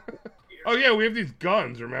 Oh yeah, we have these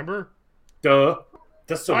guns, remember? Duh.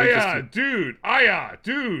 That's so interesting.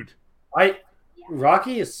 Dude.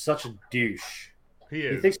 Rocky is such a douche. He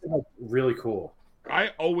is. He thinks they're like, really cool. I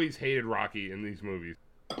always hated Rocky in these movies.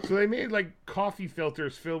 So they made like coffee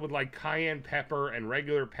filters filled with like cayenne pepper and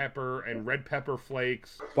regular pepper and red pepper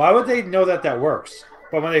flakes. Why would they know that works?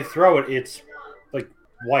 But when they throw it, it's like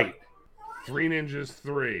white. 3 Ninjas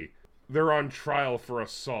 3. They're on trial for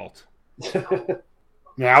assault.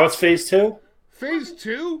 Now it's phase 2? Phase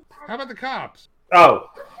 2? How about the cops? Oh,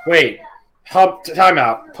 wait. Time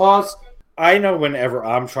out. Pause. I know whenever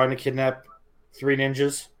I'm trying to kidnap 3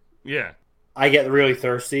 ninjas, yeah, I get really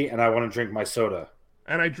thirsty and I want to drink my soda.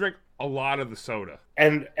 And I drink a lot of the soda.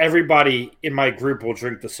 And everybody in my group will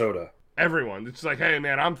drink the soda. Everyone. It's like, hey,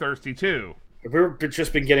 man, I'm thirsty too. If we've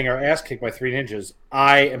just been getting our ass kicked by 3 ninjas,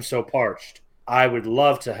 I am so parched. I would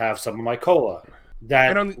love to have some of my cola.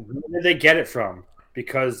 Where did they get it from?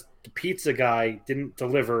 Because the pizza guy didn't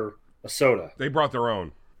deliver a soda. They brought their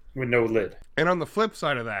own. With no lid. And on the flip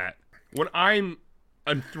side of that, when I'm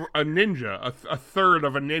a ninja, a third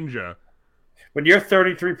of a ninja. When you're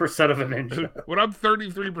 33% of a ninja. When I'm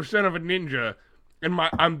 33% of a ninja, and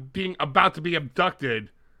I'm being about to be abducted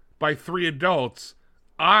by 3 adults,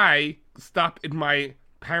 I stop in my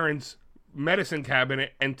parents' medicine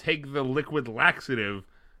cabinet and take the liquid laxative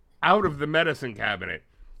out of the medicine cabinet.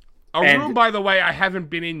 A room, by the way, I haven't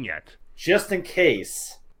been in yet. Just in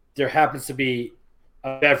case there happens to be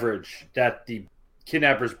a beverage that the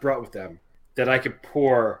kidnappers brought with them that I could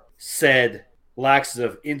pour said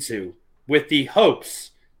laxative into with the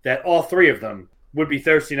hopes that all 3 of them would be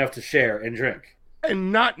thirsty enough to share and drink.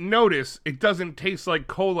 And not notice it doesn't taste like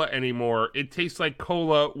cola anymore. It tastes like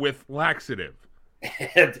cola with laxative.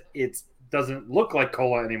 And it doesn't look like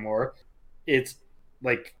cola anymore. It's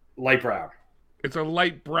like light brown. It's a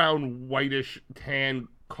light brown, whitish, tan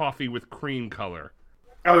coffee with cream color.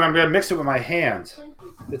 Oh, I'm going to mix it with my hand.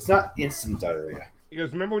 It's not instant diarrhea. He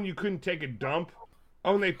goes, remember when you couldn't take a dump?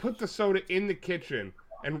 Oh, and they put the soda in the kitchen.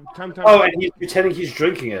 And sometimes... Oh, and he's pretending he's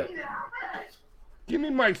drinking it. Give me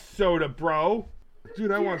my soda, bro.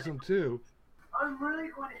 Dude, I want some too. I'm really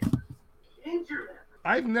going to injure them.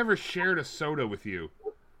 I've never shared a soda with you.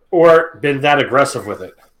 Or been that aggressive with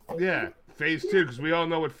it. Yeah, phase 2, because we all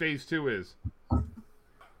know what phase 2 is.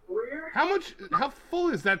 How full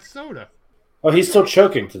is that soda? Oh, he's still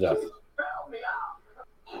choking to death.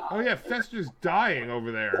 Oh yeah, Fester's dying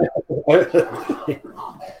over there.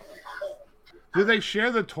 Did they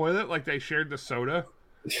share the toilet like they shared the soda?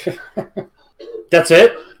 That's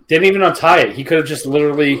it? Didn't even untie it. He could have just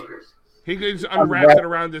literally... He could just unwrap it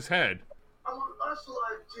around his head.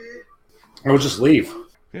 Or just leave.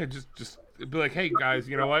 Yeah, just be like, hey guys,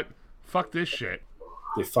 you know what? Fuck this shit.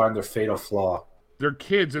 They find their fatal flaw. They're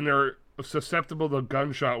kids and they're susceptible to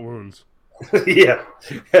gunshot wounds. Yeah,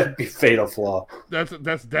 that'd be fatal flaw. That's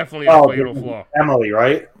definitely a fatal flaw. Emily,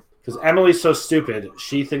 right? Because Emily's so stupid,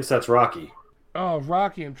 she thinks that's Rocky. Oh,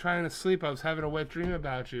 Rocky, I'm trying to sleep. I was having a wet dream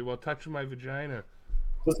about you while touching my vagina.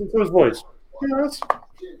 Listen to his voice.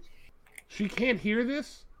 She can't hear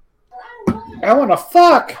this? I want to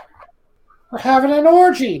fuck. We're having an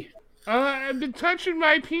orgy. I've been touching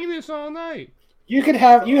my penis all night. You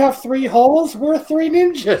have 3 holes? We're 3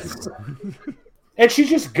 ninjas. And she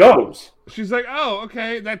just goes. She's like, oh,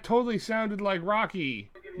 okay, that totally sounded like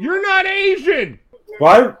Rocky. You're not Asian!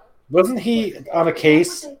 Why? Wasn't he on a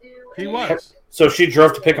case? He was. So she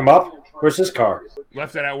drove to pick him up? Where's his car?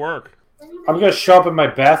 Left it at work. I'm going to show up in my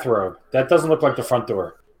bathrobe. That doesn't look like the front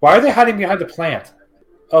door. Why are they hiding behind the plant?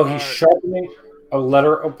 Oh, he's sharpening a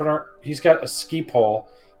letter opener. He's got a ski pole.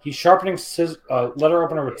 He's sharpening a letter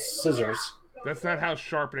opener with scissors. That's not how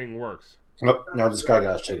sharpening works. Oh, now this guy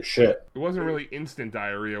got to take a shit. It wasn't really instant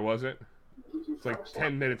diarrhea, was it? It's like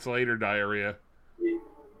 10 minutes later diarrhea.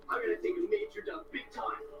 I'm gonna take a major dump big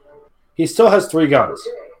time. He still has 3 guns.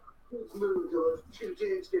 Okay, let's move till those 2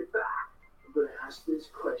 dudes get back. I'm gonna ask this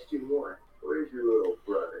question one. Where's your little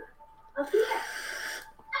brother?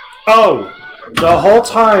 Oh, the whole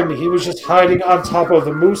time he was just hiding on top of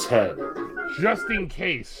the moose head. Just in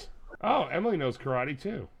case. Oh, Emily knows karate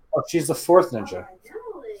too. Oh, she's the 4th ninja.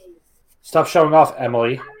 Stop showing off,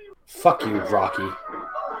 Emily. Fuck you, Rocky.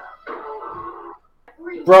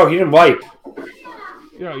 Bro, he didn't wipe.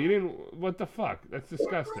 Yo, you didn't. What the fuck? That's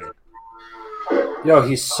disgusting. Yo,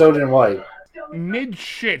 he so didn't wipe. Mid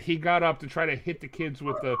shit, he got up to try to hit the kids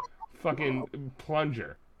with the fucking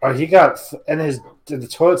plunger. He got, and the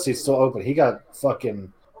toilet seat's still open. He got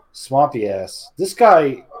fucking swampy ass. This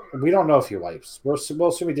guy, we don't know if he wipes. We'll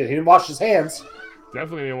assume he did. He didn't wash his hands.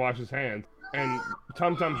 Definitely didn't wash his hands. And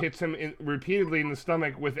Tum Tum hits him repeatedly in the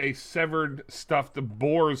stomach with a severed, stuffed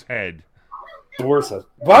boar's head. Boar's head.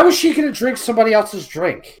 Why was she going to drink somebody else's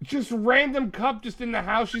drink? Just random cup just in the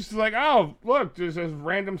house. She's like, oh, look, there's a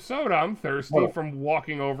random soda. I'm thirsty from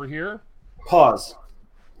walking over here. Pause.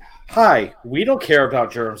 Hi, we don't care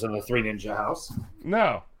about germs in the 3 Ninja house.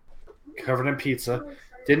 No. Covered in pizza.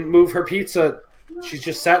 Didn't move her pizza. She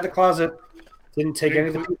just sat in the closet. Didn't take any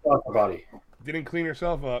of the pizza off her body. Didn't clean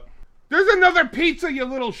herself up. There's another pizza, you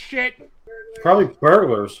little shit! Probably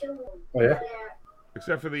burglars. Oh, yeah?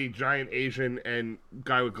 Except for the giant Asian and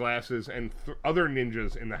guy with glasses and other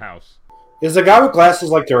ninjas in the house. Is the guy with glasses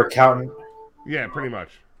like their accountant? Yeah, pretty much.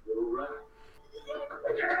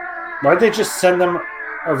 Why'd they just send them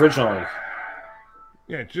originally?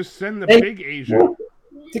 Yeah, just send the big Asian.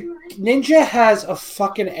 The ninja has a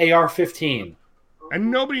fucking AR-15.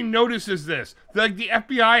 And nobody notices this. Like, the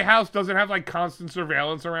FBI house doesn't have, like, constant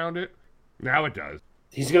surveillance around it. Now it does.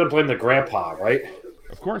 He's going to blame the grandpa, right?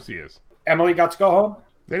 Of course he is. Emily got to go home?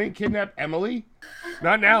 They didn't kidnap Emily?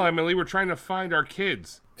 Not now, Emily. We're trying to find our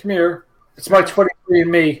kids. Come here. It's my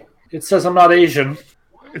 23andMe. It says I'm not Asian.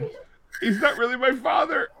 He's not really my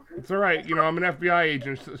father. It's all right. You know, I'm an FBI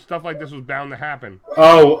agent. Stuff like this was bound to happen.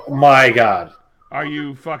 Oh, my God. Are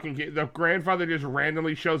you fucking kidding? The grandfather just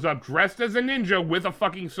randomly shows up dressed as a ninja with a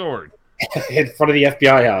fucking sword. In front of the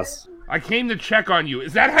FBI house. I came to check on you.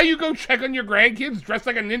 Is that how you go check on your grandkids? Dressed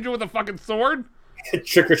like a ninja with a fucking sword?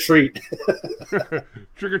 Trick or treat.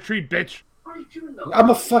 Trick or treat, bitch. I'm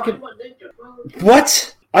a fucking...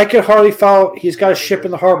 What? I could hardly follow... He's got a ship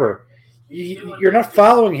in the harbor. You're not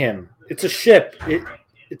following him. It's a ship.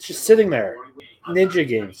 It's just sitting there. Ninja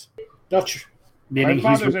games. My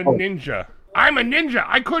father's a ninja. I'm a ninja.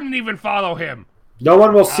 I couldn't even follow him. No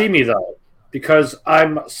one will see me, though, because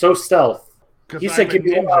I'm so stealth. He said, give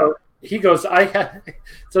me 1 hour. He goes,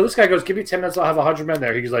 So this guy goes, give me 10 minutes, I'll have 100 men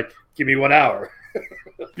there. He's like, give me 1 hour.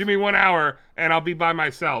 Give me 1 hour, and I'll be by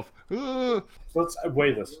myself. Let's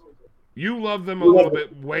weigh this. You love them a little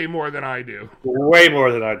bit way more than I do. Way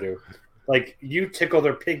more than I do. Like, you tickle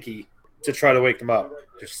their pinky to try to wake them up.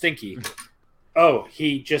 They're stinky. Oh,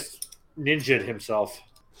 he just ninja'd himself.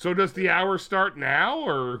 So does the hour start now,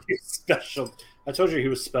 or? He's special. I told you he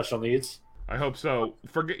was special needs. I hope so.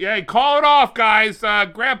 Hey, call it off, guys.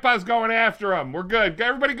 Grandpa's going after him. We're good.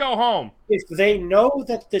 Everybody go home. If they know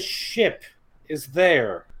that the ship is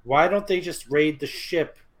there, why don't they just raid the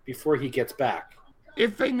ship before he gets back?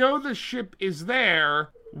 If they know the ship is there,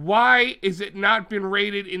 why is it not been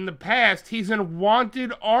raided in the past? He's a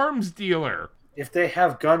wanted arms dealer. If they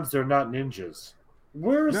have guns, they're not ninjas.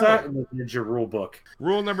 Where is that in the ninja rule book?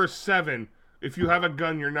 Rule number 7. If you have a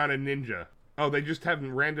gun, you're not a ninja. Oh, they just have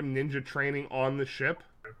random ninja training on the ship?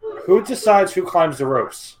 Who decides who climbs the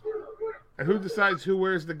ropes? And who decides who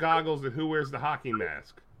wears the goggles and who wears the hockey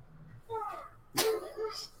mask?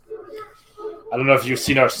 I don't know if you've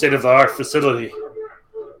seen our state-of-the-art facility.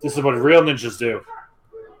 This is what real ninjas do.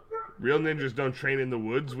 Real ninjas don't train in the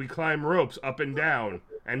woods. We climb ropes up and down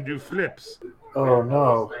and do flips. Oh,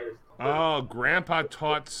 no. Oh, Grandpa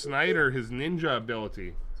taught Snyder his ninja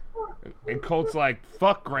ability. And Colt's like,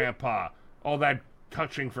 fuck Grandpa. All that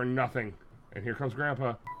touching for nothing. And here comes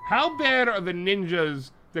Grandpa. How bad are the ninjas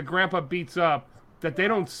that Grandpa beats up that they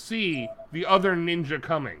don't see the other ninja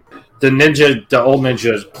coming? The old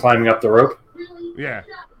ninja is climbing up the rope? Yeah.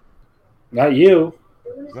 Not you.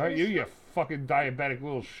 Not you, you fucking diabetic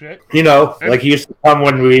little shit. You know, like he used to come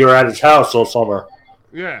when we were at his house all summer.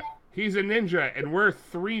 Yeah. He's a ninja, and we're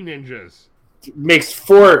 3 ninjas. Makes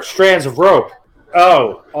 4 strands of rope.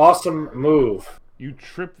 Oh, awesome move. You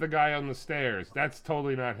trip the guy on the stairs. That's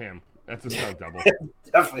totally not him. That's a stunt double.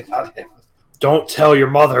 Definitely not him. Don't tell your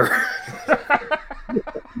mother.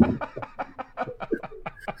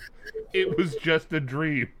 It was just a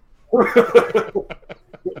dream.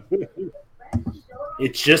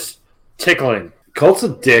 It's just tickling. Colt's a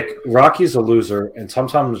dick, Rocky's a loser, and Tum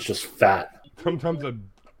Tum is just fat. Tum Tum's a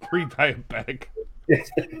pre-diabetic.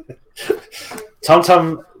 Tum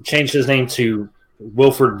Tum changed his name to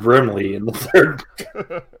Wilford Brimley in the third.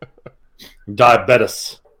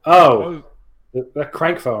 Diabetes. Oh, that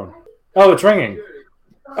crank phone. Oh, it's ringing.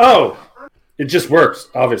 Oh, it just works,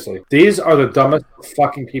 obviously. These are the dumbest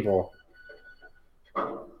fucking people.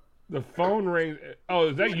 The phone rings. Oh,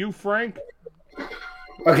 is that you, Frank?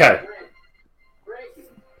 Okay.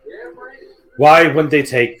 Why wouldn't they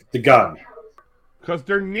take the gun? Because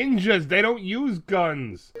they're ninjas. They don't use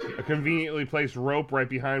guns. A conveniently placed rope right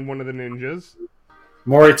behind one of the ninjas.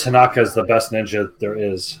 Mori Tanaka is the best ninja there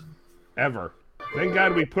is. Ever. Thank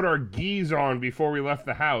God we put our gis on before we left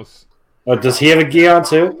the house. Oh, does he have a gi on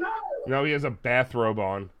too? No, he has a bathrobe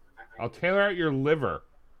on. I'll tailor out your liver.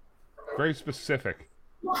 Very specific.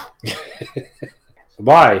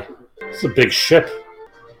 Why? It's a big ship.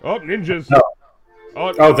 Oh, ninjas. No.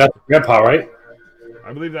 Oh, that's Grandpa, right?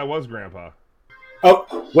 I believe that was Grandpa.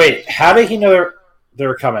 Oh, wait. How did he know they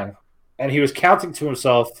were coming? And he was counting to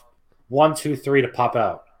himself, 1, 2, 3 to pop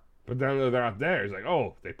out. But then they're not there. He's like,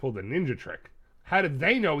 oh, they pulled a ninja trick. How did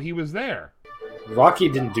they know he was there? Rocky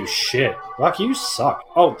didn't do shit. Rocky, you suck.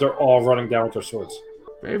 Oh, they're all running down with their swords.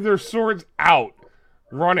 They have their swords out,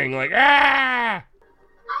 running like, ah!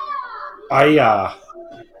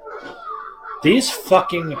 These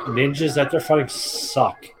fucking ninjas that they're fighting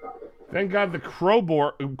suck. Thank God the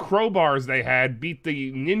crowbars they had beat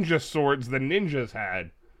the ninja swords the ninjas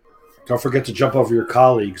had. Don't forget to jump over your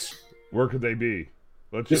colleagues. Where could they be?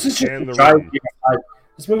 Let's This just is just scan a the giant room. game of hide.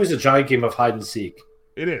 This movie's a giant game of hide and seek.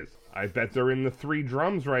 It is. I bet they're in the 3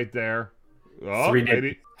 drums right there. Oh, Three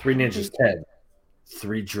ninjas, 10.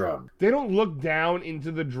 3 drum. They don't look down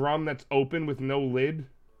into the drum that's open with no lid.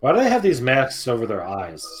 Why do they have these masks over their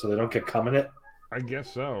eyes so they don't get cum in it? I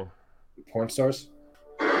guess so. Porn stars.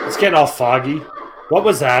 It's getting all foggy. What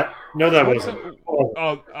was that? No, that wasn't.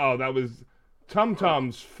 Oh, that was Tum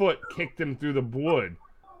Tum's foot kicked him through the wood.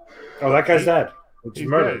 Oh, that guy's dead. He's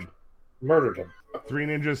murdered. dead. Murdered him. 3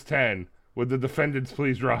 Ninjas 10. Would the defendants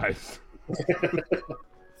please rise?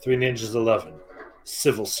 3 Ninjas 11.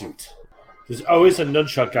 Civil suit. There's always a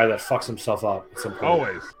nunchuck guy that fucks himself up at some point.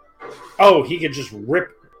 Always. Oh, he could just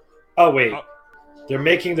rip. Oh, wait. They're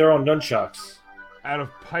making their own nunchucks. Out of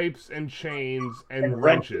pipes and chains and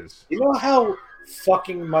wrenches. You know how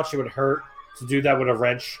fucking much it would hurt to do that with a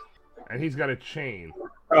wrench? And he's got a chain.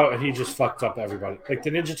 Oh, and he just fucked up everybody. Like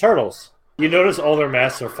the Ninja Turtles. You notice all their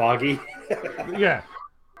masks are foggy? Yeah.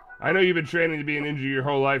 I know you've been training to be a ninja your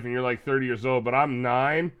whole life and you're like 30 years old, but I'm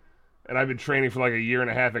 9 and I've been training for like a year and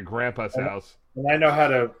a half at Grandpa's house. And I know how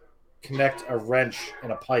to connect a wrench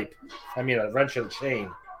and a pipe. I mean, a wrench and a chain.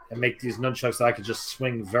 And make these nunchucks that I could just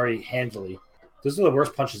swing very handily. Those are the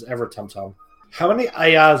worst punches ever, Tum Tum. How many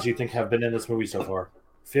ayahs do you think have been in this movie so far?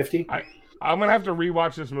 50? I'm going to have to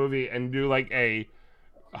rewatch this movie and do like a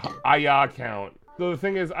ayah count. So the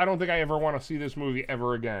thing is, I don't think I ever want to see this movie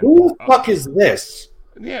ever again. Who the fuck is this?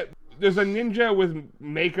 Yeah, there's a ninja with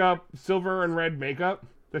makeup, silver and red makeup,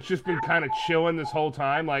 that's just been kind of chilling this whole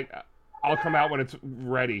time. Like, I'll come out when it's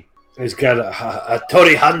ready. He's got a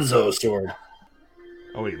Tori Hanzo sword.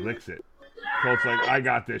 Oh, he licks it. Colt's like, I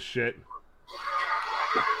got this shit.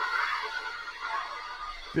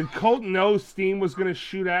 Did Colt know steam was going to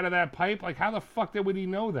shoot out of that pipe? Like, how the fuck would he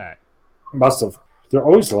know that? Must have. They're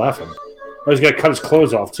always laughing. Oh, he's got to cut his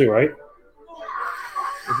clothes off, too, right?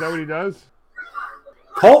 Is that what he does?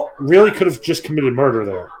 Colt really could have just committed murder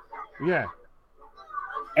there. Yeah.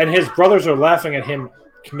 And his brothers are laughing at him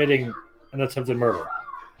committing an attempted murder.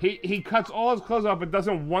 He cuts all his clothes off but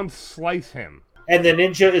doesn't once slice him. And the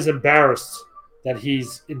ninja is embarrassed that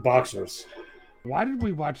he's in boxers. Why did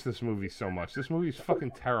we watch this movie so much? This movie's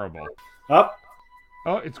fucking terrible. Up?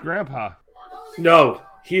 Oh, it's Grandpa. No,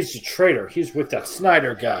 he's a traitor. He's with that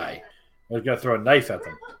Snyder guy. We're going to throw a knife at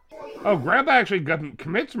them. Oh, Grandpa actually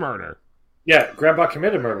commits murder. Yeah, Grandpa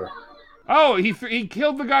committed murder. Oh, he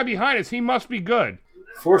killed the guy behind us. He must be good.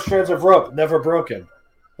 4 strands of rope, never broken.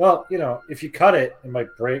 Well, you know, if you cut it, it might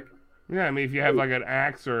break. Yeah, I mean, if you have like an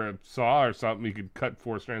axe or a saw or something, you could cut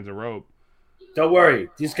 4 strands of rope. Don't worry.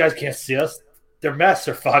 These guys can't see us. Their masks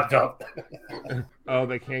are fogged up. Oh,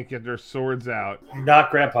 they can't get their swords out. Not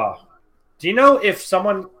Grandpa. Do you know if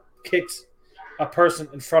someone kicked a person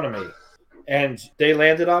in front of me and they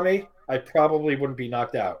landed on me, I probably wouldn't be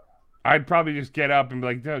knocked out. I'd probably just get up and be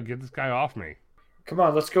like, dude, get this guy off me. Come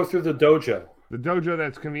on, let's go through the dojo. The dojo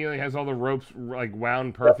that's conveniently has all the ropes like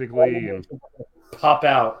wound perfectly and pop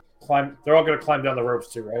out. Climb. They're all going to climb down the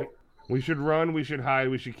ropes too, right? We should run, we should hide,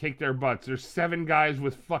 we should kick their butts. There's 7 guys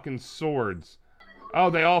with fucking swords. Oh,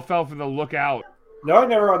 they all fell for the lookout. No, I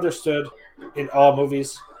never understood in all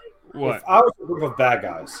movies. What? If I was a group of bad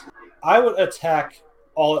guys, I would attack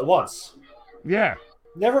all at once. Yeah.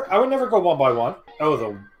 I would never go one by one.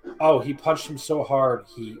 He punched him so hard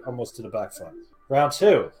he almost did a backflip. Round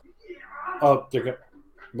 2. Oh, they're gonna.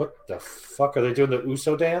 What the fuck are they doing? The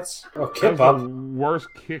Uso dance? Oh, That kip was up. the worst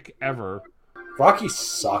kick ever. Rocky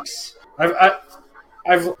sucks.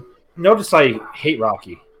 I've noticed I hate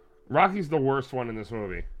Rocky. Rocky's the worst one in this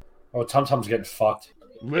movie. Oh, Tum Tum's getting fucked.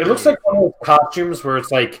 Literally. It looks like one of those costumes where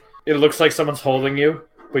it's like it looks like someone's holding you,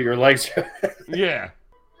 but your legs. Yeah,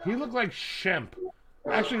 he looked like Shemp.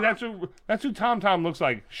 Actually, that's who Tom Tom looks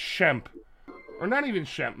like. Shemp, or not even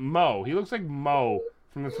Shemp. Mo. He looks like Mo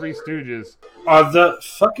from the Three Stooges. Are the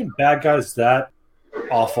fucking bad guys that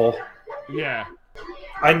awful? Yeah,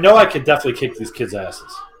 I know I could definitely kick these kids'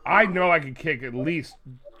 asses. I know I could kick at least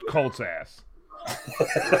Colt's ass.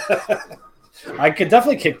 I could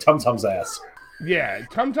definitely kick Tum Tum's ass. Yeah,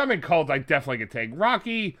 Tum Tum and Colt I definitely could take.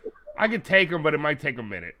 Rocky, I could take him, but it might take a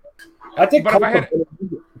minute. I think But if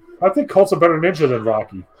I Colt's a better ninja than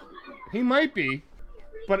Rocky. He might be.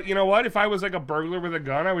 But you know what? If I was like a burglar with a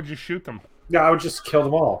gun, I would just shoot them. Yeah, I would just kill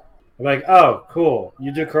them all. I'm like, oh, cool.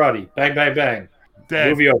 You do karate. Bang, bang, bang. Dead.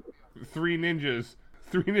 Movie over. 3 ninjas.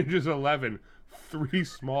 3 ninjas 11. 3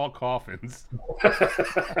 small coffins.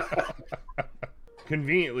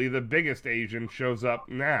 Conveniently, the biggest Asian shows up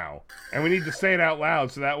now. And we need to say it out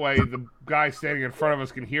loud so that way the guy standing in front of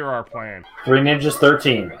us can hear our plan. 3 Ninjas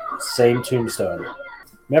 13. Same tombstone.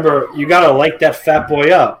 Remember, you gotta light that fat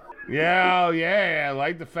boy up. Yeah, oh yeah,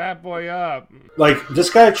 light the fat boy up. Like, this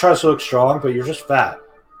guy tries to look strong, but you're just fat.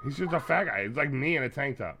 He's just a fat guy. He's like me in a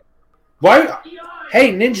tank top. Why?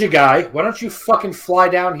 Hey, ninja guy, why don't you fucking fly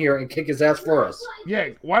down here and kick his ass for us? Yeah,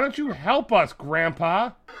 why don't you help us,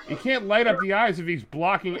 Grandpa? You can't light up the eyes if he's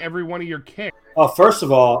blocking every one of your kicks. Oh, first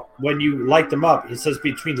of all, when you light them up, it says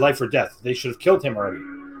between life or death. They should have killed him already.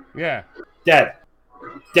 Yeah. Dead.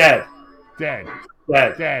 Dead. Dead.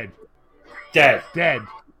 Dead. Dead. Dead. Dead. Dead.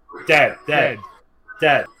 Dead. Dead.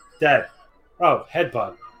 Dead. Dead. Oh,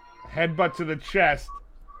 headbutt. Headbutt to the chest.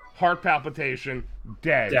 Heart palpitation.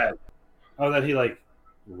 Dead. Dead. Oh, then he like,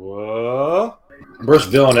 whoa. Worst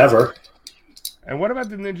villain ever. And what about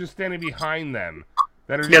the ninjas standing behind them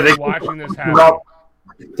that are Yeah, just they- watching this happen? Well,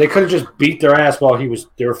 they could have just beat their ass while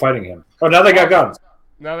they were fighting him. Oh, now they got guns.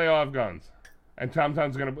 Now they all have guns. And Tom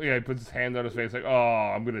Tom's gonna, he puts his hand on his face like, oh,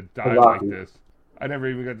 I'm gonna die Rocky. like this. I never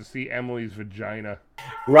even got to see Emily's vagina.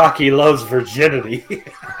 Rocky loves virginity.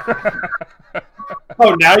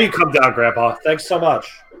 Oh, now you come down, Grandpa. Thanks so much.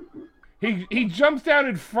 He jumps down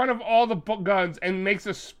in front of all the guns and makes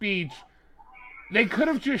a speech. They could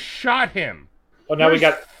have just shot him. Oh, now we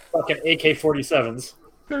got fucking AK-47s.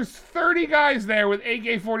 There's 30 guys there with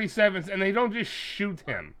AK-47s, and they don't just shoot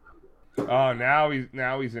him. Oh, now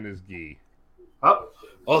he's in his gi. Oh,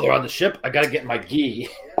 they're on the ship. I gotta get my gi.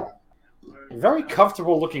 Very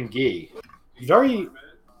comfortable looking gi. Very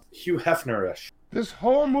Hugh Hefner-ish. This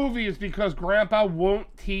whole movie is because Grandpa won't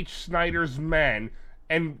teach Snyder's men,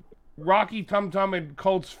 and Rocky Tum Tum and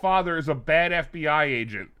Colt's father is a bad FBI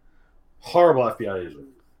agent. Horrible FBI agent.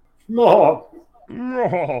 No.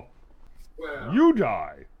 No. You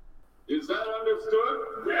die. Is that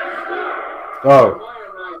understood? Yes, Oh.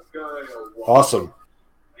 Awesome.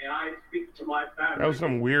 May I speak to my family? That was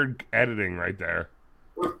some weird editing right there.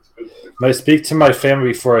 May I speak to my family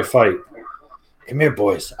before I fight? Come here,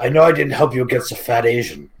 boys. I know I didn't help you against a fat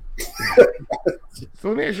Asian. So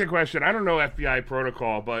let me ask you a question. I don't know FBI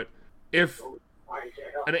protocol, but if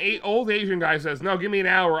an old Asian guy says, no, give me an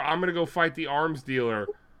hour, I'm going to go fight the arms dealer,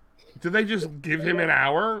 do they just give him an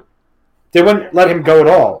hour? They wouldn't let him go at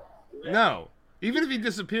all. No. Even if he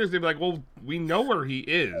disappears, they'd be like, well, we know where he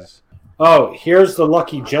is. Oh, here's the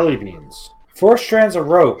lucky jelly beans. 4 strands of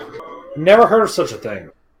rope. Never heard of such a thing.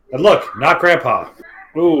 And look, not Grandpa.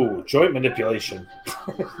 Ooh, joint manipulation.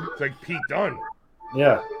 It's like Pete Dunne.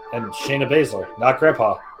 Yeah, and Shayna Baszler, not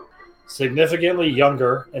Grandpa. Significantly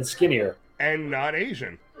younger and skinnier. And not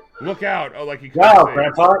Asian. Look out. Oh, like you Wow, say.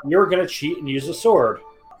 Grandpa, you're gonna cheat and use a sword.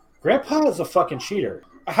 Grandpa is a fucking cheater.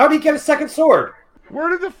 How did he get a second sword? Where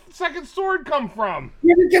did the second sword come from? He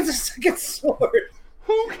didn't get a second sword.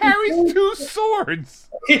 Who carries 2 swords?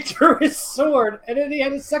 He drew his sword, and then he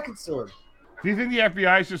had his second sword. Do you think the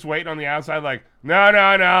FBI is just waiting on the outside like, no,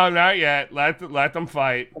 not yet. Let them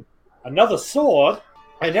fight. Another sword?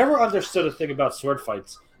 I never understood a thing about sword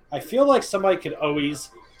fights. I feel like somebody could always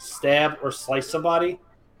stab or slice somebody,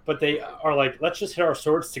 but they are like, let's just hit our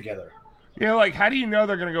swords together. You know, like, how do you know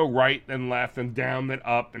they're going to go right and left and down and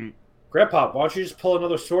up and... Grandpa, why don't you just pull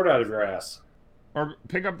another sword out of your ass? Or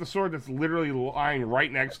pick up the sword that's literally lying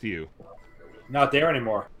right next to you. Not there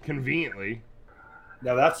anymore. Conveniently.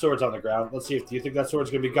 Now that sword's on the ground. Let's see. Do you think that sword's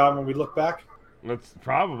going to be gone when we look back? Let's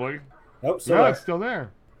probably. Nope. Still No, there. it's still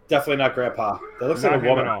there. Definitely not Grandpa. That looks Not like a him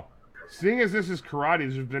woman. at all. Seeing as this is karate,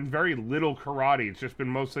 there's been very little karate. It's just been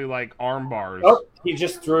mostly like arm bars. Oh, he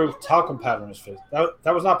just threw talcum powder in his face. That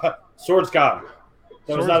was not sword's gone.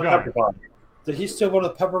 That was Sword's not a gone. pepper bomb. Did he steal one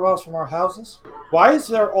of the pepper bombs from our houses? Why is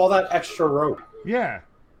there all that extra rope? Yeah.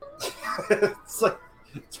 It's like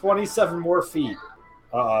 27 more feet.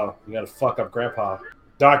 Uh-oh. You gotta fuck up Grandpa.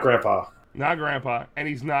 Not Grandpa. Not Grandpa, and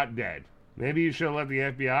he's not dead. Maybe you should let the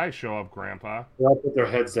FBI show up, Grandpa. They all put their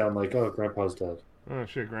heads down like, oh, Grandpa's dead. Oh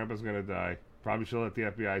shit, Grandpa's gonna die. Probably should let the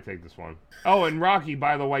FBI take this one. Oh, and Rocky,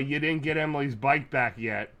 by the way, you didn't get Emily's bike back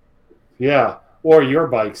yet. Yeah. Or your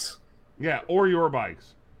bikes. Yeah, or your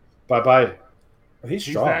bikes. Bye-bye. Oh, he's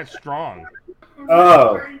He's strong. that strong.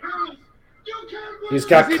 Oh. He's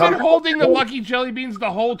got Has he been holding the Lucky Jelly Beans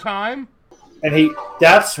the whole time? And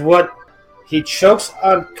that's what he chokes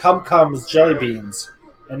on Cum-Cum's jelly beans,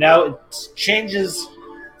 and now it changes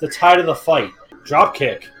the tide of the fight. Drop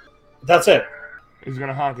kick. That's it. He's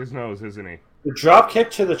gonna honk his nose, isn't he? The drop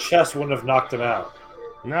kick to the chest wouldn't have knocked him out.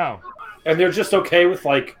 No. And they're just okay with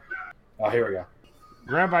like, oh, here we go.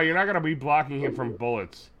 Grandpa, you're not gonna be blocking him from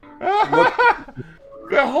bullets.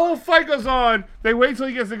 The whole fight goes on. They wait till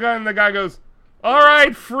he gets the gun, and the guy goes, "All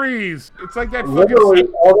right, freeze." It's like that. Literally,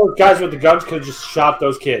 all those guys with the guns could have just shot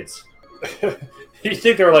those kids. You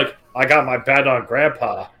think they're like, I got my bet on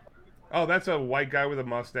Grandpa. Oh, that's a white guy with a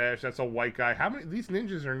mustache. That's a white guy. How many? These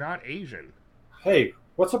ninjas are not Asian. Hey,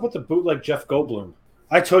 what's up with the bootleg Jeff Goldblum?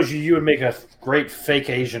 I told you would make a great fake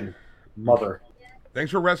Asian mother.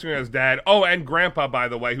 Thanks for rescuing us, Dad. Oh, and Grandpa, by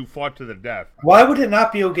the way, who fought to the death. Why would it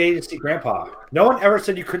not be okay to see Grandpa? No one ever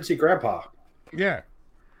said you couldn't see Grandpa. Yeah.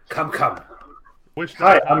 Come. Which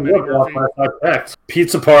Hi, I'm your boss. Next.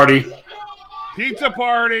 Pizza party. Pizza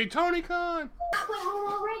party. Tony Khan.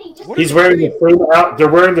 He's wearing the same they're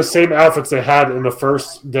wearing the same outfits they had in the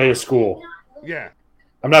first day of school. Yeah.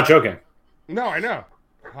 I'm not joking. No, I know.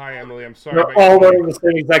 Hi, Emily. I'm sorry. They're all wearing the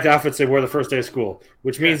same exact outfits they wore the first day of school,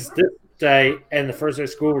 which means this day and the first day of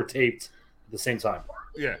school were taped at the same time.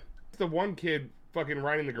 Yeah. The one kid fucking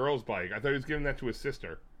riding the girl's bike. I thought he was giving that to his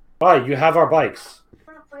sister. Why? You have our bikes.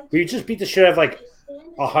 We just beat the shit out of like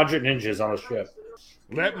 100 ninjas on a ship.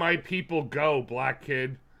 Let my people go, black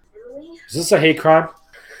kid. Is this a hate crime?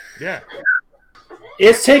 Yeah.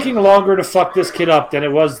 It's taking longer to fuck this kid up than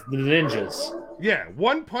it was the ninjas. Yeah,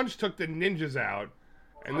 one punch took the ninjas out,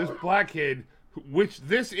 and this black kid, which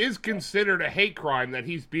this is considered a hate crime that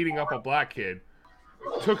he's beating up a black kid,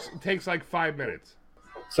 takes like 5 minutes.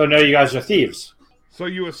 So now you guys are thieves. So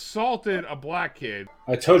you assaulted a black kid.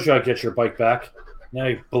 I told you I'd get your bike back. Now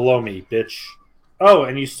you below me, bitch. Oh,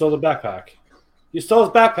 and you stole the backpack. You stole his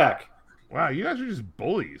backpack. Wow, you guys are just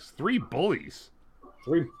bullies. 3 bullies.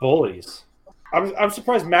 3 bullies. I'm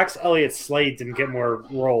surprised Max Elliott Slade didn't get more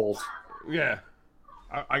roles. Yeah.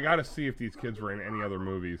 I gotta see if these kids were in any other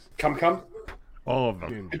movies. Come? All of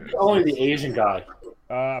them. Only the Asian guy.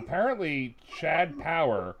 Apparently, Chad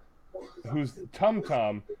Power, who's Tum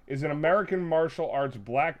Tum, is an American martial arts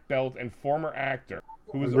black belt and former actor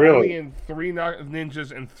who was only in 3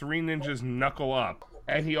 Ninjas and 3 Ninjas Knuckle Up.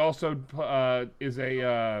 And he also is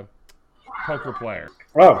a poker player.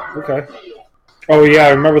 Oh, okay. Oh, yeah, I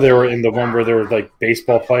remember they were in the one where they were, like,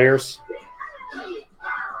 baseball players.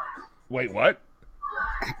 Wait, what?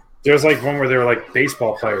 There's, like, one where they were, like,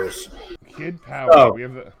 baseball players. Kid Power. Oh. We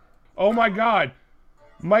have the... Oh, my God.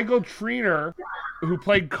 Michael Triner, who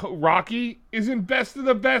played Rocky, is in Best of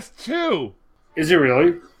the Best, too. Is he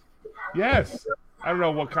really? Yes. I don't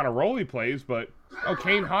know what kind of role he plays, but... Oh,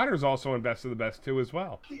 Kane Hodder's also in Best of the Best, too, as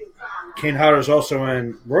well. Kane Hodder's also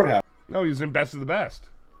in Roadhouse. No, he's in Best of the Best.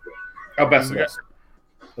 Oh, Best of the Best.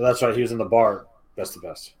 Well, that's right, he was in the bar, Best of the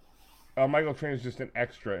Best. Michael Triner's just an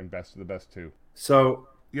extra in Best of the Best, too. So...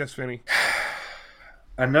 Yes, Finny?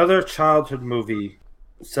 Another childhood movie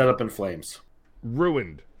set up in flames.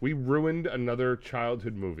 Ruined. We ruined another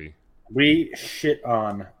childhood movie. We shit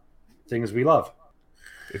on things we love.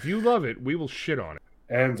 If you love it, we will shit on it.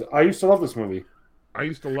 And I used to love this movie. I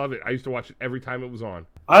used to love it. I used to watch it every time it was on.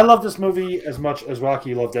 I love this movie as much as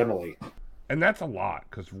Rocky loved Emily. And that's a lot,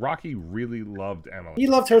 because Rocky really loved Emily. He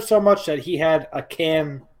loved her so much that he had a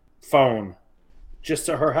can phone just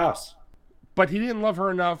to her house. But he didn't love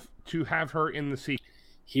her enough to have her in the sequel.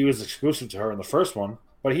 He was exclusive to her in the first one,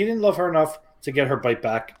 but he didn't love her enough to get her bite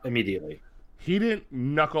back immediately. He didn't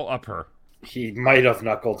knuckle up her. He might have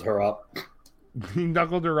knuckled her up. He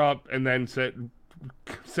knuckled her up and then sent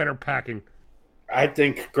her packing. I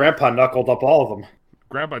think Grandpa knuckled up all of them.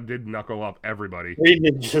 Grandpa did knuckle up everybody. We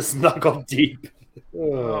did just knuckle deep.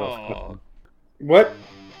 Oh. What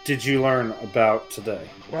did you learn about today?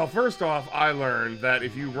 Well, first off, I learned that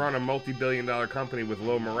if you run a multi-billion-dollar company with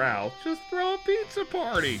low morale, just throw a pizza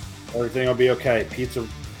party. Everything will be okay. Pizza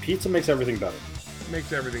makes everything better.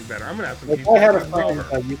 Makes everything better. I'm gonna have some If pizza. I had a with friend Rover.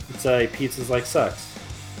 that used to say pizza's like sex.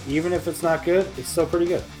 Even if it's not good, it's still pretty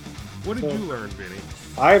good. What did So- you learn, Vinny?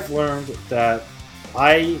 I've learned that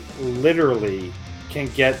I literally can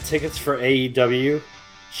get tickets for AEW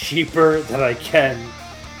cheaper than I can.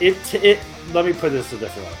 Let me put this a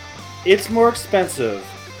different way. It's more expensive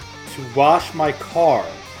to wash my car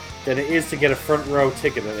than it is to get a front row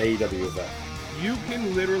ticket at an AEW event. You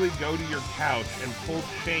can literally go to your couch and pull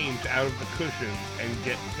change out of the cushions and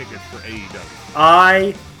get tickets for AEW.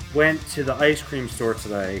 I went to the ice cream store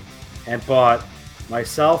today and bought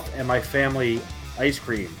myself and my family ice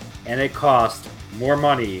cream, and it cost more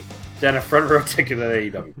money than a front row ticket at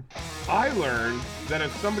AEW. I learned that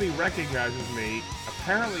if somebody recognizes me,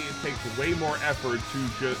 apparently it takes way more effort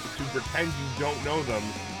to pretend you don't know them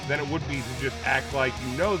than it would be to just act like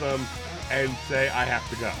you know them and say, I have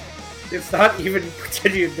to go. It's not even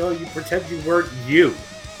pretend you know, you pretend you weren't you.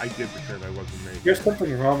 I did pretend I wasn't me. There's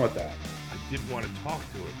something wrong with that. I didn't want to talk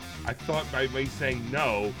to him. I thought by me saying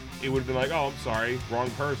no, it would have been like, oh, I'm sorry, wrong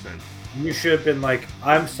person. You should have been like,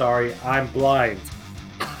 I'm sorry, I'm blind.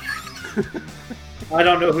 I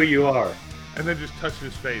don't know who you are. And then just touch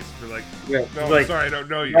his face for like, Yeah, no, like, I'm sorry, I don't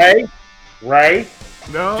know you. Ray?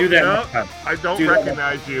 No, Do that no, next time. I don't Do that next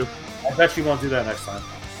recognize you. I bet you won't do that next time.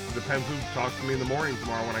 Depends who talks to me in the morning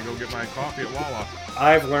tomorrow when I go get my coffee at Wawa.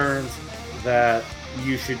 I've learned that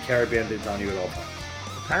you should carry Band-Aids on you at all times.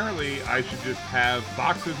 Apparently, I should just have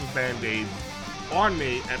boxes of Band-Aids on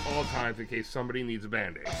me at all times in case somebody needs a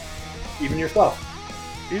Band-Aid. Even yourself.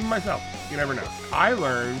 Even myself. You never know. I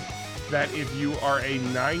learned that if you are a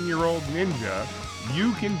 9-year-old ninja,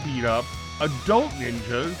 you can beat up adult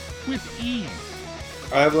ninjas with ease.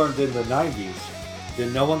 I've learned in the 90s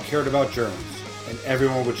that no one cared about germs, and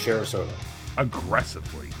everyone would share a soda.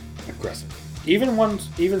 Aggressively. Even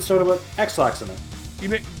soda with X-Lax in it. You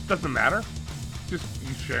know, it doesn't matter. Just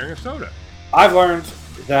you sharing a soda. I've learned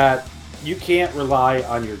that you can't rely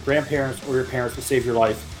on your grandparents or your parents to save your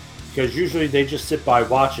life, because usually they just sit by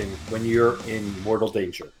watching when you're in mortal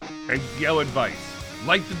danger. And yell advice.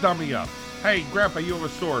 Light the dummy up. Hey, Grandpa, you have a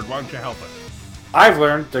sword. Why don't you help us? I've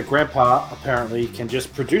learned that Grandpa apparently can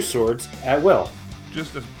just produce swords at will.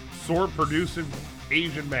 Just a sword-producing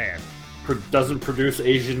Asian man. Doesn't produce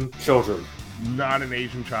Asian children. Not an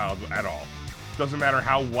Asian child at all. Doesn't matter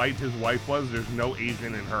how white his wife was, there's no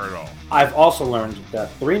Asian in her at all. I've also learned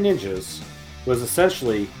that Three Ninjas was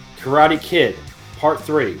essentially Karate Kid Part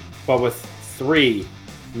 3, but with 3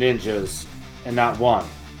 ninjas and not 1.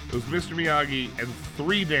 It was Mr. Miyagi and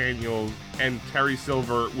 3 Daniels and Terry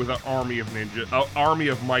Silver with an army of army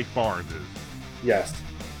of Mike Barneses. Yes.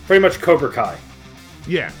 Pretty much Cobra Kai.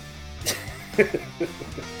 Yeah.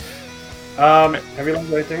 Have you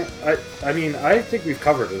learned anything? I mean, I think we've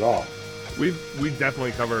covered it all. We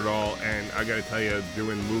definitely covered it all, and I gotta tell you,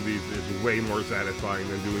 doing movies is way more satisfying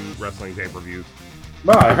than doing wrestling pay-per-views.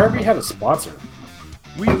 No, I heard we had a sponsor.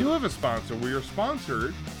 We do have a sponsor. We are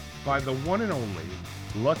sponsored by the one and only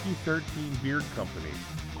Lucky 13 Beard Company.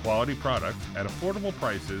 Quality products at affordable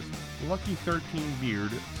prices.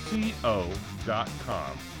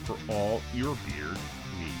 Lucky13beardco.com for all your beard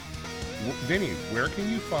needs. Vinny, where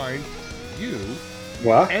can you find you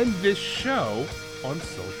and this show on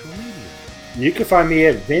social media? You can find me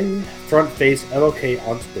at VinFrontfaceLOK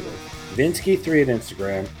on Twitter, Vinsky3 on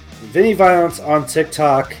Instagram, Vinny Violence on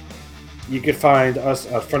TikTok. You can find us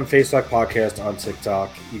at Front Face Lock Podcast on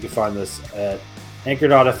TikTok. You can find us at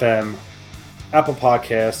Anchor.fm, Apple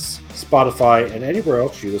Podcasts, Spotify, and anywhere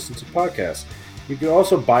else you listen to podcasts. You can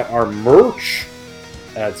also buy our merch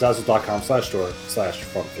at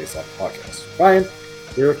Zazzle.com/store/Front Face Lock Podcast. Ryan,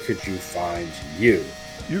 where could you find you?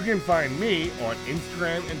 You can find me on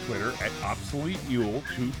Instagram and Twitter at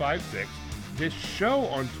ObsoleteMule256. This show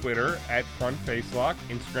on Twitter at Front Face Lock,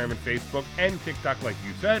 Instagram and Facebook, and TikTok, like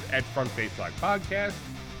you said, at Front Face Lock Podcast.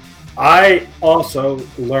 I also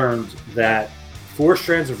learned that 4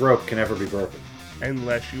 strands of rope can never be broken.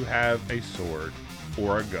 Unless you have a sword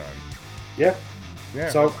or a gun. Yeah. Yeah.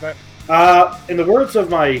 So, in the words of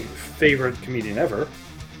my favorite comedian ever,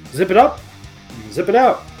 zip it up, zip it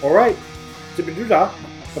out. All right. Zip it doo-dah.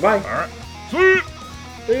 Bye-bye. All right. See ya.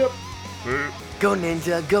 See ya. Go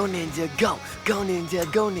ninja, go ninja, go. Go ninja,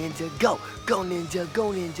 go ninja, go. Go ninja,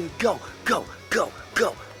 go ninja, go. Go, go,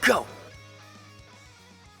 go, go.